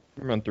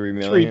 Around 3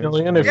 million. 3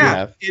 million if maybe you-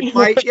 half.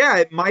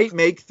 It might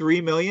make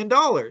 $3 million,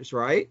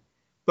 right?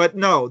 But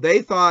no,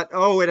 they thought,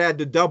 oh, it had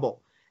to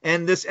double.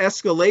 And this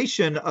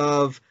escalation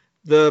of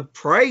the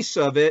price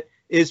of it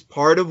is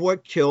part of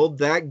what killed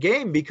that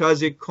game,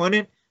 because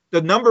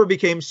the number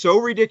became so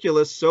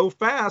ridiculous so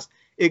fast,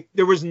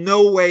 there was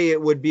no way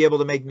it would be able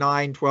to make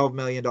 $9-12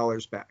 million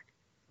back.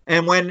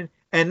 And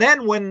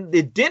then when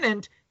it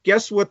didn't,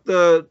 guess what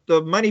the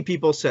money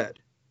people said?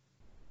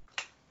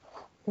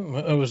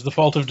 It was the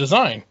fault of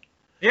design.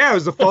 Yeah, it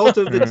was the fault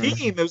of the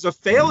team. It was a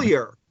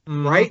failure.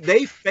 Mhm. Right?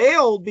 They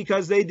failed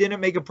because they didn't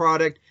make a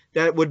product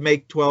that would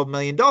make $12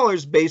 million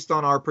based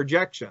on our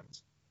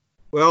projections.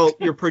 Well,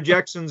 your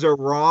projections are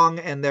wrong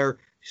and they're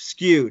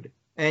skewed,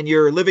 and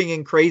you're living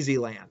in crazy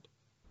land.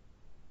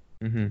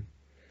 Mm-hmm.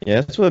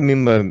 Yeah, that's what I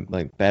mean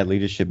by bad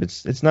leadership.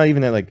 It's not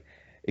even that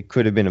it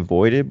could have been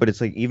avoided, but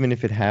it's even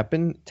if it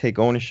happened, take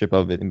ownership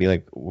of it and be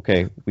like,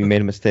 okay, we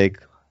made a mistake.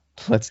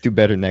 Let's do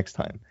better next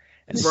time.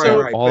 And Right,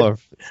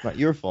 it's not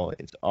your fault.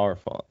 It's our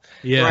fault.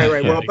 Yeah.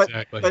 Right. Yeah, Well,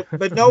 exactly.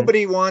 but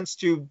nobody wants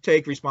to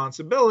take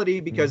responsibility,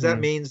 because that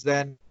means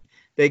then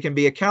they can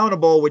be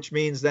accountable, which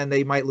means then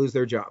they might lose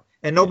their job.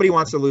 And nobody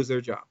wants to lose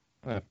their job.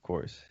 Of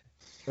course.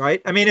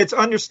 Right? I mean, it's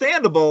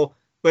understandable,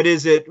 but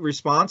is it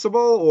responsible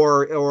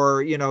or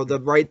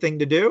the right thing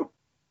to do?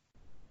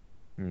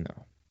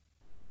 No.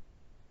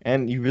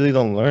 And you really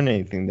don't learn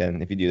anything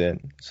then if you do that.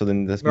 So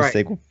then this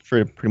mistake will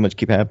pretty much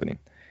keep happening.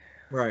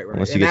 Right.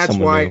 Unless you And get that's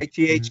someone why new.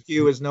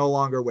 THQ is no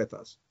longer with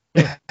us.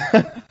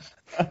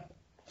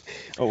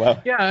 Oh,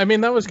 wow. Yeah, I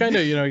mean, that was kind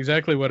of,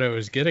 exactly what I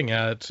was getting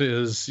at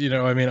is,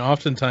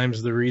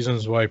 oftentimes the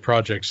reasons why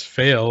projects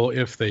fail,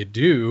 if they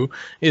do,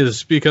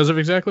 is because of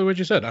exactly what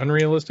you said,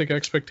 unrealistic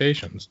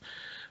expectations.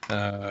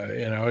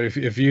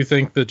 If you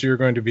think that you're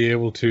going to be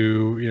able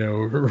to,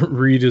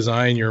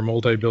 redesign your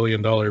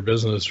multi-billion-dollar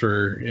business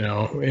for,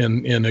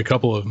 in a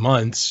couple of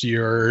months,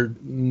 you're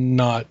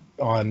not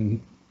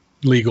on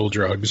legal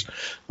drugs.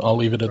 I'll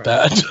leave it at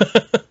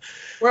that.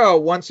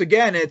 Well, once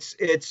again, it's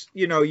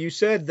you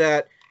said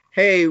that,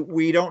 hey,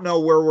 we don't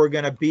know where we're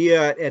going to be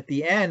at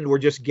the end. We're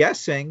just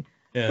guessing.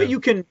 Yeah. But you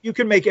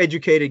can make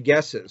educated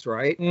guesses,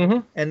 right? Mm-hmm.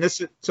 And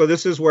this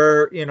is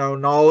where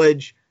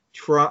knowledge.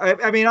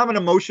 I mean, I'm an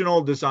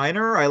emotional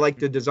designer. I like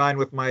to design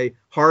with my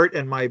heart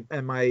and my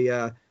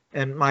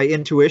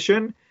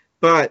intuition,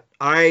 but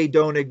I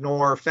don't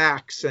ignore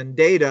facts and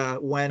data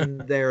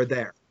when they're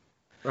there.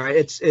 Right?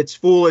 It's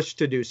foolish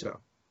to do so.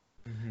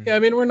 Yeah, I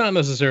mean, we're not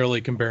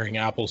necessarily comparing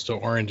apples to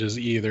oranges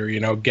either.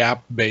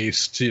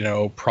 Gap-based,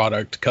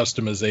 product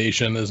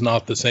customization is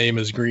not the same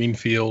as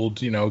greenfield,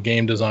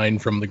 game design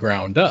from the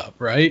ground up,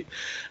 right?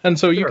 And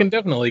so you can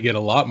definitely get a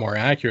lot more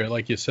accurate,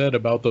 like you said,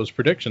 about those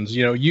predictions.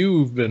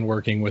 You've been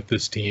working with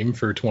this team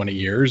for 20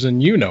 years,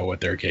 and you know what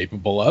they're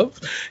capable of,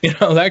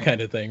 that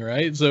kind of thing,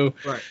 right? So,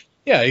 Right.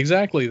 Yeah,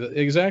 exactly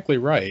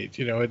right.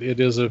 It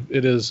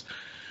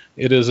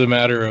is a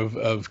matter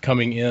of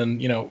coming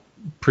in,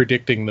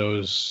 predicting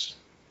those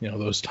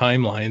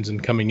timelines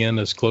and coming in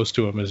as close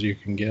to them as you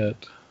can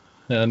get.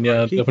 And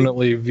yeah,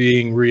 definitely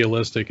being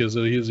realistic is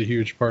a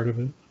huge part of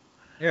it.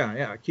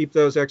 Yeah. Keep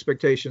those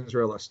expectations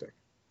realistic.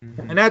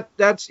 And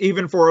that's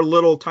even for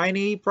little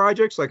tiny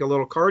projects like a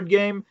little card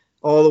game.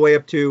 all the way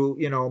up to,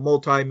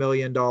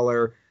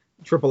 multi-million-dollar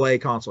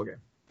AAA console game.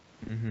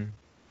 Mm-hmm.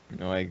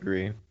 No, I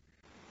agree.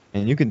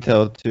 And you can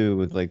tell too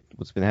with like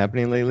what's been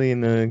happening lately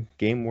in the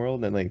game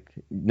world that like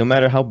no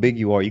matter how big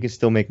you are, you can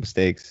still make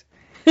mistakes.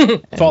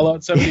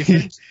 Fallout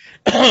 76.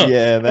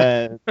 Yeah,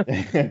 man.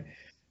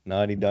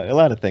 Naughty Dog. A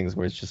lot of things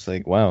where it's just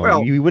like, wow,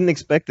 Well, you wouldn't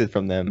expect it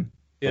from them.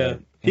 Yeah.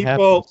 It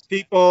happens.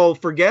 People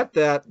forget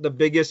that the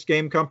biggest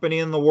game company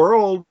in the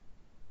world,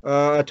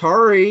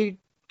 Atari,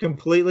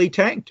 completely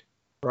tanked,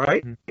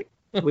 right?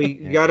 We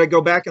got to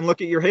go back and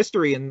look at your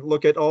history and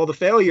look at all the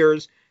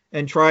failures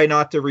and try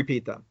not to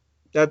repeat them.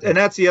 And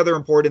that's the other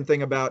important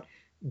thing about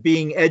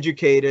being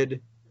educated.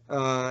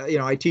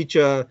 I teach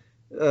a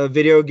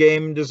video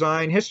game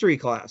design history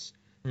class,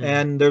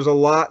 and there's a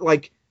lot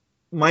like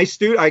my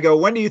student. I go,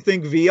 when do you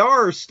think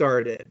VR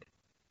started?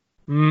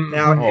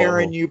 Now,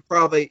 Aaron, you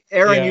probably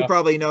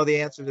know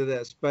the answer to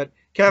this, but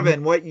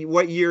Kevin,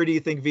 what year do you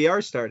think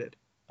VR started?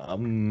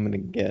 I'm gonna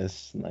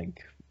guess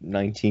like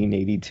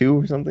 1982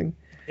 or something.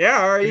 Yeah,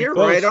 all right, you're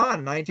right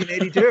on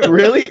 1982.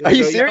 Really? Are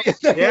you serious?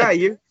 Yeah,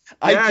 you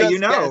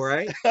guessed.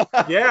 right?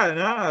 Yeah,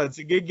 no, it's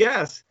a good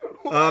guess.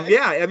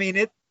 Yeah, I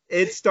mean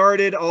it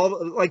started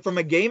all like from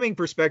a gaming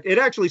perspective. It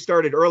actually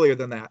started earlier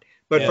than that,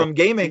 but from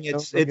gaming,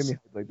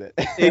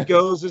 it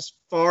goes as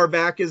far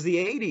back as the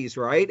 80s,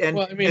 right? And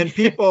and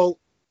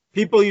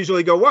people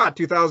usually go, what,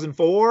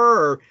 2004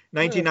 or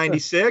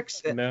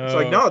 1996? No. It's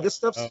like, no, this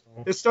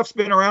stuff's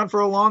been around for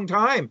a long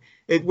time.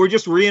 We're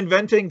just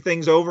reinventing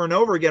things over and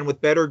over again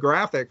with better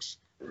graphics.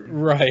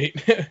 Right.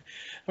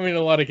 I mean, in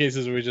a lot of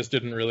cases, we just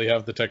didn't really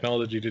have the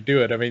technology to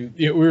do it. I mean,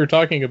 we were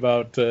talking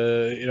about,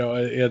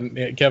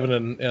 and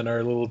Kevin and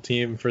our little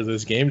team for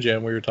this game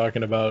jam, we were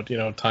talking about,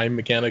 time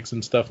mechanics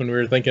and stuff, and we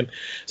were thinking,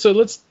 so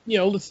let's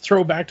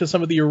throw back to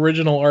some of the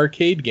original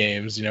arcade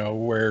games,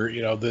 where,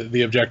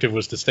 the objective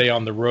was to stay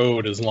on the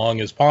road as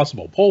long as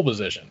possible. Pole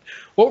position.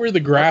 What were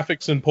the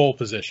graphics in pole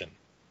position?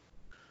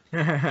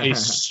 A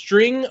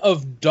string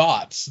of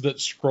dots that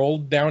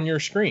scrolled down your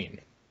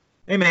screen.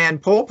 Hey man,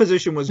 pole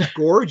position was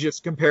gorgeous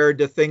compared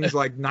to things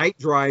like Night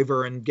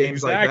Driver and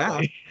games like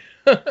that.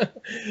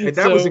 And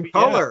that was in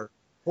color.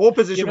 Yeah. Pole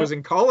position was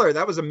in color.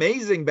 That was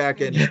amazing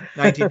back in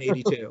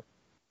 1982.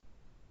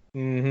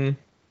 Mm-hmm.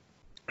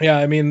 Yeah,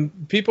 I mean,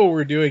 people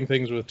were doing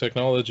things with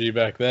technology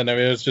back then. I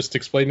mean, I was just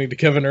explaining to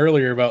Kevin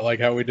earlier about like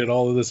how we did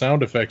all of the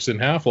sound effects in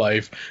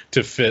Half-Life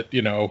to fit,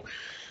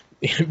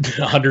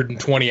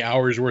 120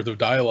 hours worth of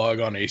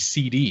dialogue on a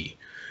CD.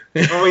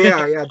 Oh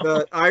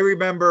yeah. I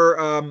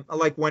remember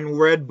like when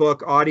Red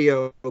Book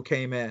Audio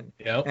came in,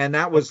 and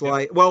that was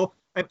like, well,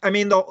 I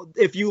mean,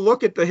 if you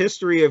look at the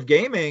history of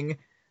gaming,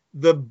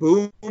 the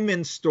boom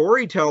in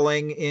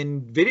storytelling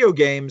in video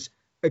games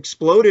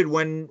exploded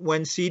when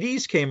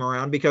CDs came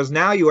around, because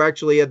now you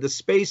actually had the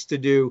space to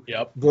do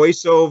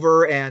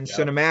voiceover and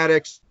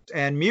cinematics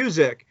and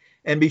music.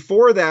 And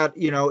before that,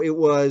 it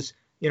was,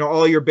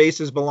 all your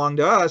bases belong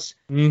to us,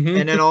 and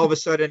then all of a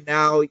sudden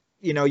now,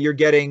 you're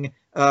getting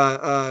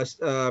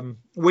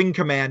Wing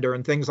Commander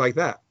and things like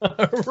that.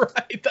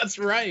 Right, that's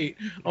right.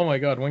 Oh my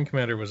God, Wing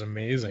Commander was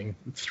amazing.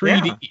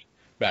 3D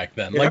back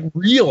then, like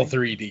real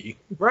 3D.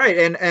 Right,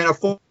 and a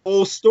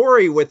full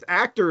story with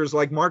actors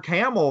like Mark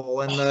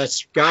Hamill and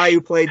the guy who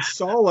played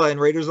Sala in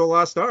Raiders of the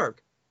Lost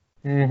Ark.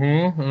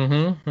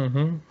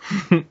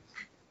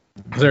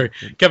 Sorry,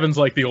 Kevin's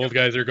like, the old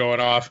guys are going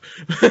off.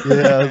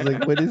 Yeah, I was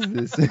like, what is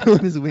this?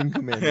 What is Wing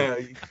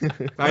Commander?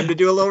 Time to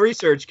do a little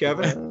research,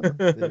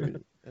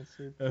 Kevin. That's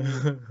so cool.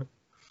 It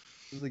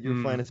was like you're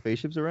flying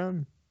spaceships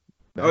around?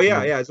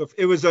 Yeah. So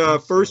it was a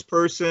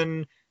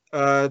first-person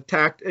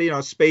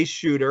space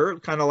shooter,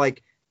 kind of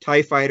like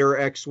TIE Fighter,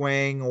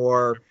 X-Wing,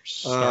 or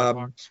Star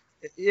Fox.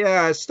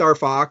 Star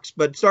Fox,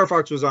 but Star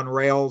Fox was on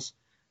rails.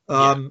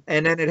 And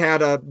then it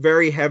had a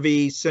very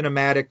heavy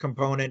cinematic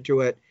component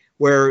to it,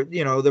 where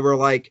there were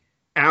like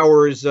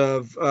hours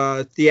of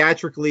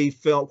theatrically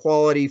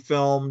quality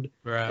filmed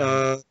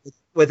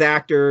with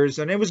actors,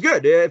 and it was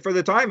good for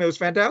the time. It was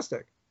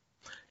fantastic.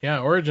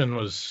 Yeah, Origin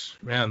was,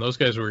 man, those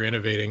guys were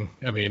innovating.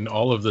 I mean,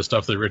 all of the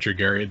stuff that Richard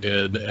Garriott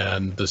did,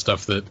 and the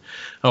stuff that,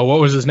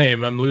 what was his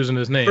name? I'm losing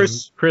his name.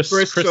 Chris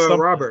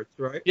Roberts,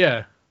 right?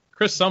 Yeah,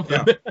 Chris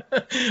something. Yeah.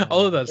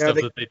 All of that stuff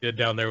that they did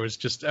down there was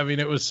just, I mean,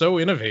 it was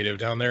so innovative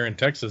down there in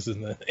Texas in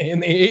the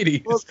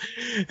 80s.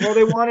 Well,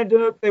 they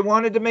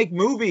wanted to make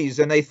movies,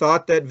 and they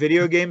thought that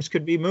video games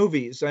could be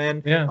movies.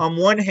 And on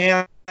one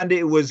hand,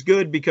 it was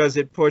good because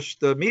it pushed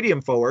the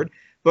medium forward,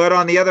 but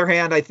on the other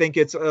hand, I think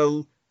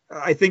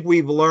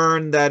we've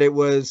learned that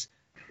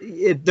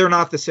they're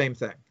not the same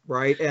thing,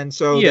 right? And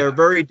so they're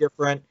very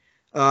different.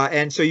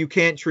 And so you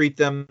can't treat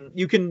them.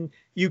 You can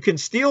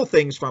steal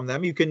things from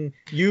them. You can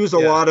use a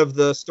lot of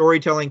the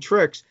storytelling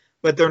tricks,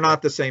 but they're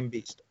not the same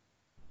beast.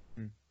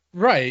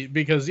 Right,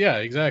 because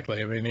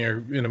exactly. I mean,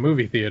 you're in a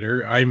movie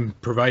theater. I'm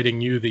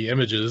providing you the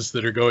images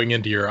that are going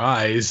into your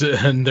eyes,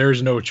 and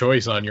there's no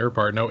choice on your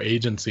part, no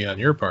agency on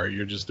your part.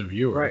 You're just a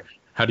viewer. Right.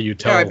 How do you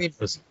tell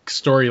a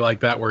story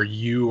like that where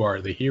you are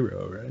the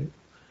hero, right?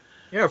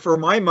 Yeah, for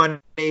my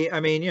money, I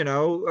mean,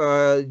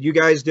 you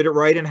guys did it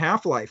right in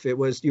Half-Life.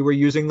 You were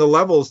using the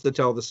levels to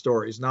tell the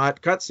stories,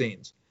 not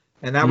cutscenes,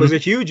 and that was a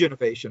huge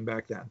innovation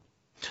back then.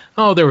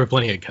 Oh, there were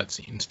plenty of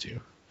cutscenes too.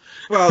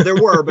 Well,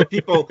 there were, but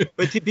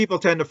people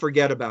tend to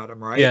forget about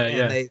them, right?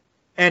 Yeah,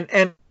 and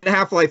and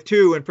Half-Life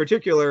 2 in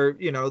particular,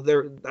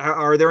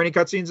 are there any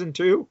cutscenes in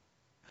 2?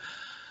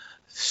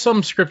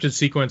 Some scripted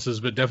sequences,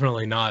 but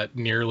definitely not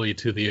nearly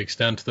to the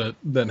extent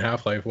that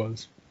Half-Life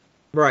was.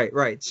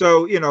 Right.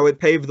 So, it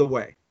paved the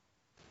way.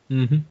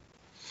 Mm-hmm.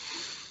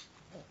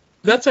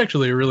 That's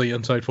actually a really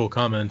insightful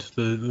comment,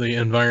 the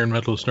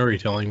environmental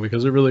storytelling,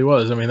 because it really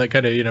was. I mean, that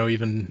kind of,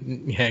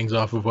 even hangs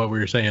off of what we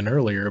were saying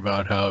earlier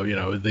about how,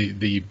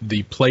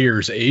 the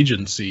player's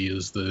agency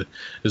is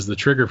the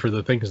trigger for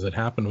the things that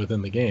happen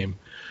within the game.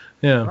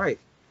 Yeah. Right.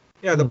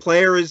 Yeah, the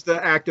player is the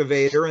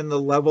activator and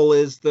the level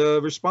is the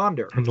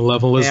responder. And the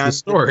level is the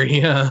story,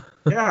 yeah.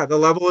 Yeah, the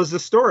level is the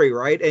story,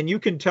 right? And you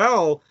can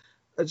tell.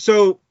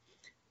 So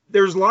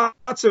there's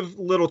lots of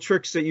little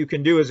tricks that you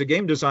can do as a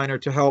game designer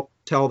to help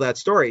tell that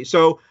story.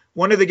 So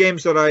one of the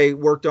games that I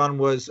worked on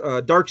was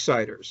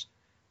Darksiders.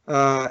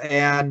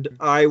 And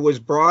I was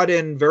brought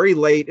in very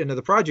late into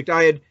the project.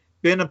 I had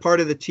been a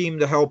part of the team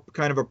to help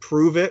kind of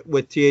approve it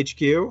with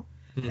THQ.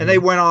 And they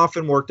went off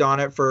and worked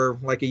on it for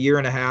like a year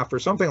and a half or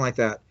something like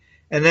that.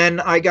 And then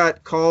I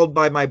got called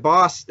by my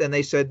boss and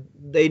they said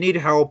they need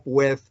help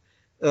with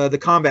the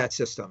combat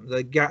system.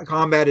 The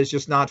combat is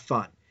just not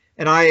fun.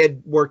 And I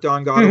had worked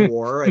on God of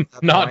War. At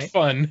that not point.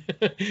 Fun.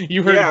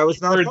 You heard, it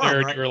was not fun, there,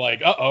 right? and you were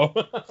like, uh-oh.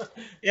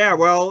 Yeah,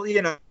 well,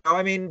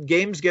 I mean,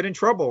 games get in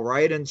trouble,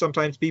 right? And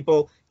sometimes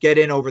people get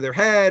in over their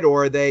head,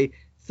 or they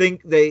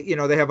think they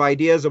have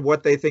ideas of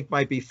what they think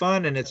might be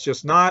fun, and it's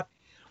just not.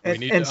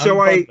 And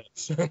so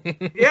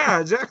yeah,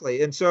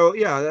 exactly. And so,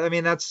 yeah, I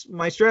mean, that's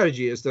my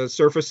strategy, is to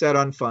surface that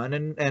on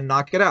fun and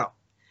knock it out.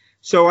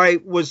 So I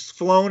was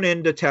flown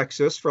into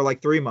Texas for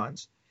like 3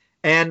 months.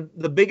 And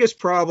the biggest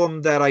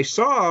problem that I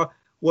saw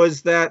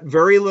was that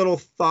very little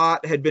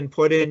thought had been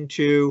put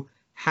into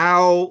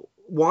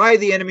why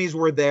the enemies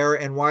were there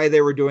and why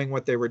they were doing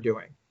what they were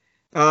doing.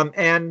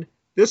 And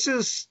this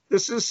is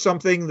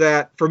something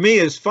that for me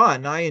is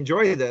fun. I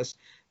enjoy this.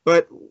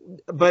 But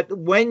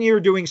when you're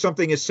doing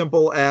something as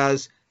simple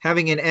as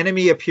having an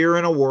enemy appear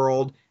in a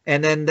world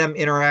and then them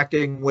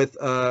interacting with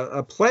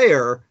a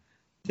player,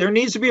 there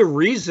needs to be a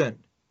reason.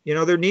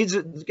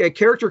 A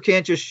character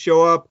can't just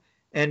show up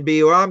and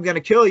be, well, I'm going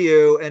to kill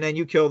you, and then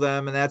you kill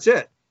them, and that's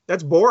it.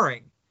 That's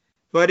boring.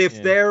 But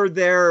if they're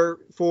there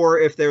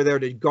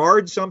to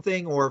guard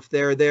something, or if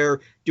they're there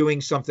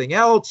doing something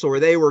else, or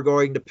they were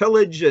going to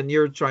pillage and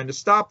you're trying to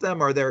stop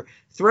them, or they're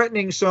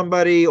threatening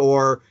somebody,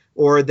 or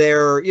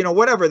they're,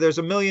 whatever, there's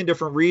a million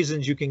different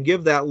reasons you can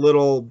give that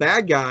little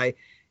bad guy.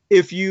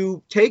 If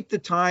you take the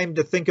time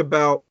to think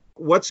about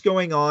what's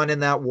going on in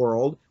that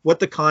world, what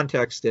the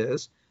context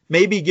is,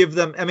 maybe give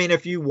them, I mean,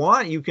 if you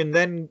want, you can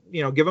then,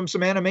 give them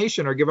some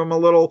animation or give them a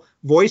little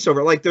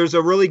voiceover. Like there's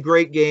a really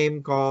great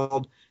game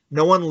called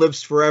No One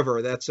Lives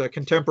Forever. That's a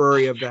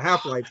contemporary of the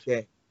Half-Life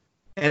game.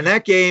 And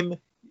that game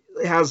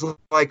has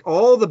like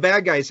all the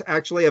bad guys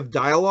actually have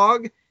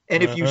dialogue.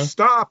 And if you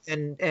stop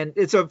and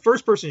it's a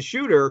first person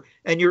shooter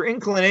and your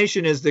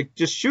inclination is to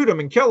just shoot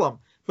them and kill them.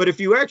 But if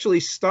you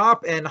actually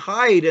stop and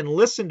hide and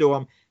listen to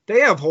them,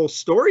 they have whole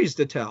stories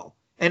to tell.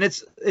 And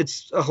it's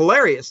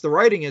hilarious. The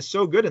writing is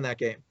so good in that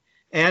game.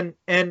 And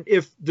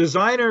if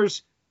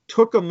designers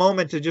took a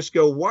moment to just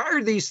go, why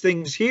are these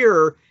things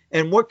here?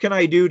 And what can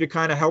I do to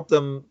kind of help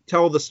them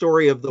tell the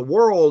story of the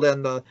world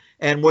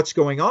and what's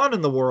going on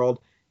in the world?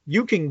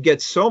 You can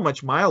get so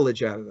much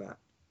mileage out of that.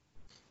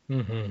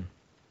 Mm-hmm.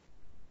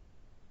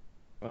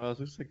 Well, it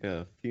looks like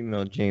a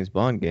female James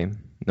Bond game.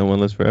 No One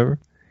Lives Forever.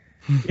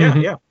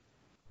 Yeah.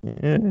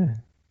 Yeah.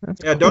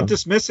 Yeah, don't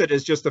dismiss it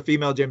as just a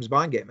female James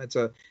Bond game. It's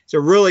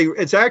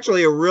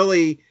actually a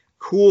really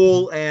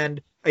cool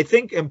and I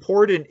think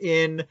important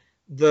in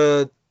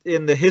the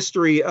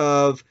history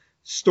of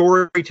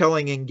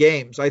storytelling in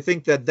games. I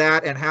think that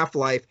and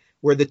Half-Life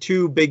were the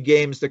two big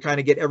games to kind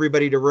of get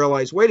everybody to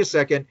realize, wait a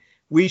second,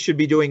 we should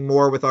be doing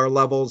more with our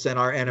levels and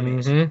our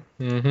enemies.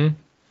 Mm-hmm. Mm-hmm.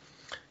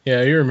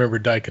 Yeah, you remember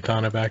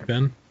Daikatana back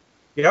then?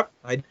 Yep,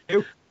 I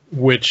do.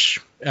 Which,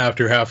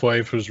 after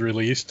Half-Life was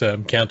released,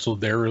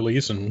 canceled their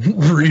release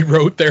and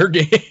rewrote their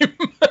game.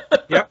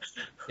 Yep.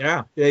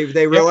 Yeah,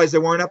 they realized they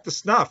weren't up to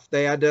snuff.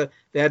 They had to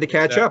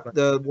catch up.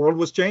 The world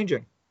was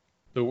changing.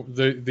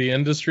 The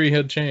industry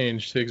had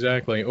changed,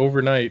 exactly,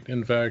 overnight,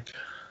 in fact.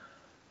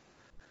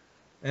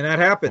 And that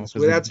happens.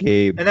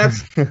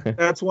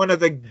 That's one of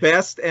the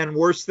best and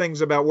worst things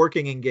about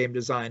working in game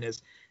design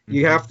is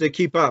you have to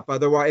keep up.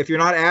 Otherwise, if you're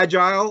not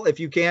agile, if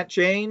you can't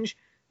change,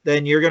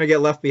 then you're going to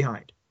get left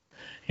behind.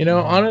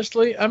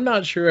 Honestly, I'm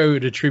not sure I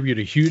would attribute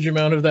a huge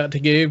amount of that to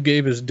Gabe.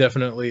 Gabe is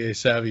definitely a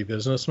savvy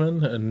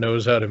businessman and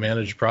knows how to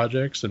manage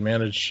projects and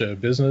manage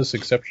business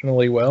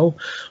exceptionally well.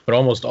 But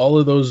almost all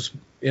of those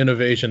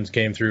innovations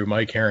came through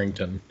Mike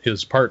Harrington,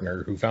 his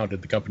partner, who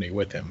founded the company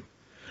with him.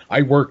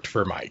 I worked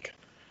for Mike.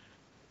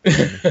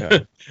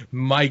 Okay.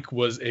 Mike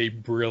was a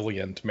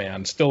brilliant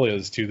man, still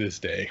is to this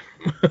day.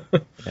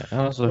 Yeah, I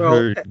also Well,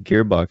 heard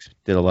Gearbox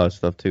did a lot of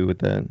stuff too with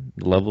that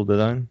level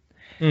design.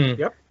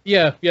 Yep.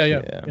 Yeah.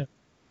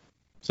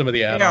 Some of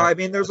the add-ons. Yeah, I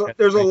mean, there's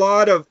a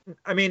lot of,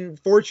 I mean,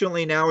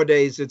 fortunately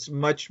nowadays it's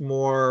much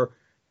more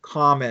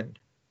common,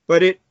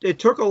 but it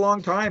took a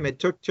long time. It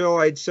took till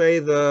I'd say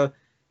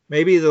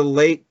maybe the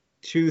late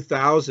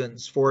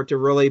 2000s for it to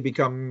really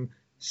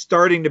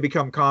starting to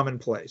become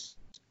commonplace,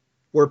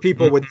 where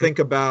people would think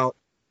about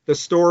the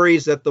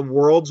stories that the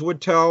worlds would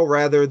tell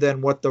rather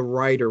than what the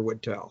writer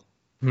would tell.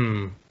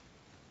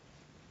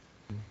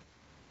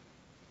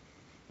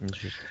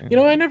 Interesting. You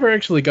know, I never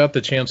actually got the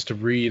chance to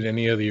read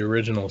any of the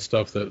original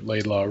stuff that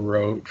Laidlaw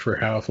wrote for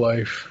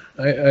Half-Life.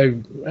 I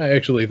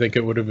actually think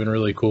it would have been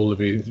really cool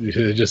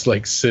to just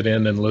like sit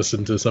in and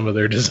listen to some of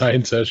their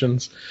design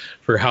sessions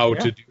for how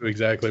to do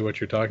exactly what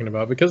you're talking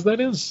about, because that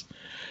is,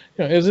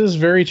 you know, it is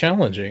very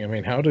challenging. I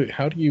mean, how do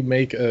you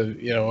make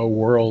a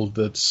world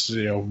that's,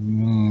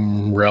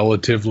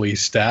 relatively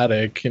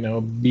static,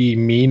 be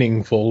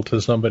meaningful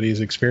to somebody's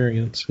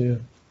experience? Yeah.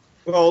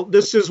 Well,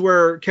 this is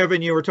where,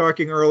 Kevin, you were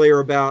talking earlier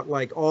about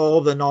like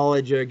all the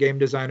knowledge a game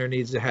designer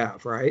needs to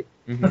have, right?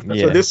 Mhm,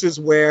 So yeah. this is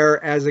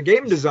where, as a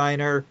game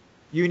designer,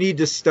 you need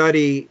to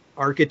study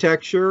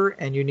architecture,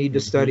 and you need to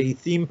study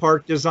theme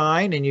park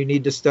design, and you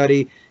need to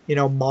study,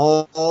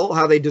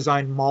 how they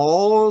design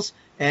malls,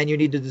 and you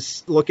need to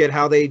just look at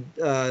how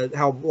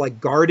like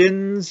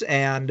gardens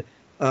and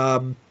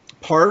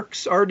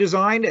parks are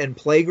designed and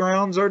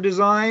playgrounds are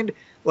designed.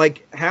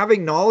 Like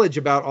having knowledge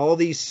about all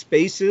these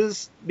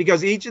spaces,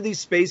 because each of these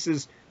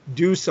spaces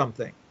do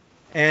something.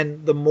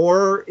 And the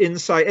more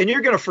insight, and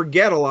you're going to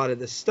forget a lot of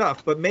this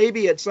stuff, but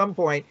maybe at some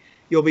point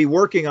you'll be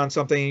working on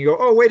something and you go,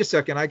 oh, wait a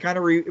second, I kind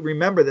of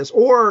remember this.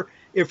 Or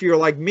if you're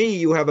like me,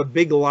 you have a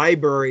big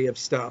library of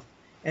stuff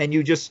and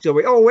you just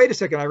still, oh, wait a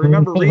second, I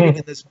remember reading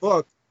in this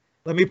book.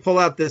 Let me pull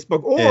out this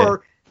book.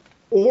 Or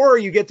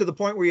you get to the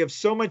point where you have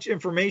so much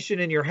information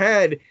in your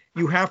head,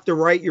 you have to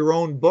write your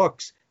own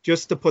books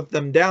just to put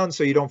them down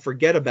so you don't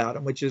forget about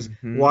them, which is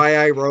why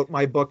I wrote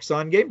my books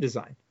on game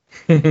design.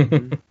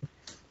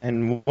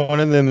 And one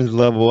of them is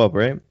Level Up,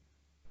 right?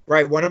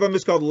 Right. One of them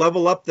is called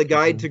Level Up, the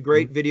Guide to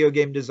Great Video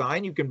Game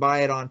Design. You can buy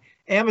it on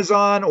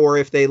Amazon, or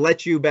if they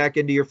let you back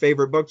into your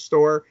favorite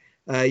bookstore,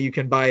 you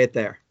can buy it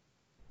there.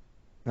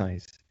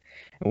 Nice.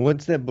 And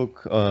what's that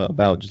book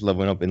about? Just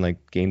leveling up in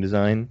like game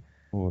design?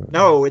 Or...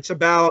 No, it's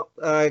about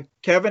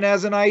Kevin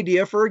has an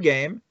idea for a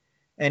game,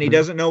 and he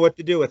doesn't know what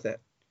to do with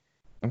it.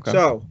 Okay.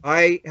 So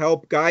I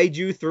help guide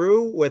you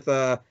through with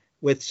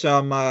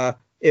some,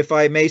 if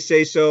I may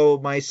say so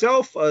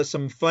myself,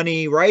 some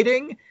funny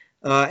writing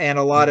and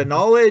a lot of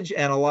knowledge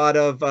and a lot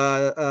of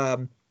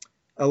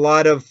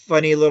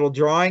funny little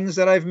drawings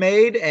that I've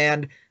made,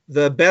 and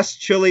the best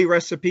chili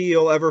recipe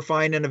you'll ever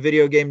find in a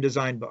video game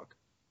design book.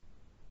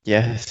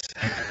 Yes.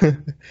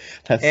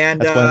 that's why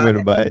I'm going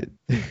to buy it.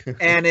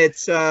 And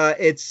it's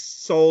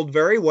sold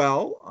very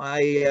well.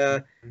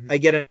 I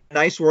get a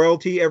nice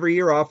royalty every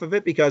year off of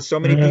it because so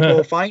many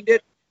people find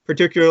it,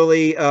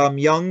 particularly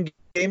young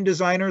game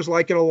designers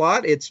like it a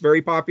lot. It's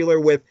very popular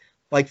with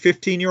like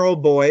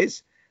 15-year-old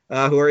boys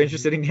who are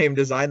interested in game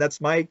design. That's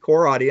my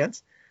core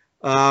audience.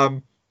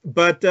 But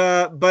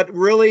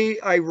really,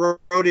 I wrote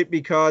it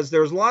because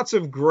there's lots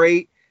of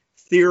great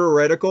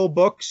theoretical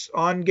books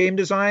on game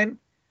design.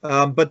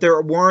 But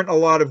there weren't a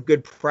lot of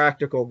good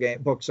practical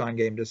books on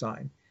game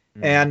design.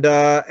 And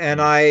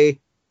I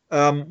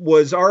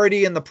was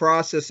already in the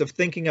process of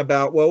thinking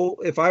about, well,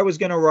 if I was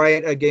going to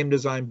write a game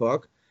design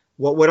book,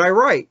 what would I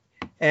write?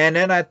 And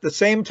then at the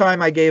same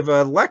time, I gave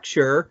a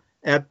lecture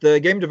at the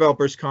Game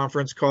Developers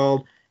Conference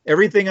called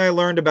Everything I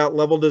Learned About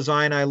Level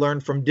Design I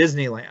Learned from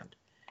Disneyland.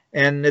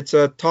 And it's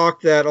a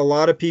talk that a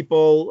lot of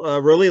people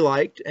really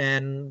liked,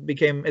 and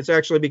it's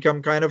actually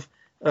become kind of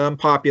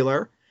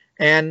popular.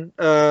 And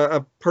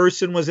a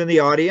person was in the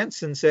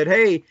audience and said,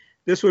 hey,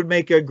 this would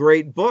make a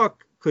great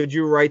book. Could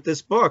you write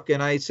this book?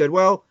 And I said,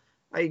 well,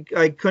 I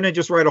couldn't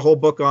just write a whole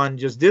book on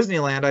just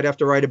Disneyland. I'd have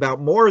to write about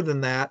more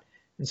than that.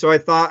 And so I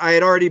thought I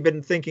had already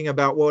been thinking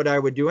about what I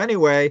would do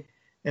anyway.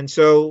 And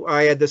so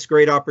I had this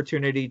great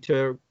opportunity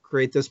to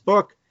create this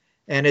book.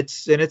 And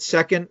it's in its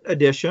second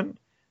edition.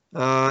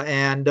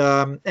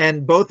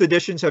 And both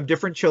editions have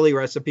different chili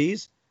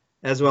recipes,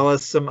 as well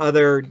as some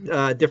other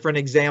different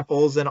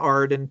examples and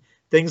art and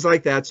things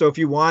like that. So if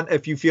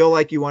you feel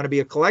like you want to be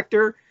a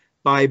collector,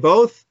 buy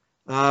both.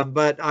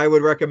 But I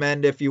would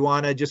recommend, if you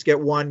want to just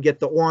get one, get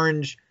the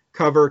orange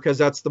cover, because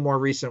that's the more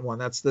recent one.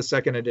 That's the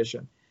second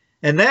edition.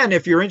 And then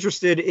if you're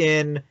interested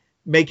in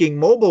making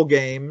mobile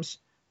games,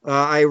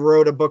 I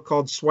wrote a book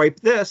called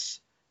Swipe This,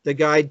 the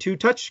Guide to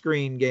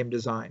Touchscreen Game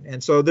Design.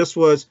 And so this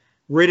was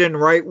written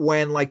right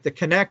when like the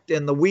Kinect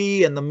and the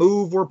Wii and the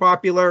Move were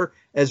popular,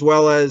 as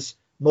well as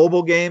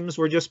mobile games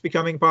were just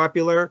becoming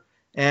popular.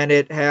 And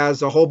it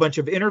has a whole bunch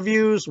of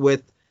interviews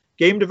with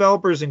game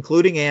developers,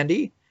 including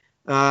Andy.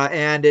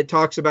 And it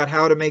talks about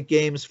how to make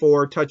games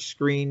for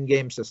touchscreen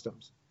game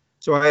systems.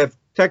 So I have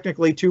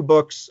technically two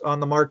books on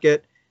the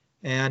market.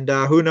 And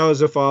who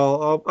knows if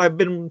I've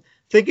been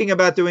thinking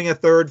about doing a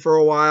third for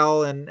a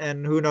while,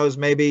 and who knows,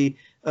 maybe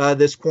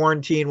this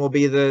quarantine will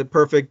be the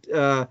perfect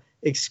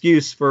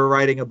excuse for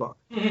writing a book.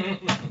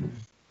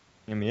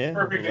 I mean, yeah,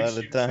 Perfect a lot of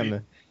excuse time.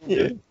 to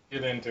Yeah.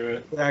 Get into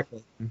it.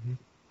 Exactly. Mhm.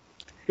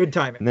 Good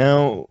timing.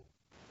 Now,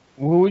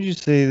 what would you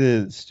say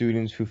to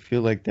students who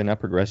feel like they're not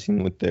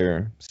progressing with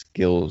their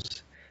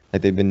skills?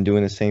 Like they've been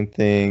doing the same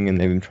thing and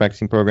they've been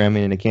practicing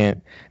programming and they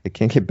can't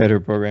get better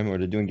at programming, or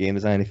they're doing game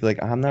design. They feel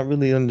like I'm not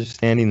really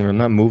understanding or I'm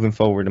not moving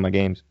forward in my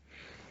games.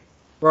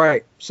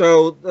 Right.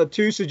 So the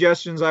two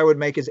suggestions I would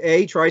make is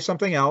A, try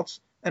something else.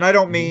 And I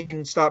don't Mhm.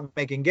 mean stop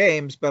making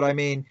games, but I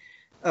mean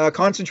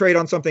concentrate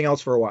on something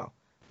else for a while.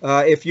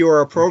 If you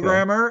are a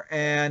programmer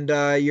and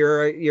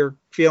you're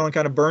feeling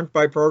kind of burnt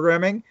by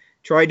programming,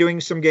 try doing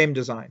some game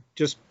design.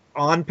 Just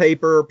on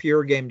paper,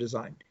 pure game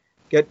design.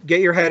 Get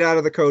your head out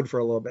of the code for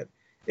a little bit.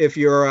 If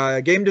you're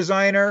a game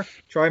designer,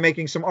 try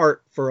making some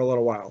art for a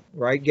little while,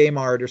 right? Game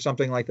art or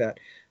something like that.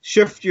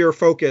 Shift your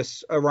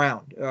focus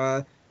around.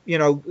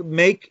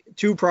 Make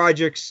 2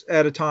 projects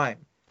at a time.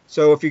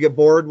 So if you get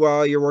bored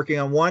while you're working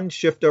on one,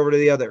 shift over to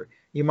the other.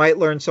 You might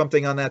learn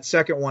something on that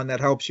second one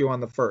that helps you on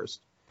the first.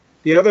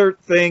 The other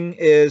thing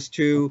is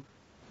to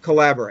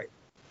collaborate,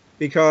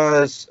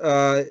 because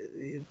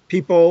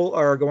people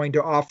are going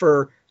to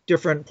offer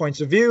different points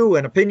of view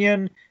and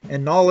opinion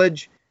and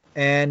knowledge.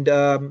 And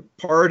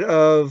part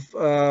of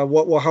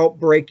what will help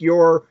break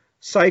your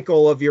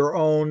cycle of your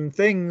own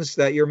things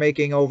that you're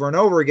making over and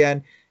over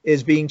again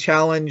is being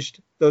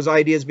challenged, those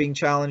ideas being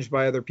challenged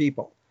by other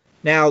people.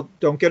 Now,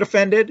 don't get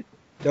offended.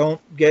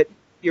 Don't get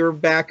your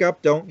back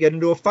up. Don't get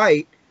into a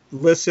fight.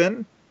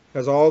 Listen,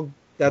 because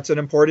that's an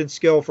important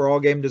skill for all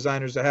game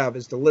designers to have,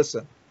 is to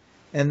listen.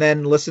 And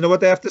then listen to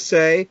what they have to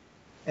say,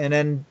 and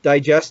then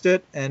digest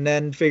it, and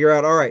then figure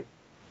out, all right,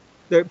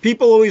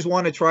 people always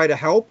want to try to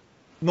help.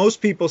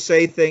 Most people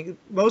say things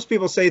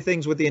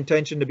with the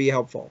intention to be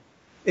helpful.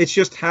 It's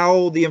just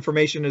how the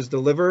information is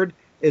delivered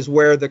is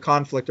where the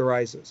conflict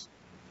arises.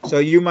 So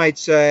you might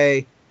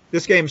say,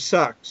 this game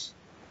sucks.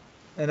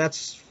 And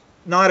that's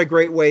not a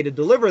great way to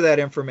deliver that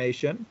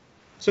information.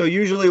 So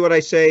usually what I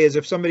say is,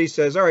 if somebody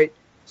says, all right,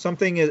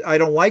 I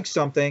don't like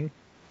something,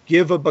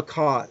 give a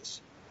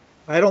because.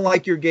 I don't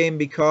like your game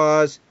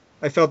because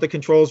I felt the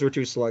controls were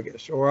too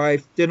sluggish, or I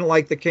didn't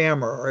like the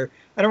camera, or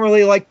I don't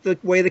really like the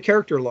way the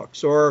character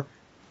looks, or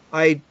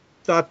I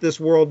thought this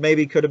world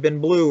maybe could have been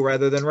blue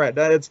rather than red.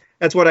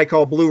 That's what I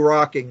call blue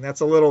rocking.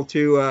 That's a little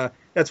too,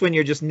 that's when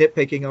you're just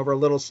nitpicking over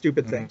little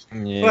stupid things.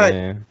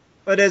 Yeah.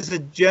 But as a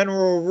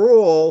general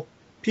rule,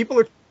 people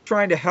are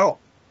trying to help.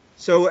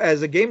 So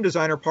as a game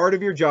designer, part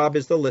of your job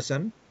is to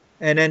listen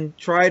and then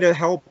try to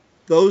help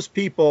those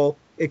people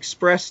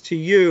express to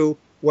you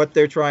what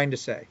they're trying to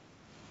say.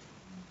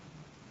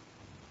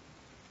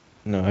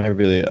 No, I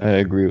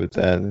agree with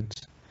that.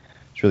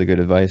 It's really good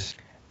advice.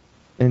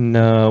 And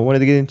I wanted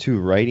to get into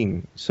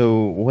writing.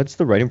 So what's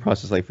the writing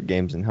process like for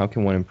games, and how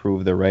can one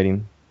improve their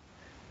writing?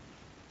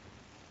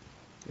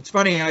 It's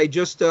funny, I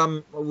just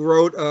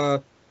wrote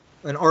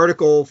an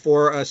article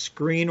for a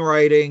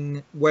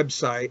screenwriting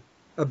website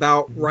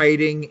about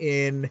writing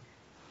in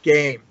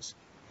games.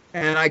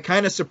 And I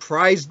kind of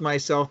surprised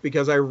myself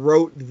because I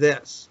wrote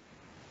this.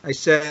 I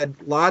said,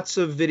 lots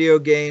of video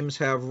games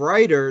have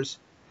writers,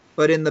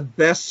 but in the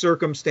best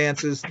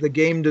circumstances, the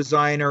game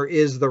designer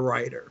is the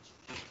writer.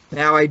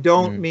 Now, I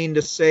don't mean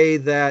to say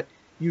that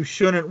you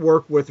shouldn't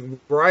work with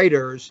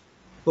writers,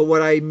 but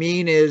what I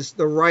mean is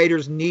the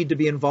writers need to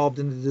be involved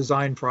in the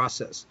design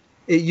process.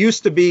 It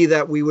used to be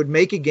that we would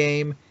make a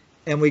game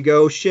and we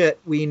go, shit,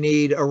 we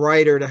need a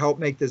writer to help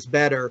make this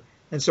better.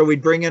 And so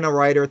we'd bring in a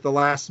writer at the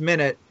last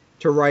minute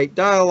to write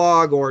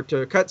dialogue or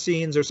to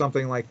cutscenes or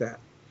something like that.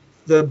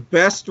 The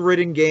best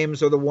written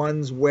games are the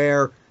ones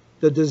where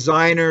the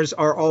designers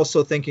are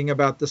also thinking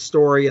about the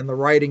story and the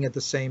writing at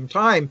the same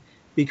time,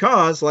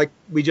 because, like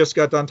we just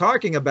got done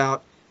talking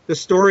about, the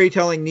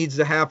storytelling needs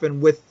to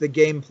happen with the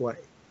gameplay.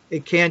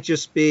 It can't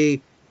just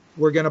be,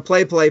 we're going to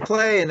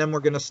play, and then we're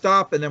going to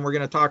stop, and then we're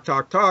going to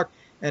talk,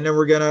 and then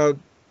we're going to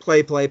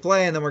play,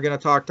 and then we're going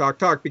to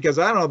talk. Because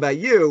I don't know about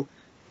you,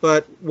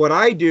 but what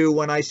I do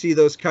when I see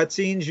those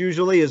cutscenes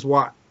usually is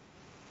what?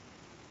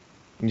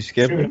 You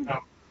skip it?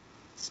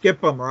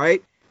 Skip them,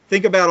 right?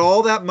 Think about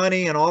all that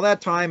money and all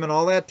that time and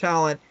all that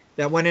talent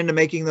that went into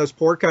making those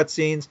poor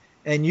cutscenes,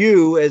 and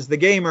you, as the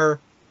gamer,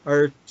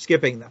 are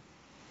skipping them.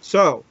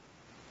 So,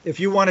 if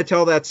you want to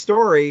tell that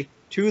story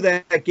to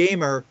that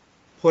gamer,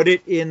 put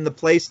it in the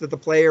place that the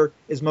player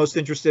is most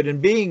interested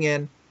in being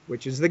in,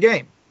 which is the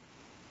game.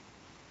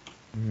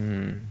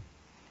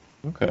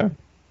 Okay.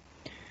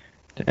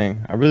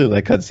 Dang, I really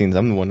like cutscenes.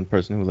 I'm the one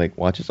person who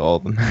watches all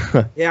of them.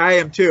 Yeah, I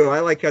am too. I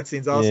like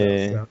cutscenes also.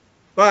 Yeah. So.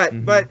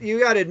 But you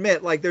got to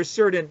admit, there's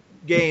certain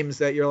games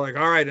that you're like,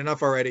 all right,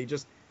 enough already.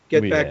 Just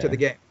get back to the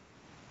game.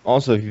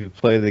 Also, if you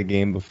play the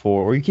game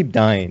before, or you keep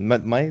dying,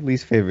 my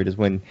least favorite is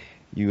when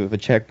you have a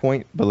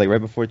checkpoint, but right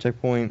before a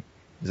checkpoint,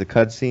 there's a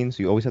cutscene,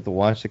 so you always have to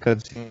watch the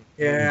cutscene.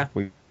 Yeah.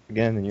 Before you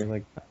again, and you're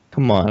like,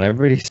 come on, I've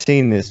already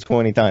seen this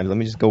 20 times. Let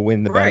me just go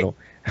win the Right. battle.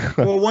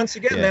 Well, once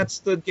again, Yeah. that's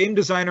the game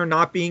designer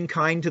not being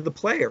kind to the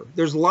player.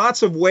 There's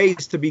lots of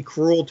ways to be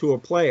cruel to a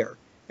player,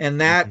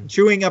 and that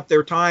chewing up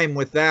their time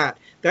with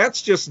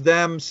that's just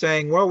them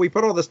saying, well, we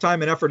put all this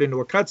time and effort into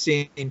a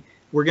cutscene,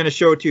 we're going to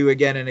show it to you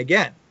again and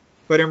again.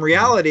 But in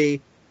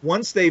reality,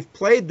 once they've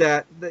played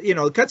that, the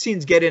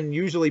cutscenes get in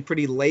usually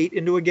pretty late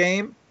into a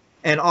game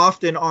and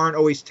often aren't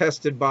always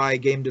tested by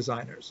game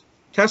designers.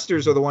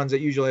 Testers are the ones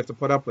that usually have to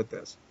put up with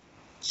this.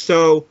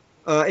 So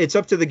it's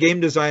up to the game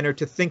designer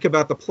to think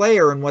about the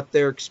player and what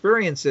their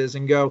experience is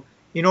and go,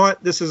 you know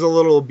what, this is a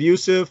little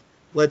abusive.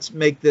 Let's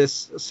make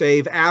this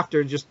save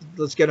after.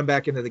 Let's get them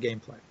back into the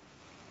gameplay.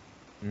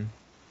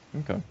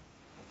 Okay.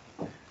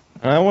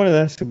 I wanted to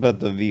ask about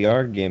the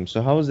VR game.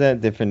 So how is that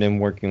different than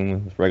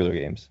working with regular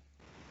games?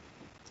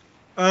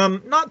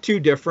 Not too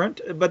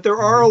different, but there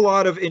are a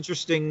lot of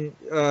interesting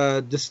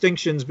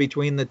distinctions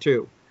between the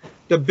two.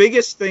 The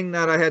biggest thing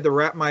that I had to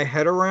wrap my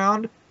head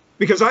around,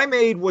 because I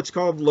made what's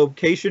called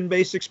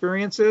location-based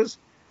experiences,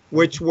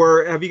 which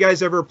were, have you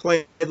guys ever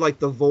played like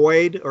The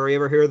Void, or you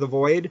ever hear of The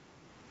Void?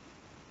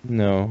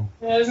 No.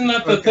 Yeah, isn't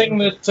that the thing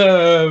that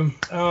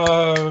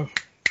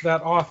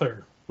that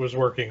author was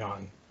working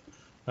on?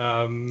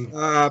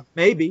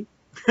 Maybe.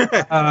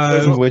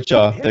 Which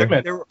author?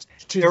 Hickman.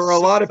 There were a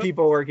lot of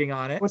people working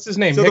on it. What's his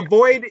name? So The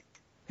Void.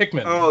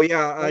 Hickman. Oh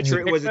yeah, was it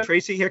Hickman?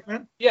 Tracy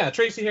Hickman? Yeah,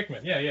 Tracy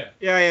Hickman. Yeah.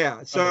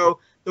 Yeah. So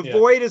The Yeah.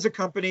 Void is a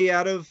company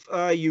out of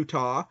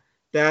Utah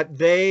that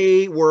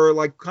they were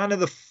like kind of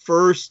the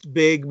first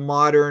big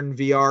modern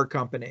VR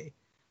company.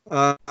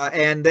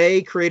 And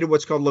they created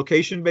what's called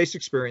location-based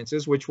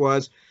experiences, which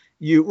was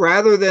you,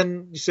 rather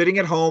than sitting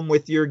at home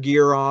with your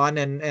gear on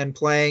and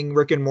playing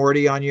Rick and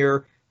Morty on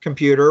your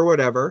computer or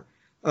whatever,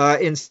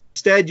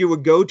 instead you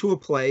would go to a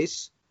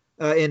place.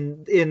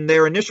 In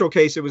their initial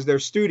case, it was their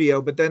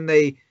studio, but then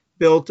they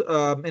built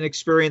an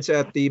experience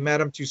at the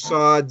Madame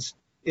Tussauds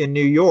in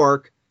New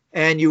York,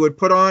 and you would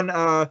put on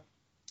a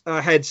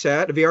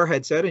headset, a VR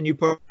headset, and you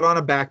put on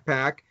a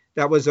backpack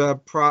that was a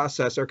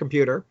processor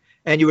computer,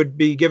 and you would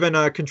be given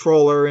a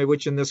controller,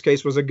 which in this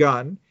case was a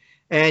gun,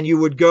 and you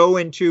would go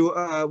into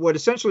what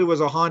essentially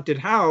was a haunted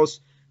house,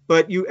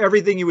 but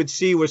everything you would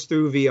see was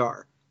through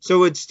VR.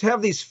 So it's to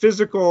have these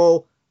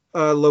physical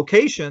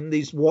location,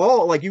 these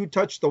wall, like you would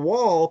touch the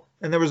wall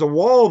and there was a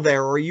wall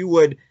there, or you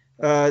would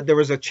there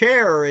was a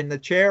chair and the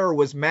chair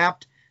was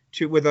mapped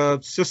to with a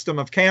system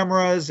of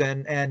cameras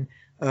and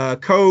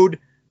code,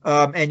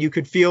 and you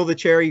could feel the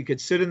chair, you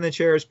could sit in the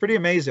chair. It's pretty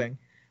amazing.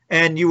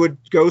 And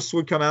ghosts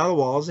would come out of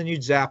the walls and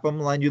you'd zap them,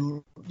 and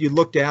you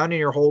look down and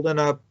you're holding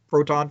a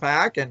proton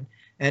pack, and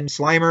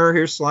Slimer,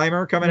 here's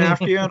Slimer coming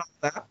after you and all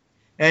that.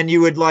 And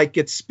you would like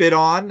get spit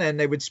on, and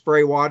they would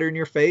spray water in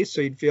your face so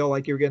you'd feel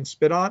like you were getting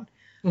spit on.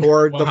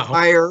 Or Wow. the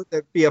fire,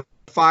 there'd be a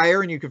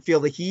fire and you could feel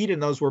the heat,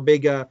 and those were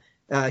big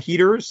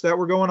heaters that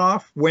were going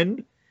off,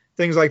 wind,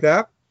 things like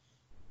that.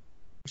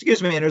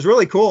 Excuse me. And it was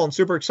really cool and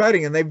super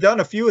exciting. And they've done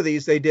a few of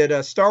these. They did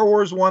a Star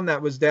Wars one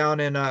that was down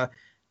in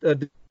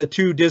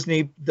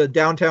the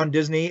downtown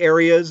Disney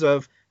areas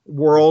of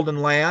World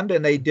and Land,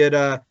 and they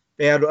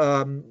had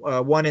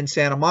one in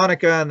Santa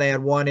Monica, and they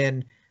had one in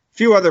a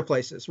few other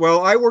places.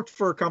 Well, I worked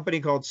for a company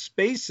called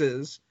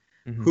Spaces,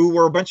 who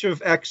were a bunch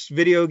of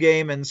ex-video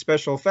game and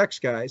special effects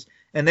guys,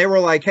 and they were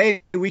like,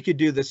 hey, we could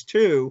do this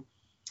too.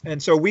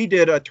 And so we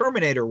did a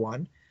Terminator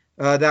one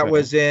that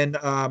was in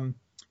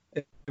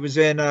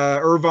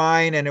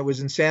Irvine, and it was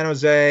in San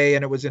Jose,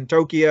 and it was in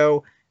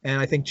Tokyo, and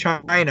I think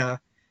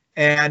China.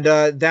 And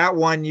that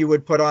one you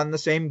would put on the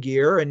same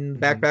gear and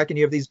backpack, and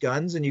you have these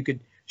guns, and you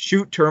could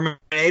shoot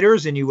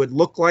Terminators, and you would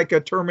look like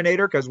a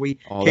Terminator, because we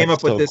came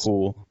up with this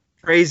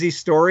crazy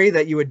story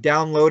that you had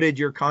downloaded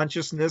your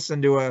consciousness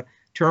into a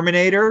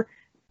Terminator,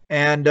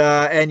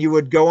 and you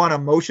would go on a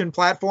motion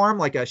platform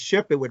like a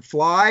ship. It would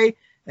fly,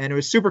 and it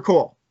was super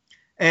cool.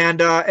 And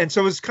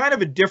so it was kind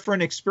of a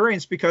different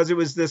experience because it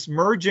was this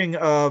merging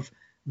of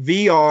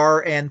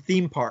VR and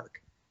theme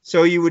park.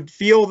 So you would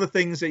feel the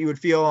things that you would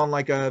feel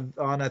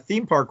on a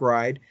theme park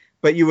ride,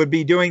 but you would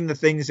be doing the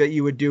things that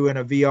you would do in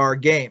a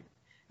VR game.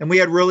 And we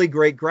had really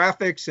great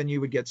graphics, and you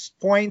would get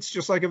points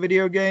just like a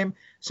video game.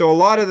 So a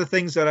lot of the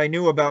things that I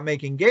knew about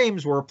making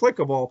games were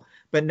applicable.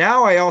 But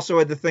now I also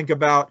had to think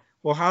about,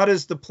 well, how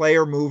does the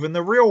player move in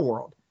the real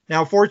world?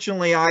 Now,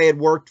 fortunately, I had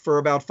worked for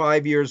about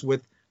 5 years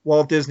with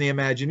Walt Disney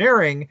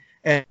Imagineering,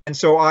 and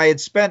so I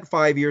had spent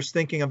 5 years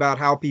thinking about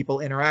how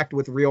people interact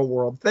with real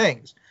world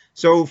things.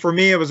 So for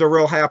me, it was a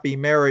real happy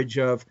marriage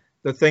of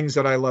the things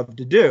that I love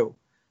to do.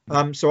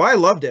 So I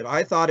loved it.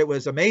 I thought it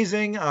was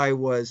amazing. I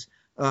was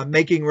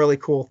making really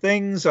cool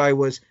things. I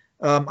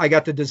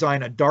got to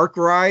design a dark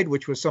ride,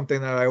 which was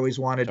something that I always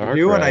wanted to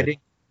do. And I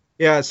didn't.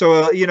 Yeah.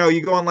 So,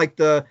 you go on like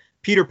the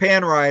Peter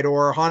Pan ride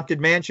or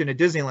Haunted Mansion at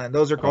Disneyland.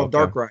 Those are called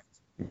dark rides.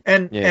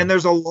 And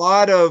there's a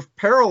lot of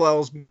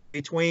parallels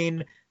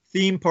between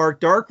theme park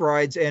dark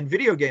rides and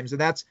video games.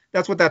 And that's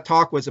what that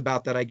talk was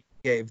about that I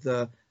gave,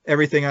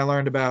 everything I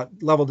learned about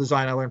level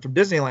design I learned from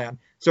Disneyland.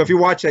 So if you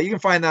watch that, you can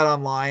find that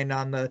online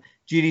on the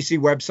GDC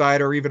website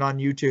or even on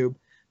YouTube.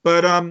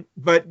 But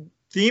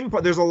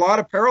there's a lot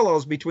of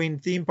parallels between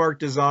theme park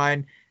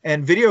design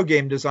and video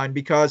game design,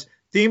 because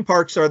theme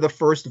parks are the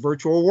first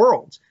virtual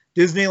worlds.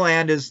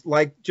 Disneyland is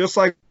just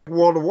like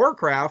World of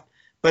Warcraft,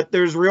 but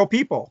there's real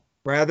people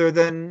rather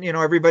than,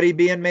 everybody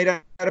being made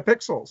out of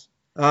pixels.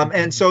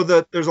 And so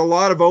there's a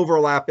lot of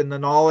overlap in the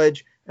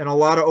knowledge and a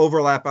lot of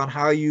overlap on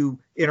how you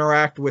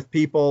interact with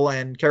people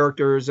and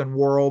characters and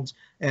worlds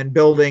and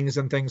buildings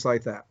and things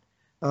like that.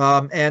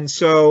 And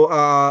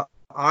so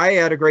I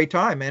had a great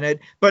time in it,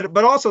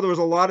 but also there was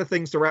a lot of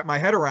things to wrap my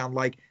head around,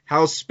 like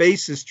how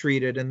space is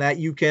treated, and that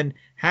you can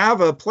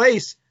have a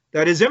place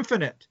that is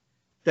infinite,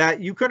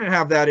 that you couldn't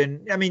have that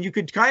you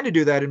could kind of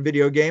do that in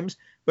video games,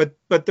 but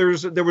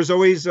there was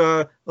always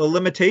a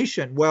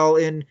limitation. Well,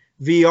 in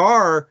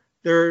VR,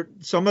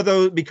 some of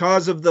those,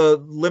 because of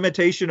the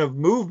limitation of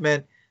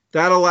movement,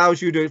 that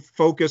allows you to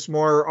focus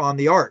more on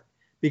the art,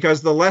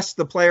 because the less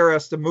the player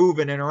has to move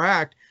and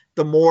interact,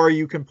 the more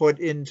you can put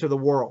into the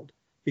world,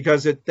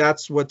 because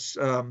that's what's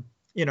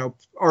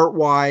art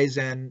wise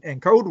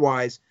and code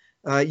wise.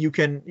 You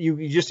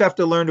just have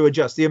to learn to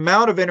adjust. The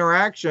amount of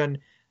interaction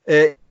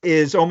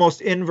is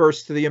almost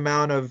inverse to the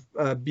amount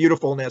of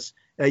beautifulness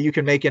you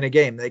can make in a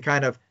game.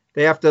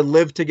 They have to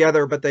live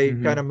together, but they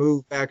kind of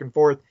move back and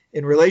forth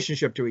in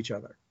relationship to each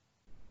other.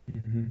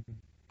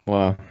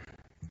 Wow.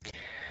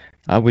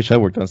 I wish I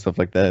worked on stuff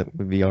like that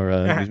with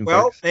VR.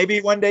 Well, parks.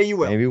 Maybe one day you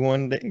will. Maybe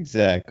one day,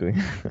 exactly.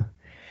 But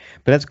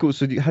that's cool.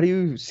 So how do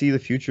you see the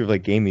future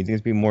of gaming? Do you think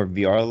it's be more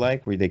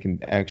VR-like, where they can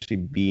actually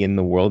be in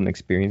the world and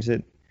experience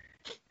it?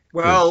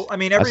 Well,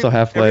 I saw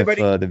Half-Life, the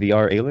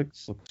VR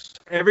Alyx looks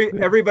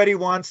everybody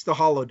wants the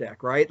holodeck,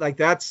 right?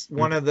 That's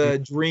one of the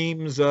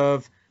dreams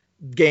of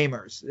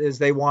gamers, is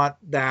they want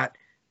that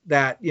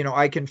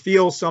I can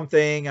feel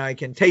something, I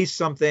can taste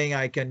something,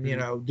 I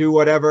can do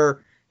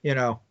whatever,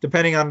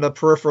 depending on the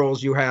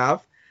peripherals you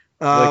have.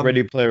 Like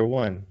Ready Player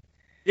One.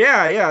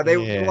 Yeah.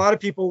 A lot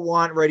of people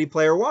want Ready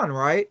Player One,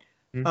 right?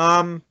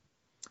 But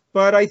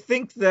I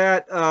think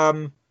that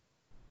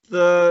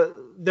there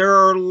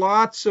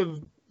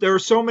are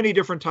so many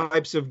different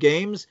types of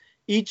games.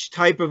 Each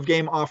type of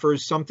game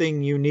offers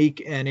something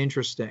unique and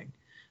interesting.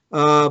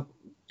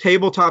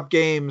 Tabletop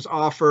games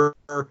offer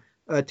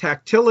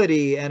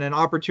tactility and an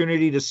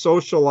opportunity to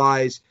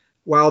socialize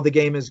while the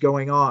game is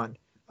going on.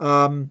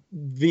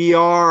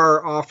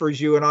 VR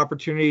offers you an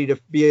opportunity to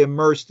be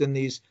immersed in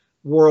these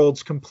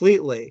worlds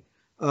completely.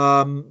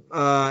 ARGs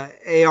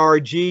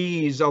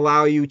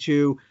allow you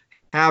to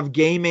have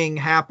gaming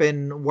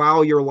happen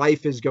while your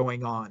life is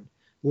going on.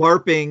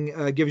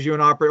 LARPing gives you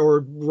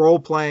or role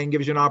playing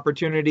gives you an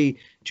opportunity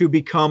to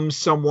become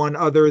someone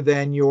other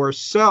than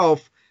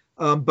yourself,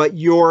 but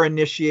you're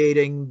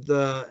initiating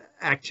the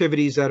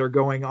activities that are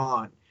going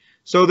on.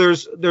 So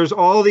there's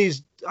all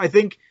these. I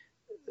think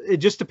it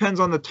just depends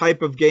on the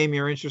type of game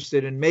you're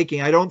interested in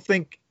making. I don't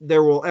think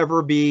there will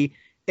ever be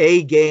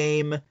a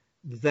game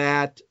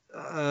that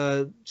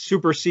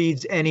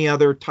supersedes any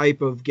other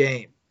type of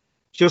game.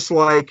 Just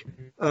like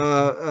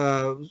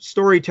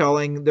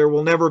storytelling, there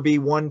will never be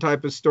one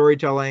type of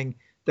storytelling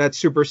that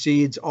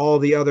supersedes all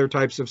the other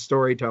types of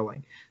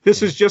storytelling.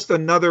 This is just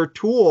another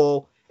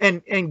tool,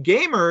 and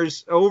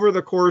gamers over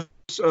the course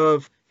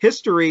of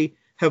history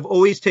have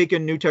always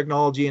taken new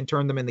technology and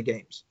turned them into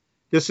games.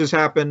 This has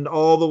happened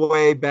all the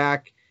way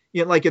back,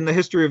 like in the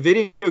history of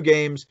video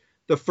games.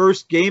 The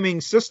first gaming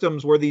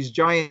systems were these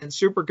giant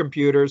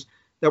supercomputers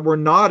that were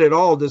not at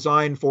all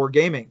designed for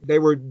gaming. They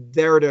were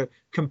there to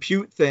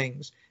compute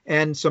things.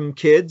 And some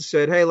kids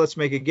said, hey, let's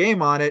make a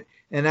game on it.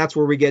 And that's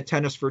where we get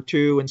Tennis for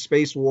Two and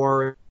Space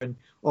War and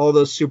all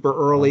those super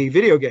early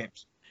video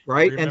games,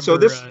 right? And so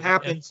this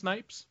happened.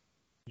 Snipes?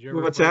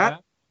 What's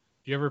that?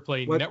 Do you ever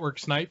play Network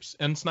Snipes?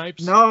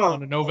 N-Snipes? No.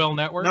 On a Novell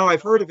network? No,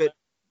 I've heard of it.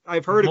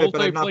 I've heard of it,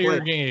 but I've not played.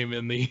 Multiplayer game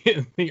in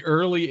the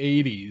early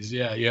 80s.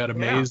 Yeah, you had a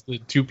maze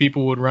that two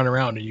people would run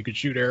around and you could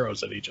shoot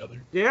arrows at each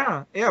other.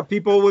 Yeah.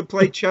 People would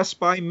play chess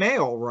by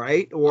mail,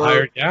 right?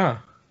 Or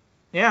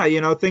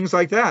things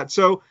like that.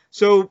 So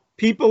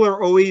people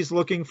are always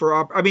looking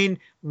for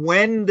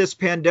when this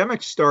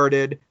pandemic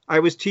started, I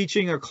was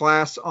teaching a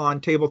class on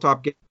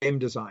tabletop game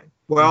design.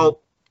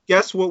 Well,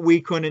 guess what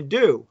we couldn't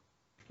do?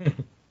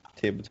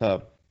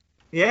 Tabletop.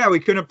 Yeah,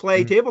 we couldn't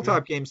play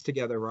tabletop games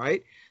together,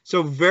 right?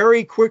 So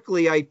very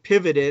quickly I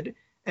pivoted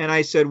and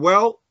I said,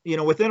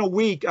 within a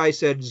week, I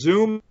said,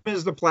 Zoom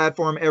is the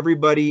platform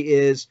everybody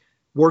is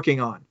working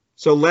on.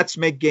 So let's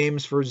make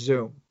games for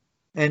Zoom.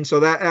 And so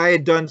that I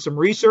had done some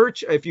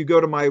research. If you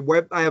go to my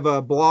web, I have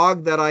a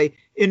blog that I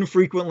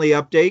infrequently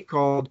update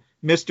called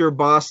Mr.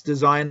 Boss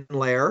Design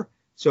Lair.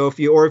 So if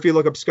you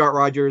look up Scott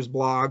Rogers'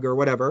 blog or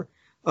whatever,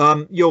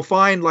 you'll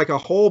find a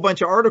whole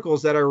bunch of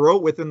articles that I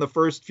wrote within the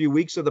first few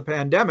weeks of the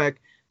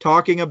pandemic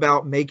talking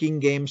about making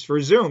games for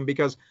Zoom,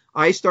 because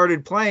I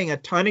started playing a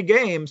ton of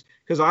games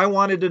because I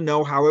wanted to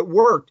know how it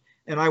worked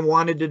and I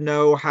wanted to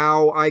know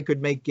how I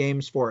could make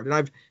games for it. And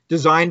I've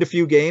designed a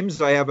few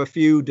games. I have a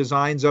few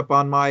designs up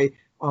on my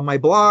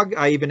blog.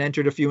 I even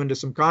entered a few into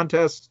some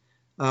contests.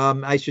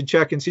 I should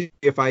check and see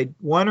if I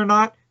won or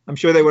not, I'm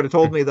sure they would have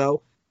told me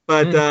though.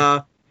 But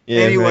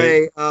Yeah,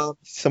 anyway,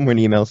 somewhere in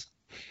emails.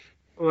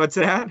 what's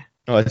that?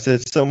 Oh, it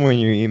says somewhere in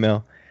your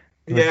email.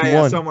 Like, Yeah, you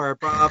yeah, won. somewhere.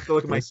 I'll have to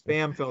look at my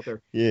spam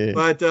filter. Yeah.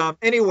 But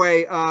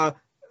anyway,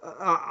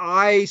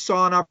 I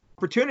saw an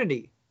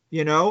opportunity.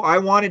 You know, I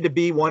wanted to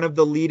be one of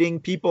the leading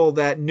people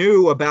that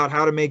knew about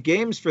how to make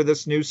games for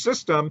this new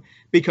system,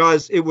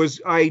 because it was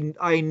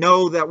I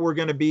know that we're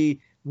going to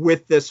be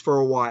with this for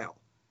a while.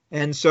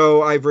 And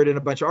so I've written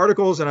a bunch of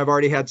articles, and I've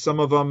already had some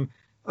of them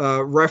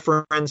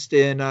referenced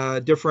in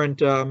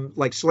different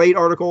like Slate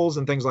articles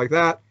and things like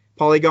that,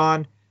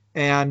 Polygon.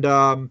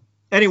 And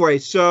anyway,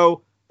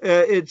 so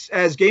it's,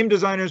 as game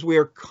designers, we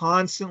are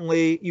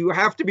constantly, you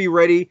have to be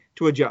ready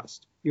to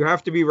adjust. You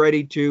have to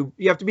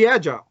be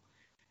agile.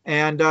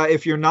 And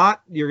if you're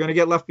not, you're going to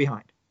get left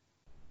behind.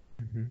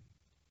 Mm-hmm.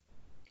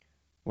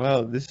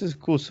 Wow, this is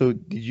cool. So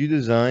did you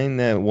design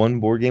that one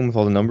board game with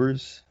all the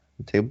numbers,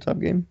 the tabletop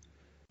game?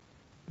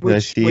 That I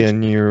see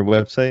on your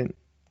website?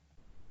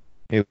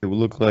 It would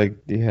look like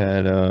you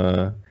had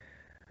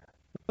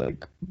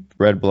like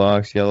red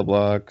blocks, yellow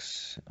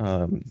blocks.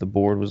 The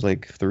board was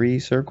like 3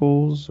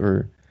 circles,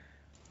 or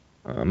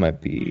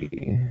might be.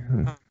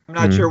 I'm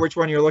not sure which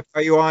one you're looking.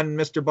 Are you on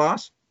Mr.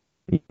 Boss?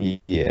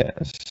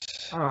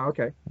 Yes. Oh,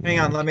 okay. Hang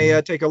on, let me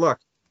take a look.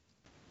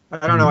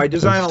 I don't know. I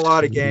design a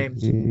lot of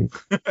games.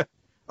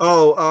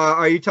 Oh,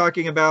 are you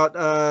talking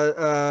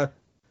about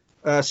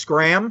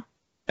Scram?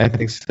 I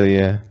think so.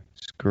 Yeah,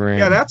 Scram.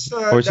 Yeah, that's.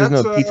 Or it says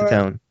no, Pizza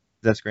Town.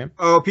 Is that Scram?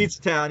 Oh,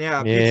 Pizza Town.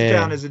 Yeah, Pizza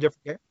Town is a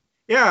different game.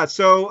 Yeah,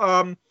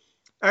 so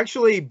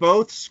actually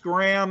both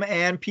Scram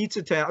and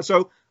Pizza Town.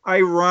 So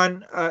I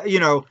run,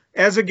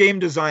 as a game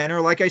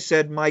designer, like I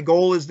said, my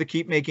goal is to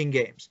keep making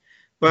games,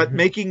 but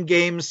making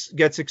games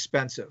gets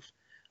expensive.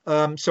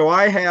 So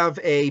I have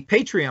a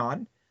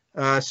Patreon,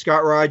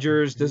 Scott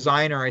Rogers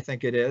Designer, I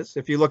think it is.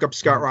 If you look up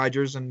Scott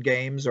Rogers and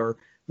games or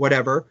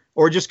whatever,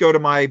 or just go to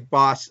my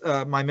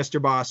my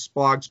Mr. Boss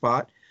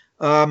blogspot.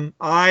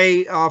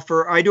 I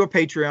do a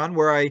Patreon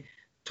where I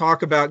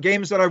talk about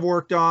games that I've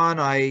worked on.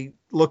 I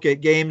look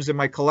at games in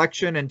my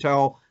collection and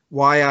tell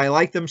why I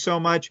like them so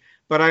much.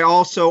 But I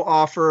also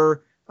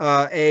offer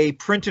a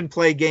print and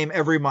play game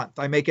every month.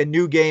 I make a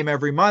new game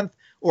every month,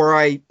 or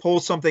I pull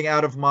something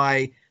out of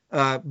my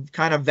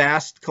kind of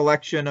vast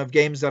collection of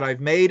games that I've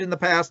made in the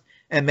past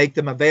and make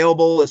them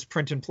available as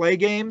print and play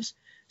games.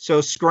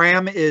 So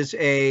Scram is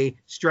a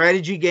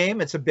strategy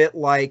game. It's a bit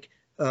like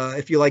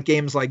if you like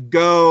games like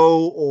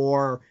Go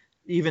or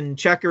even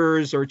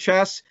checkers or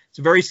chess. It's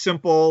a very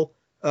simple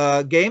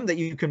game that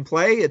you can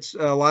play. It's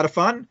a lot of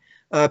fun.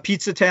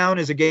 Pizza Town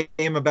is a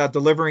game about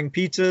delivering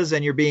pizzas,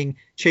 and you're being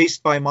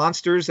chased by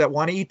monsters that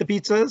want to eat the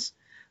pizzas.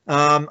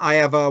 I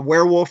have a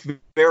werewolf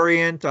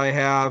variant. I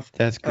have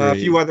a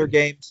few other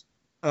games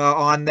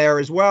on there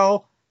as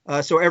well.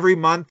 So every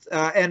month,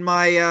 and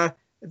I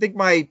think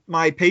my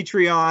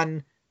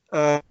Patreon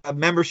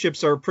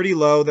memberships are pretty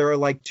low. They're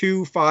like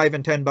 $2, $5,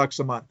 and $10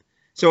 a month.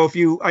 So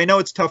I know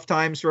it's tough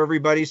times for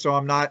everybody, so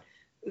I'm not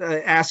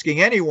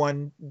asking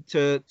anyone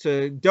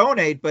to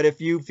donate. But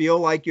if you feel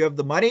like you have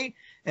the money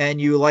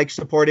and you like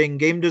supporting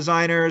game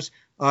designers,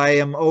 I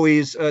am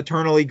always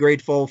eternally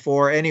grateful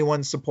for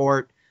anyone's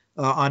support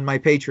on my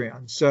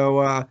Patreon.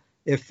 So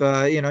if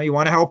you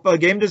want to help a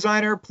game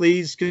designer,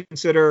 please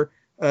consider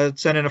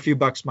sending a few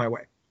bucks my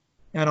way,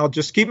 and I'll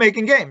just keep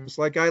making games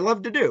like I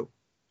love to do.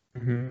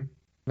 Mm-hmm.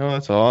 No,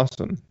 that's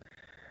awesome.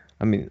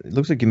 I mean, it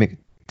looks like you make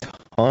a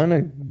ton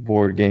of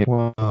board games.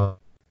 Wow.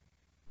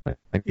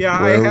 Like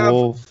yeah,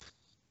 Werewolf.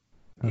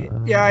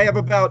 I have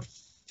about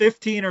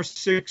 15 or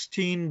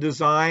 16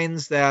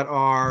 designs that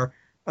are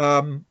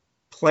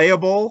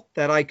playable,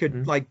 that I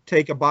could like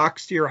take a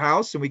box to your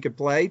house and we could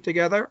play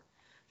together.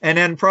 And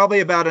then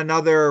probably about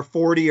another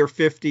 40 or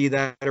 50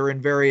 that are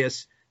in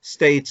various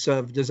states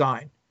of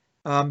design.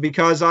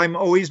 Because I'm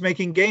always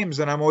making games,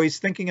 and I'm always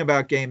thinking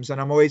about games,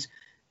 and I'm always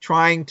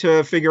trying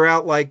to figure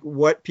out like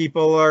what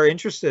people are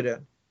interested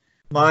in.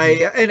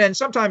 And then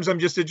sometimes I'm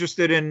just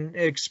interested in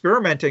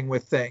experimenting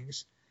with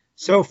things.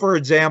 So for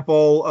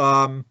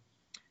example,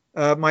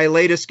 my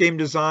latest game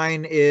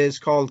design is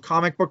called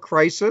Comic Book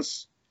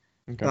Crisis.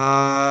 Okay.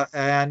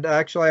 And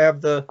actually I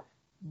have the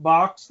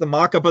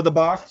mock-up of the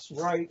box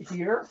right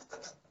here.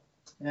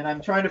 And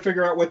I'm trying to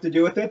figure out what to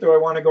do with it. Do I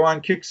want to go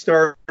on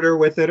Kickstarter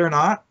with it or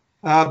not?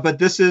 But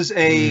this is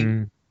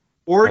a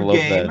board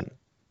game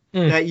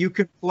that you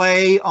can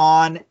play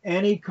on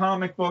any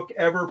comic book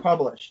ever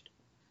published.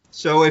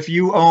 So if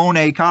you own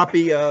a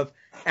copy of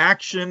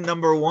Action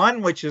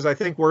 #1, which is I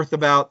think worth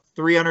about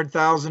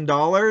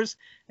 $300,000,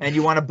 and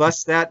you want to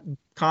bust that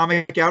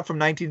comic out from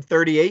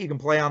 1938, you can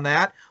play on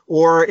that.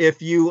 Or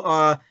if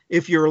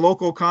your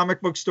local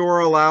comic book store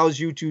allows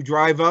you to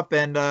drive up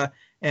and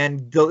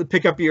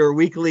pick up your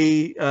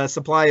weekly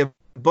supply of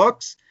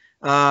books,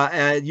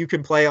 you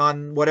can play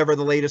on whatever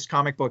the latest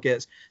comic book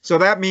is. So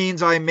that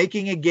means I'm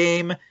making a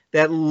game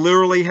that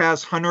literally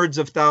has hundreds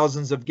of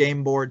thousands of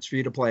game boards for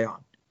you to play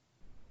on.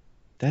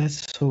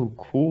 That's so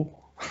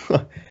cool.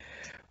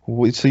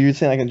 So you're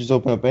saying I can just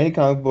open up any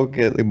comic book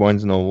at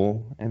Barnes &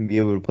 Noble and be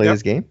able to play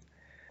this game?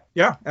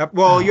 Yeah.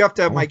 Well, Oh, you have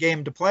to have oh. my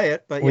game to play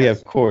it, but Well, yeah, yes.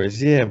 of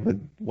course. Yeah, but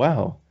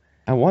wow.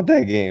 I want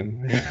that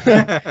game.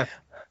 I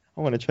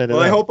want to try that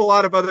Well, I out. hope a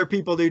lot of other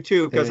people do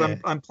too, because Yeah.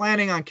 I'm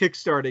planning on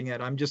kickstarting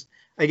it.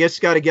 I guess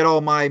got to get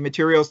all my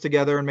materials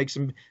together and make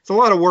some. It's a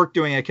lot of work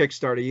doing a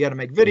Kickstarter. You got to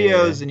make Yeah.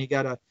 videos and you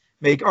got to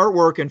make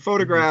artwork and Mhm.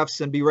 photographs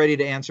and be ready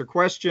to answer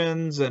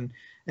questions and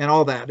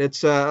all that.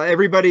 It's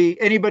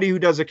anybody who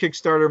does a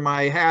Kickstarter,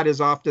 my hat is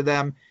off to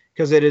them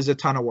because it is a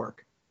ton of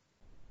work.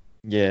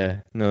 Yeah.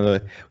 No,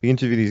 we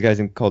interview these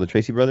guys called the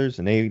Tracy Brothers,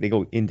 and they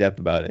go in depth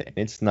about it. And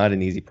it's not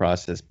an easy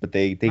process, but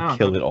they No,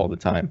 kill no. it all the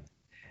time.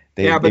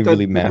 Yeah, They but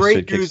really the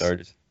mastered great news.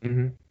 Kickstarters.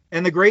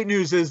 And the great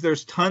news is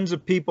there's tons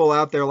of people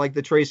out there like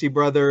the Tracy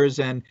brothers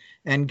and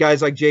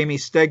guys like Jamie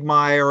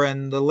Stegmaier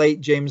and the late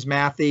James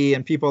Matthey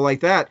and people like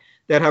that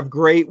have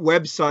great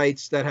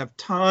websites that have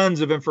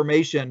tons of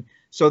information.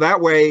 So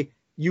that way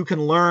you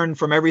can learn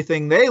from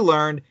everything they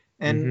learned,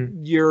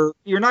 and you're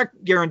not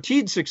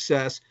guaranteed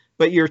success,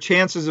 but your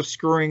chances of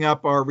screwing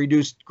up are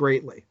reduced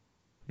greatly.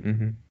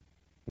 No,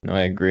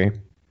 I agree.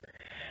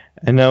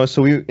 And now,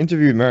 so we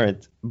interviewed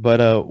Merritt, but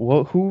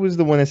who was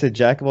the one that said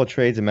Jack of all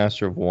trades and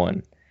master of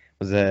one?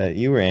 Was that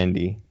you or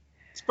Andy?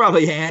 It's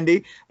probably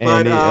Andy,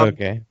 but Andy,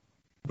 okay.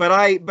 but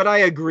I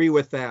agree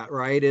with that,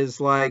 right? Is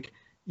like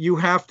you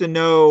have to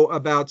know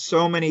about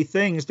so many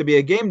things to be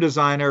a game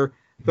designer,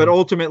 but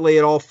ultimately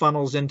it all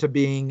funnels into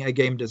being a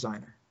game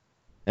designer.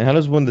 And how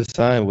does one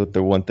decide what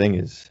their one thing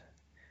is?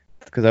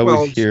 Because I Well,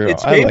 always hear,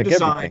 it's I game like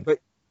design, everything. but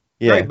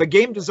Yeah. right, but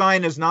game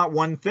design is not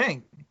one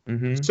thing.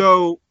 Mm-hmm.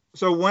 So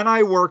when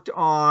I worked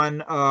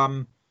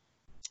on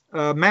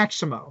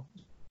Maximo,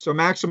 so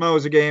Maximo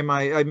is a game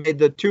I made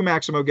the 2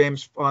 Maximo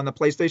games on the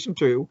PlayStation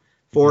 2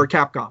 for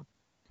Capcom.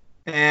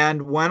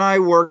 And when I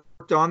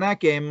worked on that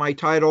game, my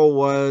title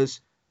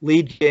was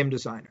lead game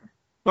designer.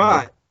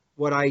 But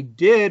what I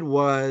did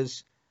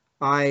was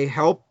I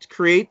helped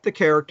create the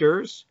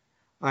characters,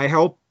 I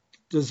helped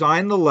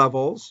design the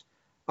levels,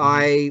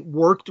 I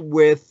worked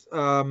with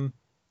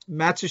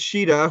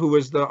Matsushita, who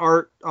was the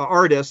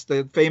artist,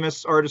 the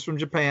famous artist from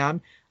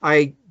Japan.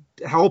 I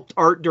helped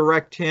art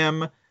direct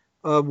him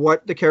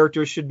what the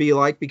characters should be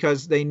like,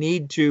 because they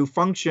need to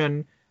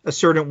function a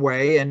certain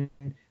way, and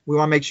we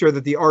want to make sure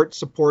that the art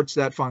supports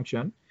that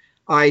function.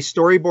 I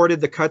storyboarded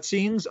the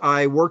cutscenes.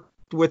 I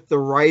worked with the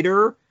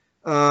writer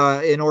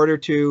in order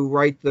to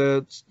write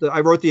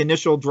I wrote the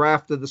initial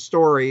draft of the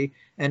story,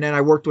 and then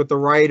I worked with the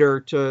writer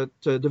to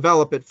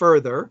develop it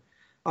further.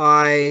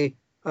 I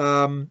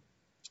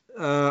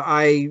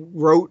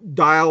wrote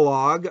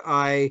dialogue.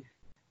 I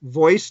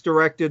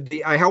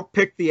helped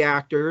pick the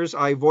actors.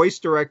 I voice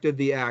directed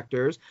the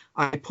actors.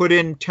 I put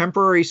in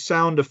temporary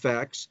sound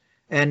effects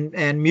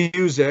and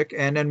music,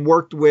 and then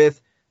worked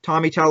with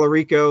Tommy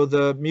Tallarico,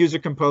 the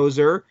music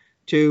composer,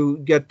 to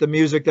get the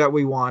music that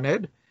we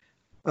wanted.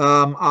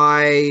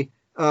 I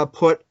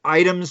put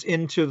items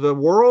into the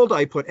world.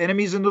 I put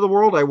enemies into the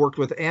world. I worked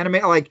with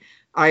anime. Like,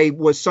 I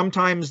was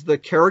sometimes the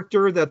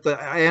character that the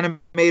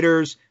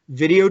animators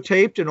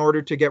videotaped in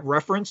order to get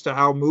reference to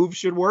how moves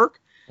should work.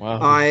 Wow.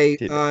 I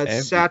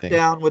sat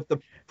down with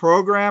the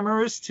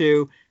programmers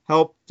to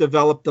help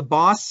develop the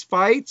boss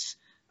fights.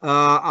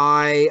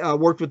 I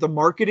worked with the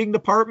marketing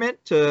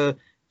department to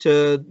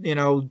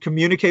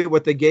communicate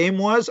what the game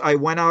was. I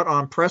went out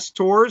on press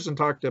tours and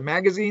talked to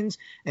magazines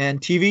and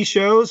TV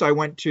shows. I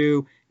went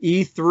to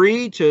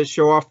E3 to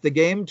show off the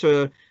game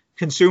to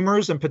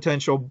consumers and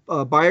potential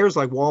buyers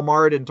like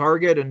Walmart and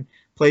Target and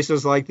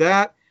places like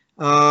that.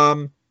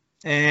 And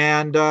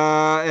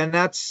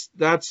that's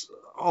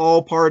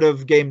all part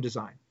of game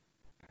design.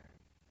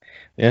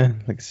 Yeah,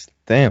 like,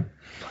 damn.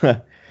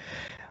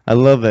 I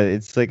love it.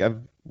 It's like,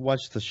 I've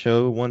watched the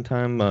show one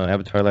time,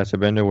 Avatar: Last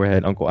Airbender, where I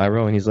had Uncle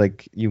Iroh, and he's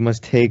like, you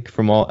must take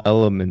from all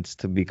elements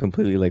to be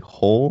completely like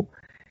whole,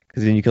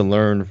 because then you can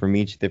learn from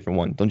each different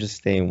one. Don't just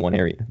stay in one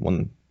area,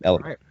 one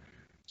element. Right.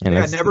 And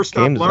Yeah, that's never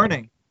stop game design.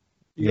 learning.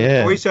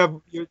 Yeah.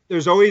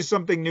 There's always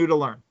something new to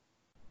learn.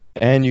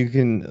 And you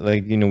can,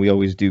 like, we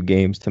always do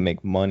games to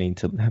make money,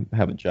 to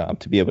have a job,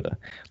 to be able to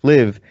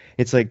live.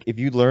 It's like, if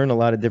you learn a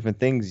lot of different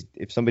things,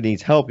 if somebody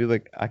needs help, you're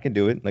like, I can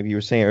do it. Like you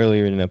were saying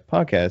earlier in the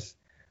podcast,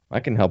 I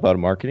can help out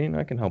in marketing.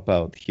 I can help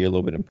out here a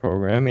little bit in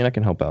programming. I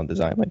can help out in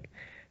design. Like,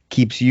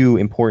 keeps you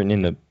important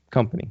in the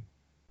company.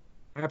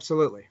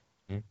 Absolutely.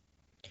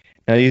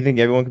 Now, do you think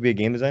everyone could be a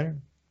game designer?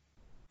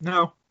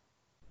 No.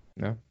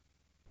 No?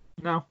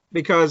 No,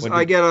 because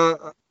I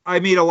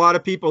meet a lot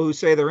of people who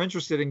say they're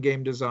interested in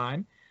game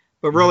design,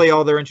 but really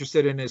all they're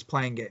interested in is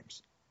playing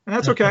games. And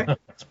that's okay.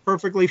 It's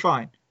perfectly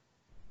fine.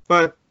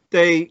 But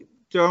they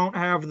don't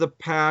have the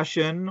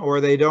passion, or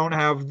they don't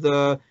have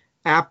the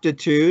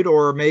aptitude,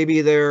 or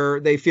maybe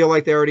they feel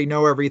like they already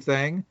know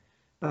everything.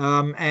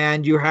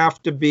 And you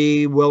have to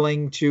be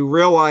willing to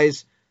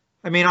realize,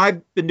 I mean,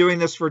 I've been doing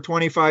this for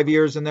 25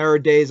 years, and there are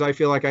days I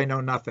feel like I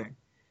know nothing.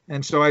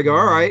 And so I go,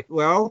 all right,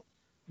 well,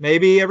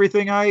 maybe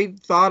everything I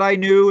thought I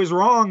knew is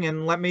wrong,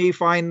 and let me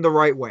find the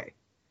right way.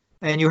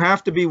 And you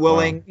have to be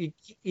willing,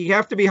 you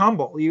have to be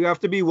humble. You have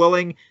to be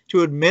willing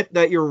to admit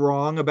that you're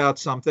wrong about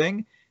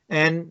something,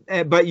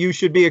 but you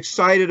should be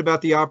excited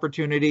about the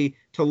opportunity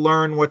to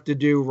learn what to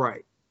do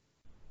right.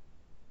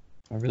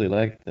 I really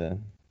like that.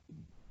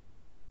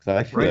 'Cause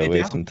I feel Write that it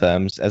way down.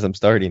 sometimes as I'm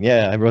starting.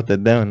 Yeah, I wrote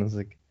that down. I was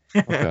like,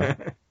 okay.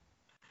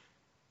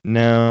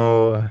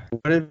 Now,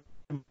 what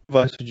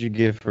advice would you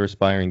give for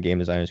aspiring game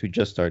designers who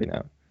just starting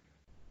out?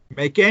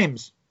 Make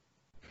games.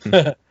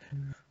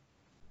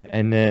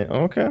 And then,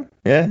 okay,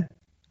 yeah,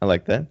 I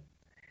like that.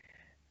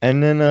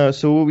 And then,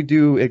 so what we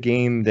do at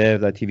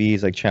GameDev.tv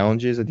is like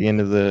challenges at the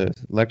end of the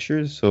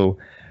lectures. So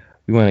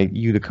we want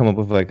you to come up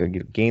with like a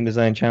game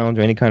design challenge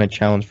or any kind of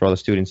challenge for all the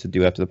students to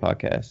do after the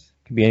podcast.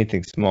 It can be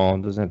anything small.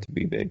 It doesn't have to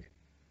be big.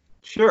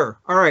 Sure.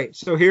 All right.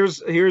 So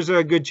here's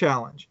a good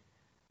challenge.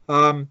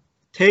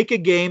 Take a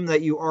game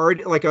that you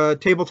already, like a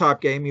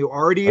tabletop game you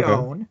already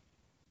own.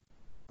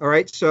 All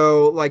right.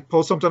 So like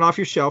pull something off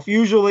your shelf.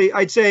 Usually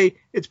I'd say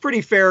it's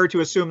pretty fair to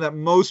assume that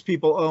most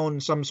people own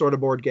some sort of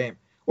board game,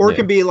 or it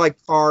can be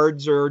like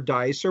cards or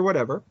dice or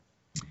whatever.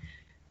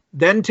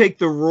 Then take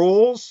the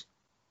rules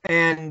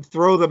and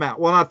throw them out.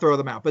 Well, not throw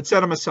them out, but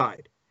set them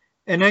aside.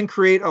 And then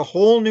create a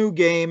whole new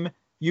game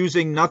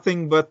using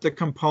nothing but the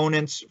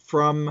components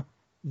from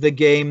the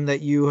game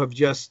that you have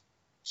just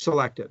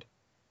selected.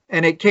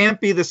 And it can't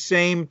be the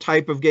same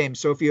type of game.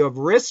 So if you have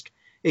Risk,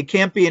 it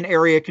can't be an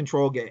area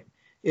control game.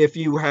 If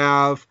you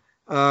have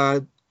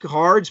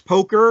cards,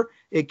 poker,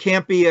 it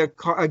can't be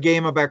a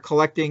game about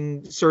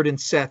collecting certain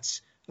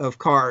sets of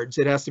cards.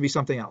 It has to be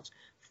something else.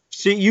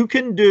 See, you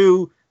can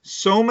do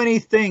so many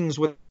things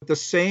with the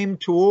same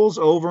tools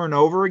over and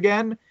over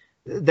again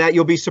that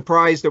you'll be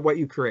surprised at what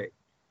you create.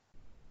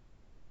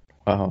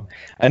 Wow.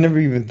 I never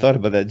even thought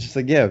about that. Just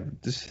like, yeah,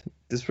 just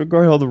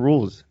disregard all the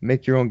rules.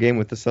 Make your own game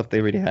with the stuff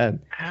they already had.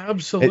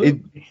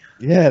 Absolutely.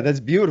 Yeah, that's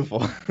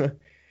beautiful.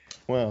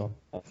 Wow.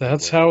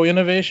 That's how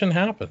innovation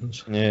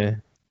happens. Yeah.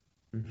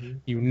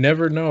 You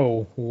never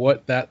know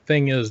what that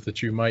thing is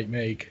that you might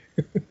make.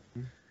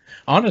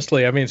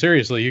 Honestly, I mean,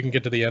 seriously, you can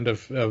get to the end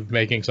of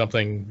making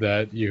something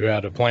that you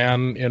had a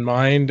plan in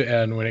mind,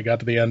 and when it got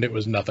to the end, it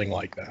was nothing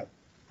like that.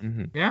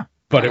 Yeah.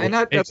 But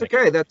that's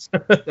okay. That's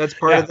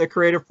part of the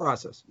creative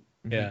process.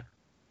 Yeah.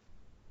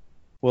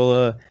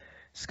 Well,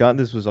 Scott,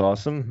 this was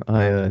awesome.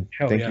 I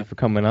thank yeah. you for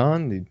coming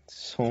on.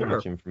 So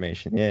much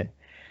information. Yeah.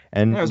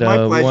 And it was my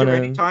pleasure.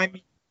 wanna...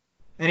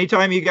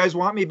 Anytime you guys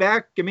want me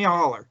back, give me a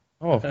holler.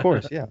 Oh, of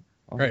course. Yeah.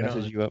 I'll Right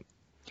message on. you up.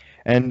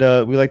 And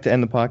we like to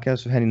end the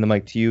podcast with handing the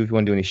mic to you if you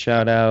want to do any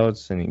shout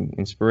outs, any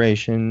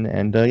inspiration.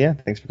 And yeah,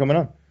 thanks for coming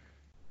on.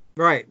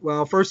 Right.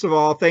 Well, first of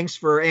all, thanks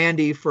for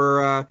Andy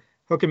for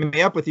hooking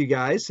me up with you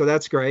guys. So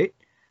that's great.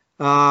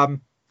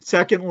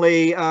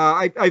 Secondly,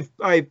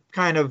 I've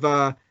kind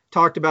of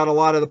talked about a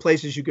lot of the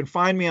places you can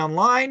find me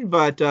online,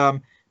 but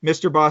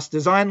Mr. Boss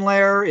Design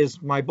Lair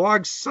is my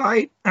blog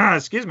site.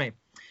 Excuse me.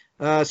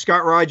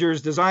 Scott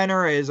Rogers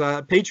Designer is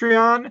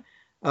Patreon.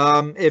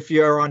 If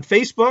you're on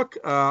Facebook,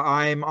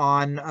 I'm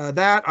on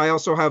that. I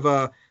also have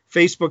a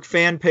Facebook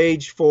fan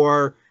page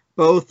for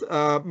both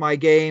my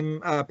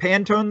game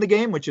Pantone the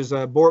Game, which is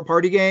a board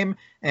party game,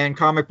 and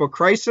Comic Book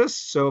Crisis.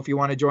 So if you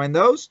want to join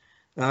those,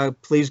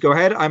 please go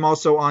ahead. I'm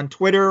also on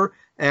Twitter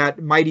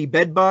at Mighty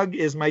Bedbug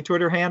is my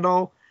Twitter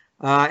handle.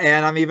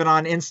 And I'm even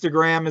on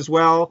Instagram as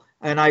well.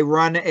 And I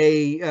run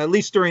at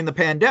least during the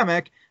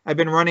pandemic, I've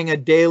been running a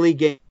daily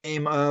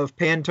game of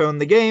Pantone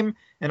the Game.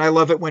 And I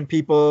love it when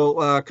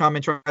people come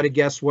and try to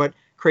guess what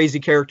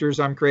crazy characters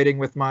I'm creating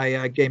with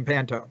my game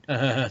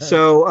Pantone.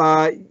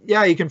 So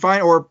yeah, you can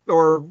find or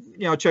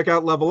check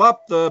out Level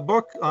Up, the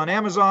book, on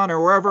Amazon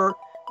or wherever.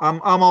 I'm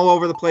all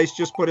over the place.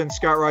 Just put in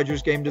Scott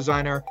Rogers Game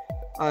Designer.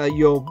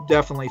 You'll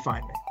definitely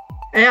find me.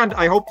 And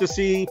I hope to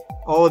see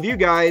all of you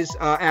guys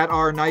at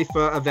our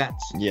NIFA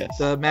events. Yes.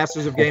 The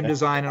Masters of Game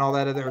Design and all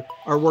that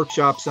our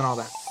workshops and all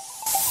that.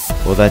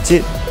 Well, that's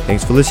it.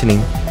 Thanks for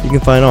listening. You can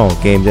find all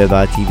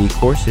GameDev.tv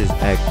courses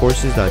at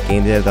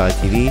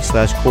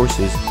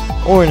courses.gamedev.tv/courses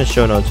or in the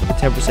show notes with a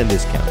 10%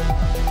 discount.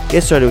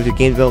 Get started with your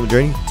game development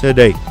journey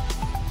today.